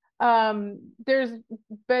there's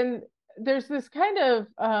been there's this kind of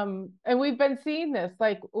and we've been seeing this,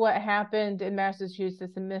 like what happened in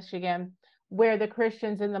Massachusetts and Michigan, where the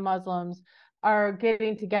Christians and the Muslims are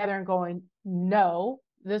getting together and going, no,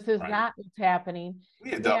 this is right. not what's happening.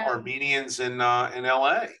 We had the And Armenians in LA,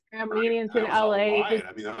 right? Armenians in That was a LA, riot.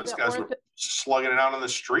 I mean, those the guys were slugging it out on the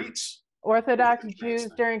streets over Orthodox the trans Jews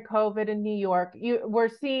thing. during COVID in New York. We're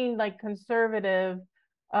seeing like conservative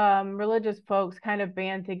religious folks kind of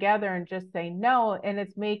band together and just say no, and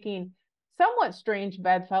it's making somewhat strange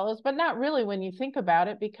bedfellows, but not really when you think about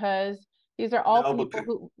it, because these are all No, people because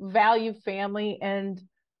who value family and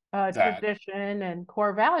that. tradition and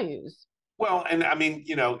core values. Well, and I mean,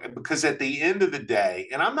 because at the end of the day,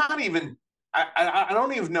 and I'm not even, I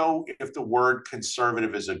don't even know if the word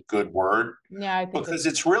conservative is a good word, Yeah, I think because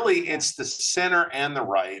it's it's really, yeah, it's the center and the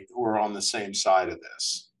right who are on the same side of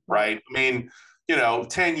this, right, right? I mean,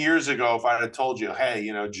 10 years ago, if I had told you,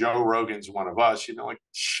 hey, Joe Rogan's one of us, like,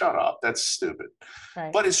 shut up, that's stupid.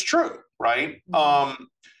 right. But it's true, right? Mhm.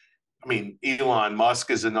 I mean, Elon Musk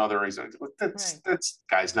is another reason. Right. That's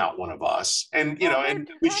guy's not one of us, and Well, and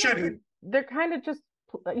we shouldn't. they're kind of just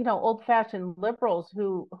old-fashioned liberals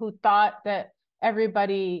who thought that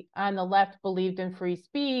everybody on the left believed in free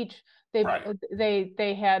speech. Right.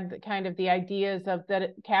 They had kind of the ideas of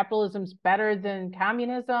that capitalism's better than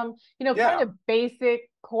communism, kind Yeah. of basic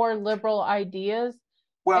core liberal ideas.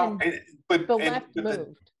 Well, And but the and left but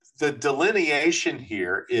moved. the delineation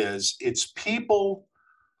here is it's people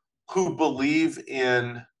who believe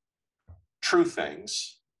in true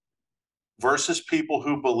things versus people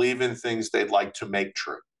who believe in things they'd like to make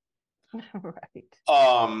true. Right.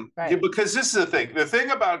 Yeah, Right. because this is the thing. The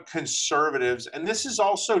thing about conservatives, and this is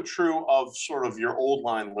also true of sort of your old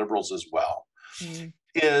line liberals as well, Mm.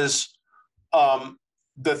 is um,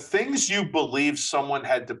 the things you believe someone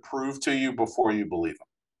had to prove to you before you believe them,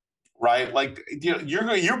 right? Like,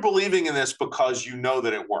 you're believing in this because you know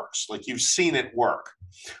that it works, like you've seen it work.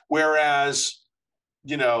 Whereas,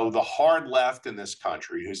 the hard left in this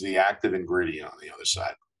country, who's the active ingredient on the other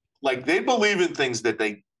side, like they believe in things that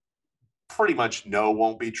they pretty much know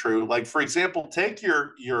won't be true. Like, for example, take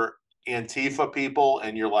your Antifa people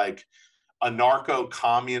and you're like anarcho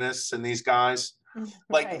communists and these guys.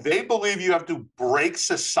 Like, Right. they believe you have to break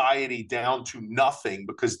society down to nothing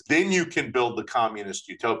because then you can build the communist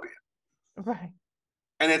utopia. Right.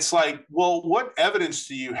 And it's like, well, what evidence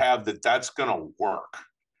do you have that that's going to work?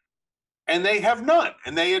 And they have none.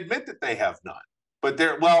 And they admit that they have none. But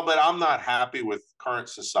but I'm not happy with current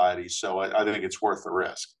society. So I think it's worth the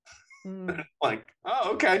risk. Mm. Like,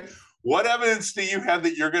 oh, okay. What evidence do you have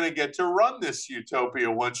that you're going to get to run this utopia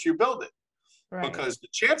once you build it? Right. Because the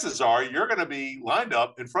chances are you're going to be lined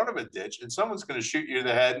up in front of a ditch and someone's going to shoot you in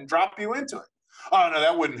the head and drop you into it. Oh, no,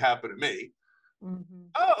 that wouldn't happen to me. Hmm.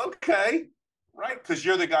 Oh, okay. Right. Because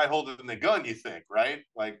you're the guy holding the gun, you think, right?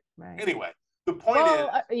 Like, Right. anyway, the point is,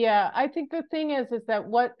 Well, yeah, I think the thing is that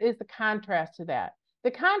what is the contrast to that?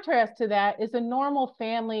 The contrast to that is a normal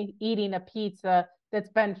family eating a pizza that's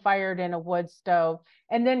been fired in a wood stove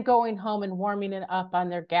and then going home and warming it up on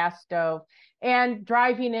their gas stove and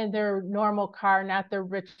driving in their normal car, not their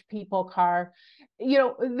rich people car.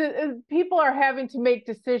 The people are having to make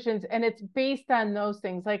decisions, and it's based on those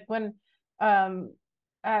things. Like when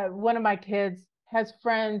one of my kids has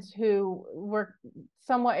friends who were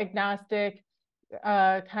somewhat agnostic,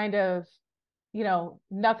 kind of,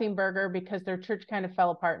 nothing burger, because their church kind of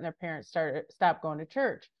fell apart and their parents stopped going to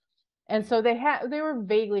church. And so they were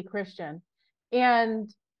vaguely Christian.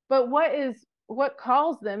 But what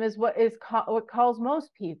calls them is what calls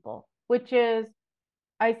most people, which is,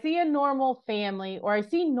 I see a normal family, or I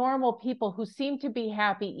see normal people who seem to be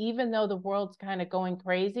happy, even though the world's kind of going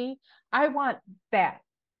crazy. I want that.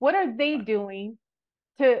 What are they doing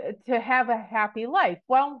to have a happy life?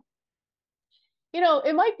 Well,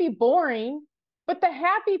 it might be boring, but the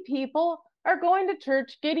happy people are going to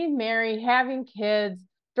church, getting married, having kids,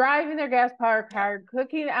 driving their gas powered car,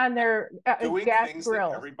 cooking on their doing gas things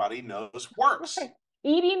grills. that everybody knows works. Right.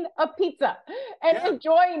 Eating a pizza and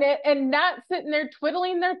enjoying it, and not sitting there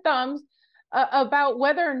twiddling their thumbs about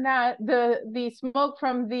whether or not the smoke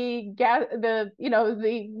from the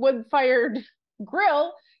wood fired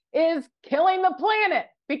grill is killing the planet,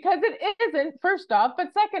 because it isn't, first off,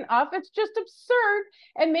 but second off, it's just absurd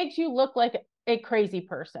and makes you look like a crazy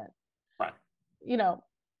person. Right.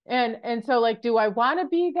 And so, like, do I want to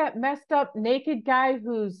be that messed up naked guy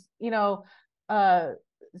who's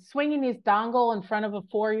swinging his dongle in front of a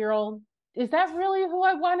 4-year-old? Is that really who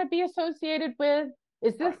I want to be associated with?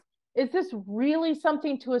 Is this really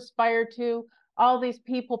something to aspire to? All these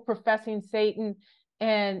people professing Satan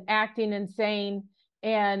and acting insane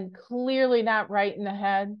and clearly not right in the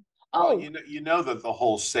head. Well, you know that the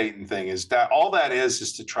whole Satan thing is that all that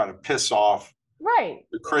is to try to piss off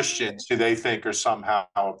the Christians who they think are somehow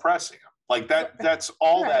oppressing them. Like that's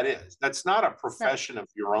all that is. That's not a profession of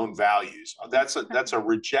your own values. That's a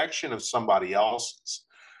rejection of somebody else's.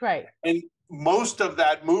 Right. And most of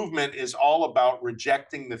that movement is all about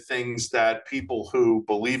rejecting the things that people who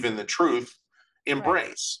believe in the truth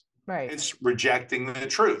embrace. Right. It's rejecting the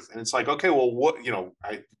truth. And it's like, okay, well,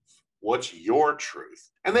 what's your truth?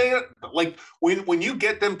 And they, like, when you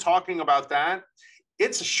get them talking about that,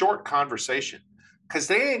 it's a short conversation, because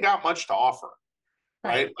they ain't got much to offer.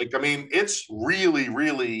 Right. Like, I mean, it's really,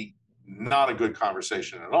 really not a good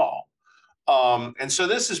conversation at all. And so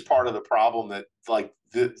this is part of the problem that, like,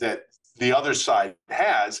 that the other side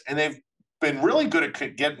has, and they've been really good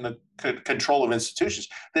at getting the control of institutions.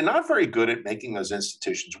 They're not very good at making those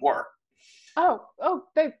institutions work.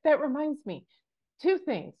 That reminds me. 2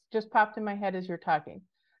 things just popped in my head as you're talking.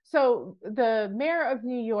 So the mayor of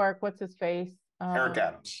New York, what's his face? Eric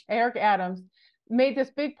Adams. Eric Adams made this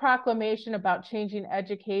big proclamation about changing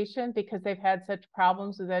education, because they've had such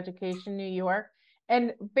problems with education in New York.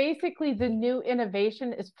 And basically the new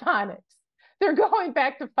innovation is phonics. They're going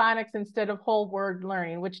back to phonics instead of whole word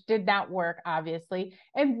learning, which did not work, obviously,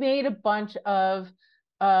 and made a bunch of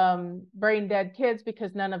brain dead kids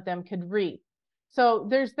because none of them could read. So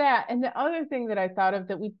there's that. And the other thing that I thought of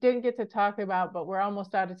that we didn't get to talk about, but we're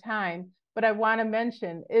almost out of time, but I want to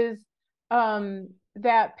mention is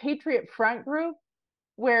that Patriot Front group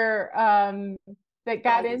where that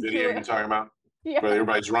got into the video you're talking about? Yeah. Where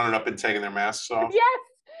everybody's running up and taking their masks off? Yes.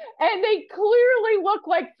 And they clearly look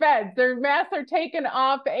like feds. Their masks are taken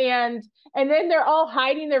off, and then they're all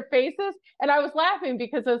hiding their faces. And I was laughing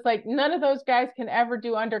because I was like, none of those guys can ever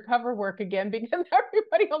do undercover work again, because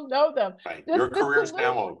everybody will know them. Right. Your career's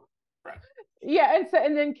now over. Right. Yeah.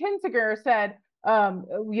 And then Kinzinger said,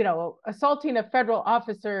 assaulting a federal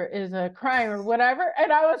officer is a crime or whatever.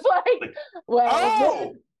 And I was like,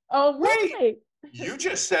 well, really? You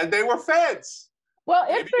just said they were feds. Well,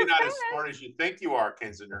 maybe you're not as smart as you think you are,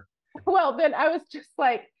 Kinzinger. Well, then I was just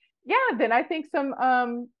like, yeah, then I think some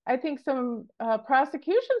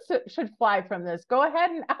prosecutions should fly from this. Go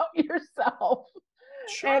ahead and out yourself.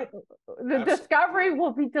 Sure. And the discovery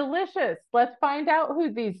will be delicious. Let's find out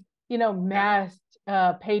who these, masked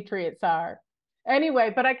patriots are.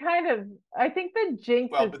 Anyway, but I think the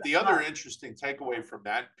jinx. Well, but the other interesting takeaway from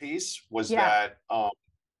that piece was that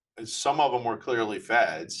some of them were clearly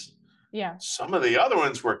feds. Yeah. Some of the other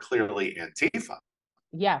ones were clearly Antifa.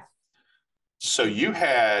 Yes. So you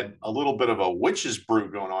had a little bit of a witch's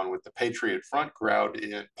brew going on with the Patriot Front crowd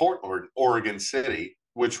in Portland, Oregon City,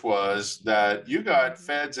 which was that you got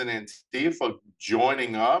feds and Antifa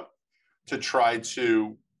joining up to try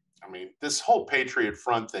to, I mean, this whole Patriot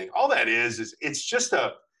Front thing, all that is it's just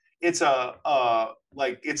it's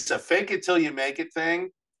a fake it till you make it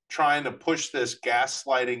thing, trying to push this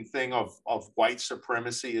gaslighting thing of white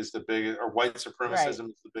supremacy is the biggest, or white supremacism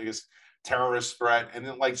is the biggest terrorist threat. And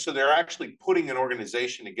then, so they're actually putting an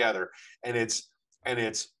organization together, and it's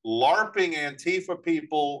LARPing Antifa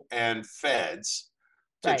people and feds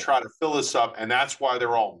to try to fill this up. And that's why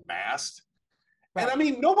they're all masked. And I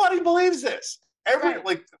mean, nobody believes this.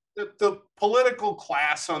 The political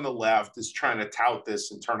class on the left is trying to tout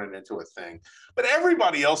this and turn it into a thing, but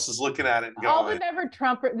everybody else is looking at it and All the going, never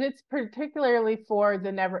Trumpers, it's particularly for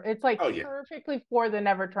the never, it's like oh yeah, perfectly for the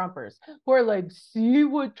never Trumpers who are like, see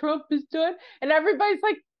what Trump has done? And everybody's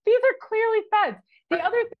like, these are clearly feds. The right.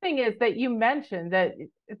 other thing is that you mentioned that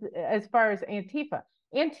as far as Antifa,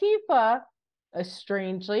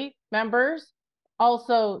 strangely, members,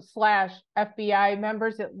 also slash FBI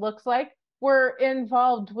members, it looks like, were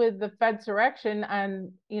involved with the Fedsurrection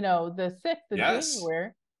on, the 6th of Yes. January.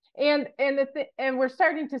 And we're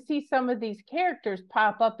starting to see some of these characters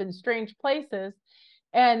pop up in strange places.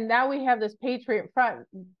 And now we have this Patriot Front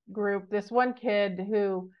group, this one kid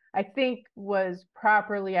who I think was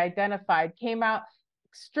properly identified, came out,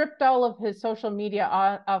 stripped all of his social media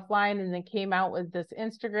offline, and then came out with this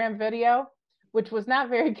Instagram video, which was not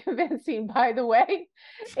very convincing, by the way.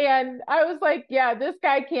 And I was like, yeah, this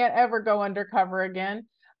guy can't ever go undercover again.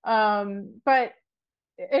 But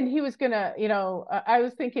and he was gonna, I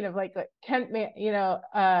was thinking of like Kent Man,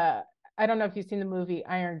 I don't know if you've seen the movie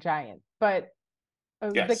Iron Giant, but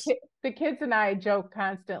Yes. the kids and I joke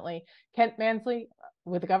constantly, Kent Mansley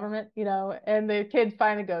with the government, and the kid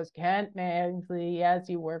finally goes, Kent Mansley, yes,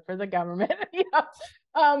 you work for the government, but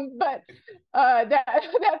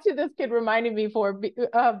that's who this kid reminded me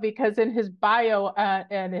because in his bio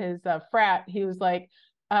and his frat, he was like,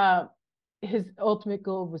 his ultimate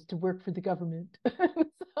goal was to work for the government.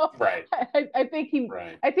 So right. I think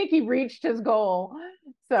he reached his goal.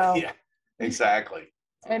 So yeah, exactly.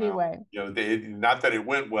 Anyway, not that it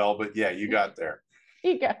went well, but yeah, you got there.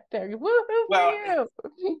 He got there. Woohoo for you.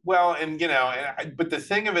 Well, but the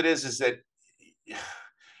thing of it is that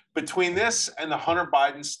between this and the Hunter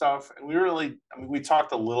Biden stuff, and we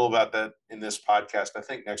talked a little about that in this podcast. I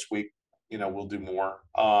think next week, we'll do more.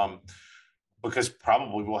 Because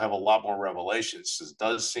probably we'll have a lot more revelations. It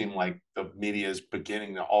does seem like the media is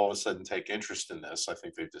beginning to all of a sudden take interest in this. I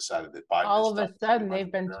think they've decided that Biden. All of a sudden,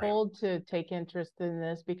 they've been told to take interest in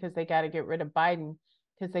this because they got to get rid of Biden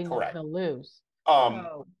because they know they'll lose.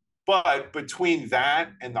 But between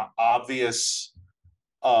that and the obvious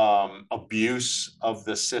abuse of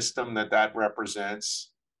the system that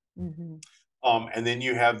represents, and then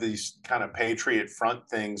you have these kind of Patriot Front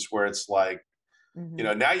things where it's like,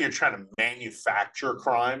 now you're trying to manufacture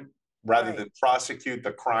crime rather than prosecute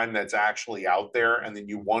the crime that's actually out there. And then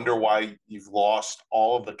you wonder why you've lost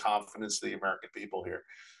all of the confidence of the American people here.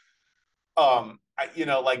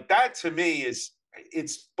 Like that to me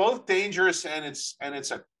it's both dangerous and it's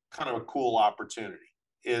a kind of a cool opportunity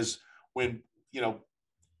is when,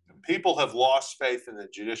 people have lost faith in the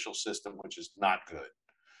judicial system, which is not good.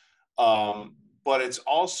 But it's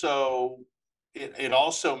also, it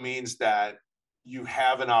also means that you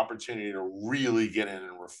have an opportunity to really get in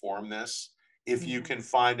and reform this if you can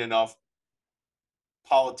find enough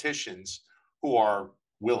politicians who are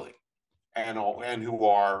willing and who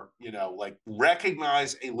are,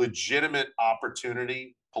 recognize a legitimate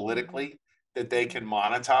opportunity politically that they can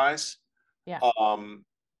monetize. Yeah. I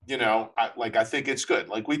think it's good.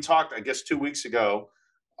 Like we talked, I guess 2 weeks ago,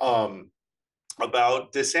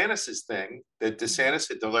 about DeSantis's thing that DeSantis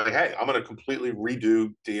said, they're like, hey, I'm going to completely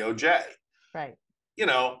redo DOJ. Right.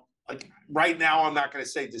 Right now, I'm not going to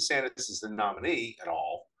say DeSantis is the nominee at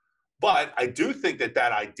all, but I do think that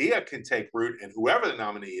idea can take root, and whoever the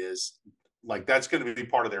nominee is, that's going to be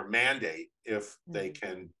part of their mandate if they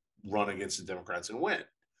can run against the Democrats and win,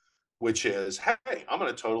 which is, hey, I'm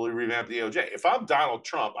going to totally revamp the DOJ. If I'm Donald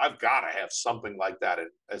Trump, I've got to have something like that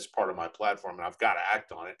as part of my platform, and I've got to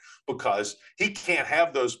act on it because he can't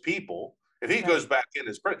have those people. If he goes back in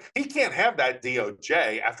as president, he can't have that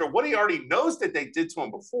DOJ after what he already knows that they did to him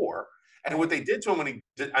before and what they did to him when he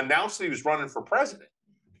announced that he was running for president.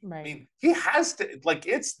 Right. I mean, he has to,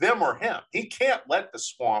 it's them or him. He can't let the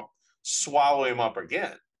swamp swallow him up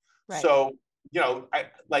again. Right. So,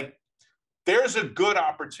 there's a good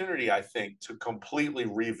opportunity, I think, to completely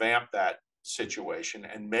revamp that situation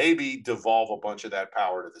and maybe devolve a bunch of that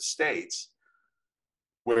power to the states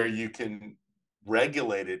where you can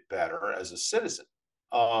regulate it better as a citizen.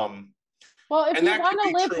 Well, if you want to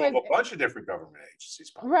live with a bunch of different government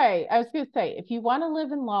agencies, right? I was going to say, if you want to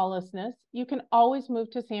live in lawlessness, you can always move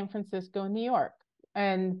to San Francisco, New York,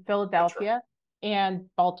 and Philadelphia, and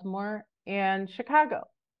Baltimore, and Chicago.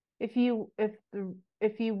 If you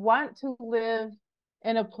want to live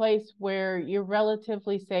in a place where you're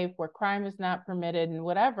relatively safe, where crime is not permitted, and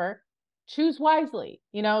whatever, choose wisely.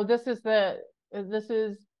 This is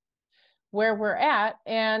where we're at,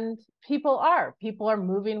 and people are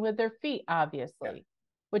moving with their feet, obviously.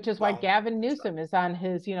 which is why Well, Gavin Newsom is on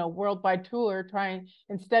his, worldwide tour trying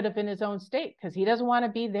instead of in his own state, because he doesn't want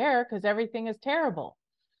to be there because everything is terrible.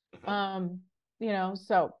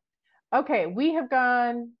 So okay, we have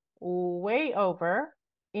gone way over,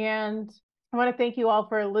 and I want to thank you all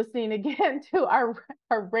for listening again to our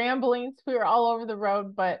ramblings. We were all over the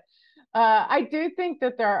road, but I do think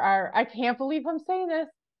that I can't believe I'm saying this.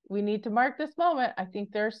 We need to mark this moment. I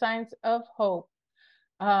think there are signs of hope.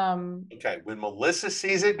 Okay, when Melissa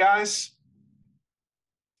sees it, guys,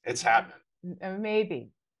 it's happening.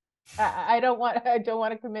 Maybe. I don't want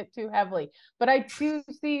to commit too heavily, but I do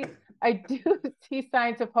see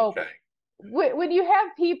signs of hope. Okay. When you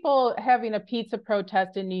have people having a pizza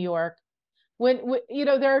protest in New York, when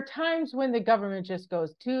there are times when the government just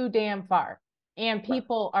goes too damn far, and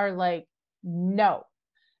people are like, no.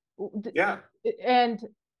 Yeah. And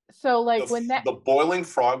so, like, the boiling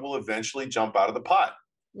frog will eventually jump out of the pot.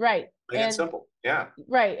 Right. Plain and simple. Yeah.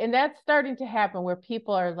 Right. And that's starting to happen where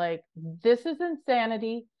people are like, this is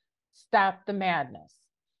insanity. Stop the madness.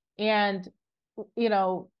 And,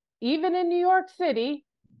 even in New York City,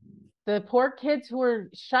 the poor kids who were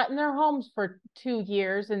shut in their homes for 2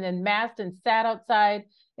 years and then masked and sat outside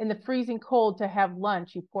in the freezing cold to have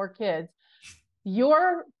lunch, you poor kids,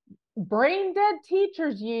 your brain dead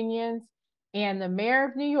teachers unions and the mayor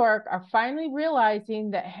of New York are finally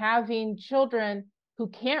realizing that having children who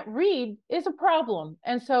can't read is a problem.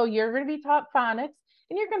 And so you're going to be taught phonics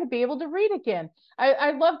and you're going to be able to read again.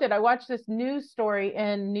 I loved it. I watched this news story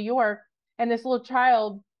in New York, and this little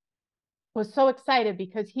child was so excited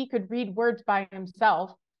because he could read words by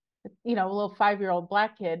himself, a little 5-year-old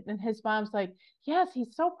Black kid. And his mom's like, yes,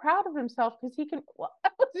 he's so proud of himself because he can. Well, I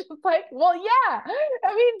was just like, well, yeah.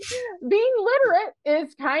 I mean, being literate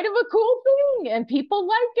is kind of a cool thing and people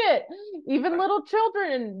like it. Even little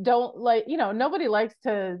children don't like, nobody likes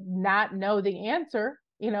to not know the answer.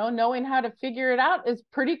 Knowing how to figure it out is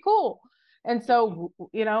pretty cool. And so,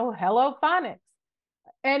 hello phonics.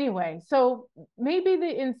 Anyway, so maybe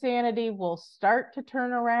the insanity will start to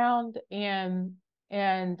turn around, and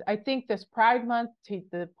I think this Pride Month, to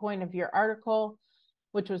the point of your article,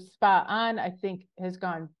 which was spot on, I think has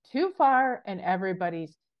gone too far and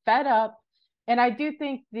everybody's fed up. And I do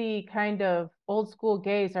think the kind of old school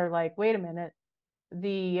gays are like, wait a minute,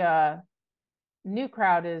 the new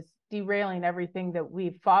crowd is derailing everything that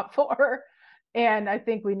we've fought for. And I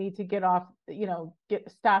think we need to get off,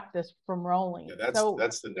 stop this from rolling. Yeah,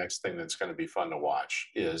 that's the next thing that's going to be fun to watch,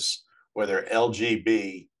 is whether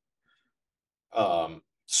LGB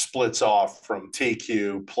splits off from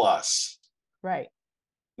TQ plus, right?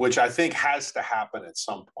 Which I think has to happen at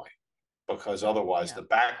some point, because otherwise the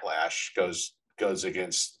backlash goes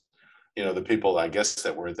against the people, I guess,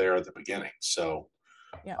 that were there at the beginning. So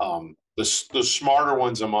the smarter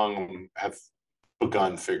ones among them have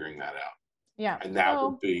begun figuring that out. Yeah, and that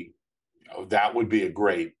would be a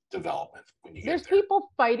great development when you get there. There's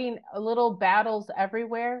people fighting little battles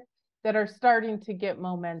everywhere that are starting to get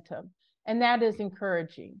momentum, and that is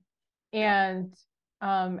encouraging. And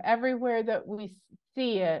everywhere that we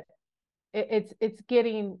see it, it's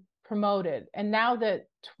getting promoted. And now that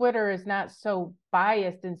Twitter is not so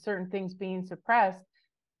biased in certain things being suppressed,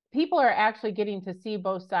 people are actually getting to see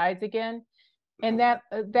both sides again. And that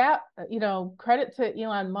credit to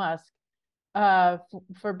Elon Musk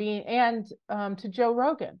for being, and to Joe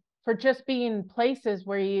Rogan for just being places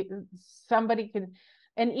where somebody can,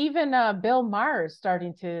 and even Bill Maher is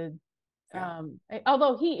starting to,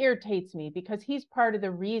 although he irritates me because he's part of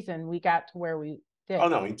the reason we got to where we did. Oh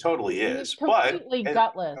no, he totally is. He's completely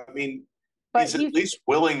gutless. I mean, but he's at least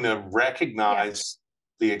willing to recognize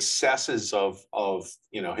the excesses of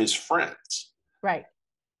his friends. Right.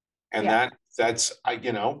 And that's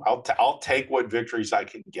I'll take what victories I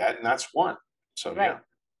can get, and that's one. So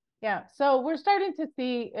yeah. So we're starting to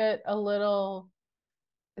see it a little,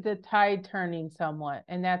 the tide turning somewhat,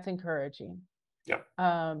 and that's encouraging. Yeah.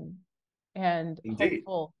 And indeed,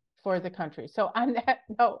 hopeful for the country. So on that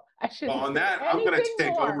note, on that, I'm going to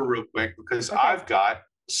take over real quick because I've got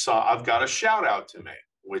a shout out to make,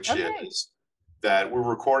 which is that we're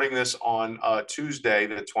recording this on Tuesday,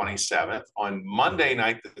 the 27th. On Monday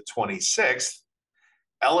night, the 26th,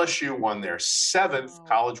 LSU won their 7th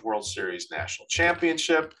College World Series national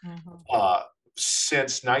championship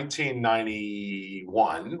since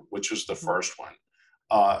 1991, which was the first one.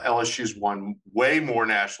 LSU's won way more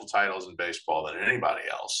national titles in baseball than anybody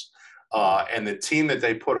else. And the team that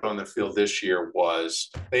they put on the field this year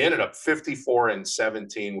they ended up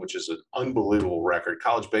 54-17, which is an unbelievable record.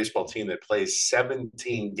 College baseball team that plays 71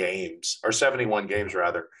 games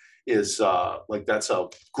rather, is that's a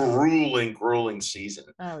grueling season.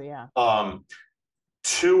 Oh yeah.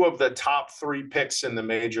 two of the top 3 picks in the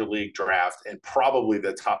major league draft and probably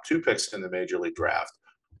the top 2 picks in the major league draft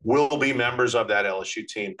will be members of that LSU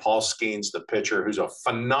team. Paul Skeens, the pitcher, who's a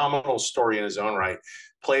phenomenal story in his own right,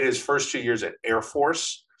 played his first 2 years at Air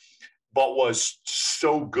Force, but was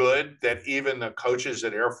so good that even the coaches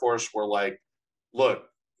at Air Force were like, look,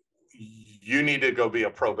 you need to go be a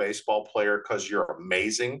pro baseball player because you're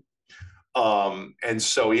amazing. And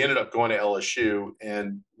so he ended up going to LSU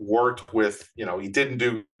and worked with, he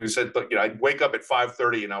said, but I'd wake up at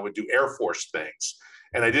 5:30 and I would do Air Force things.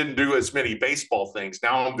 And I didn't do as many baseball things.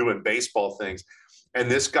 Now I'm doing baseball things.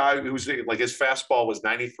 And this guy who's like, his fastball was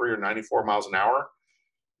 93 or 94 miles an hour.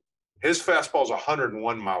 His fastball is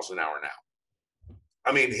 101 miles an hour now.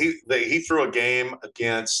 I mean, he threw a game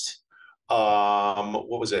against,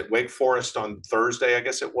 what was it? Wake Forest on Thursday, I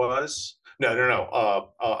guess it was. No.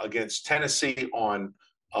 Against Tennessee on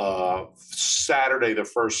Saturday,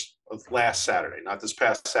 last Saturday, not this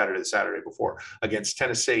past Saturday, the Saturday before, against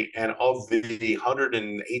Tennessee. And of the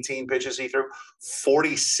 118 pitches he threw,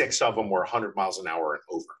 46 of them were 100 miles an hour and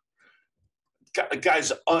over.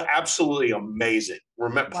 Guy's absolutely amazing.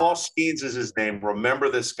 Remember, wow. Paul Skeens is his name. Remember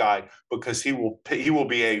this guy because he will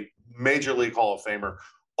be a Major League Hall of Famer.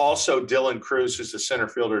 Also, Dylan Cruz, who's the center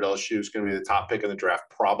fielder at LSU, is going to be the top pick in the draft,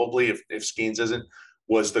 probably, if Skeens isn't,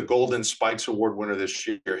 was the Golden Spikes Award winner this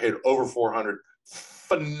year, hit over 400.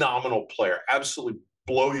 Phenomenal player. Absolutely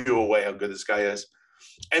blow you away how good this guy is.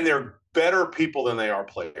 And they're better people than they are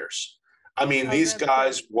players. I mean, these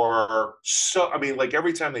guys were like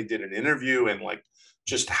every time they did an interview and like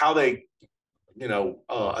just how they,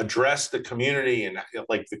 addressed the community and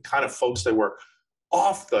like the kind of folks they were,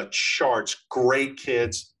 off the charts, great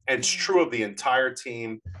kids. And it's true of the entire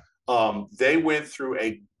team. They went through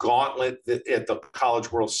a gauntlet at the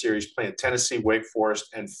College World Series playing Tennessee, Wake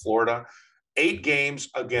Forest, and Florida. 8 games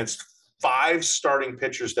against 5 starting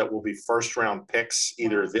pitchers that will be first-round picks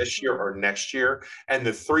either this year or next year. And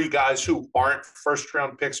the 3 guys who aren't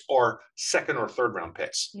first-round picks are second- or third-round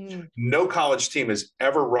picks. No college team has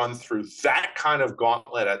ever run through that kind of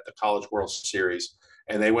gauntlet at the College World Series.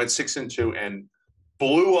 And they went 6-2 and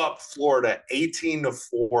blew up Florida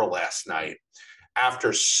 18-4 last night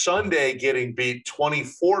after Sunday getting beat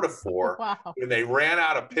 24-4 when they ran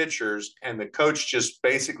out of pitchers and the coach just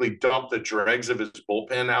basically dumped the dregs of his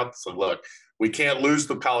bullpen out. So look, we can't lose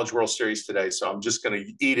the College World Series today, so I'm just going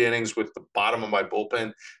to eat innings with the bottom of my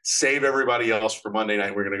bullpen, save everybody else for Monday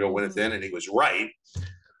night. We're going to go win it then. And he was right.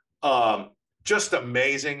 Just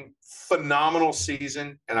amazing, phenomenal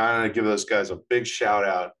season. And I'm going to give those guys a big shout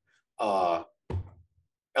out.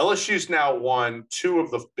 LSU's now won 2 of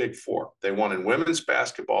the Big 4. They won in women's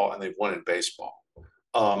basketball and they've won in baseball.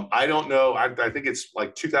 I don't know. I think it's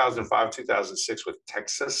like 2005, 2006 with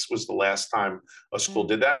Texas was the last time a school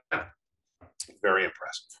did that. Very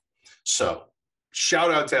impressive. So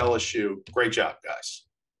shout out to LSU. Great job, guys.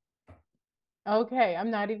 Okay.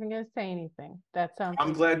 I'm not even going to say anything.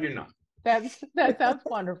 I'm glad you're not. That sounds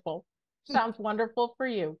wonderful. Sounds wonderful for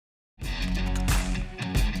you.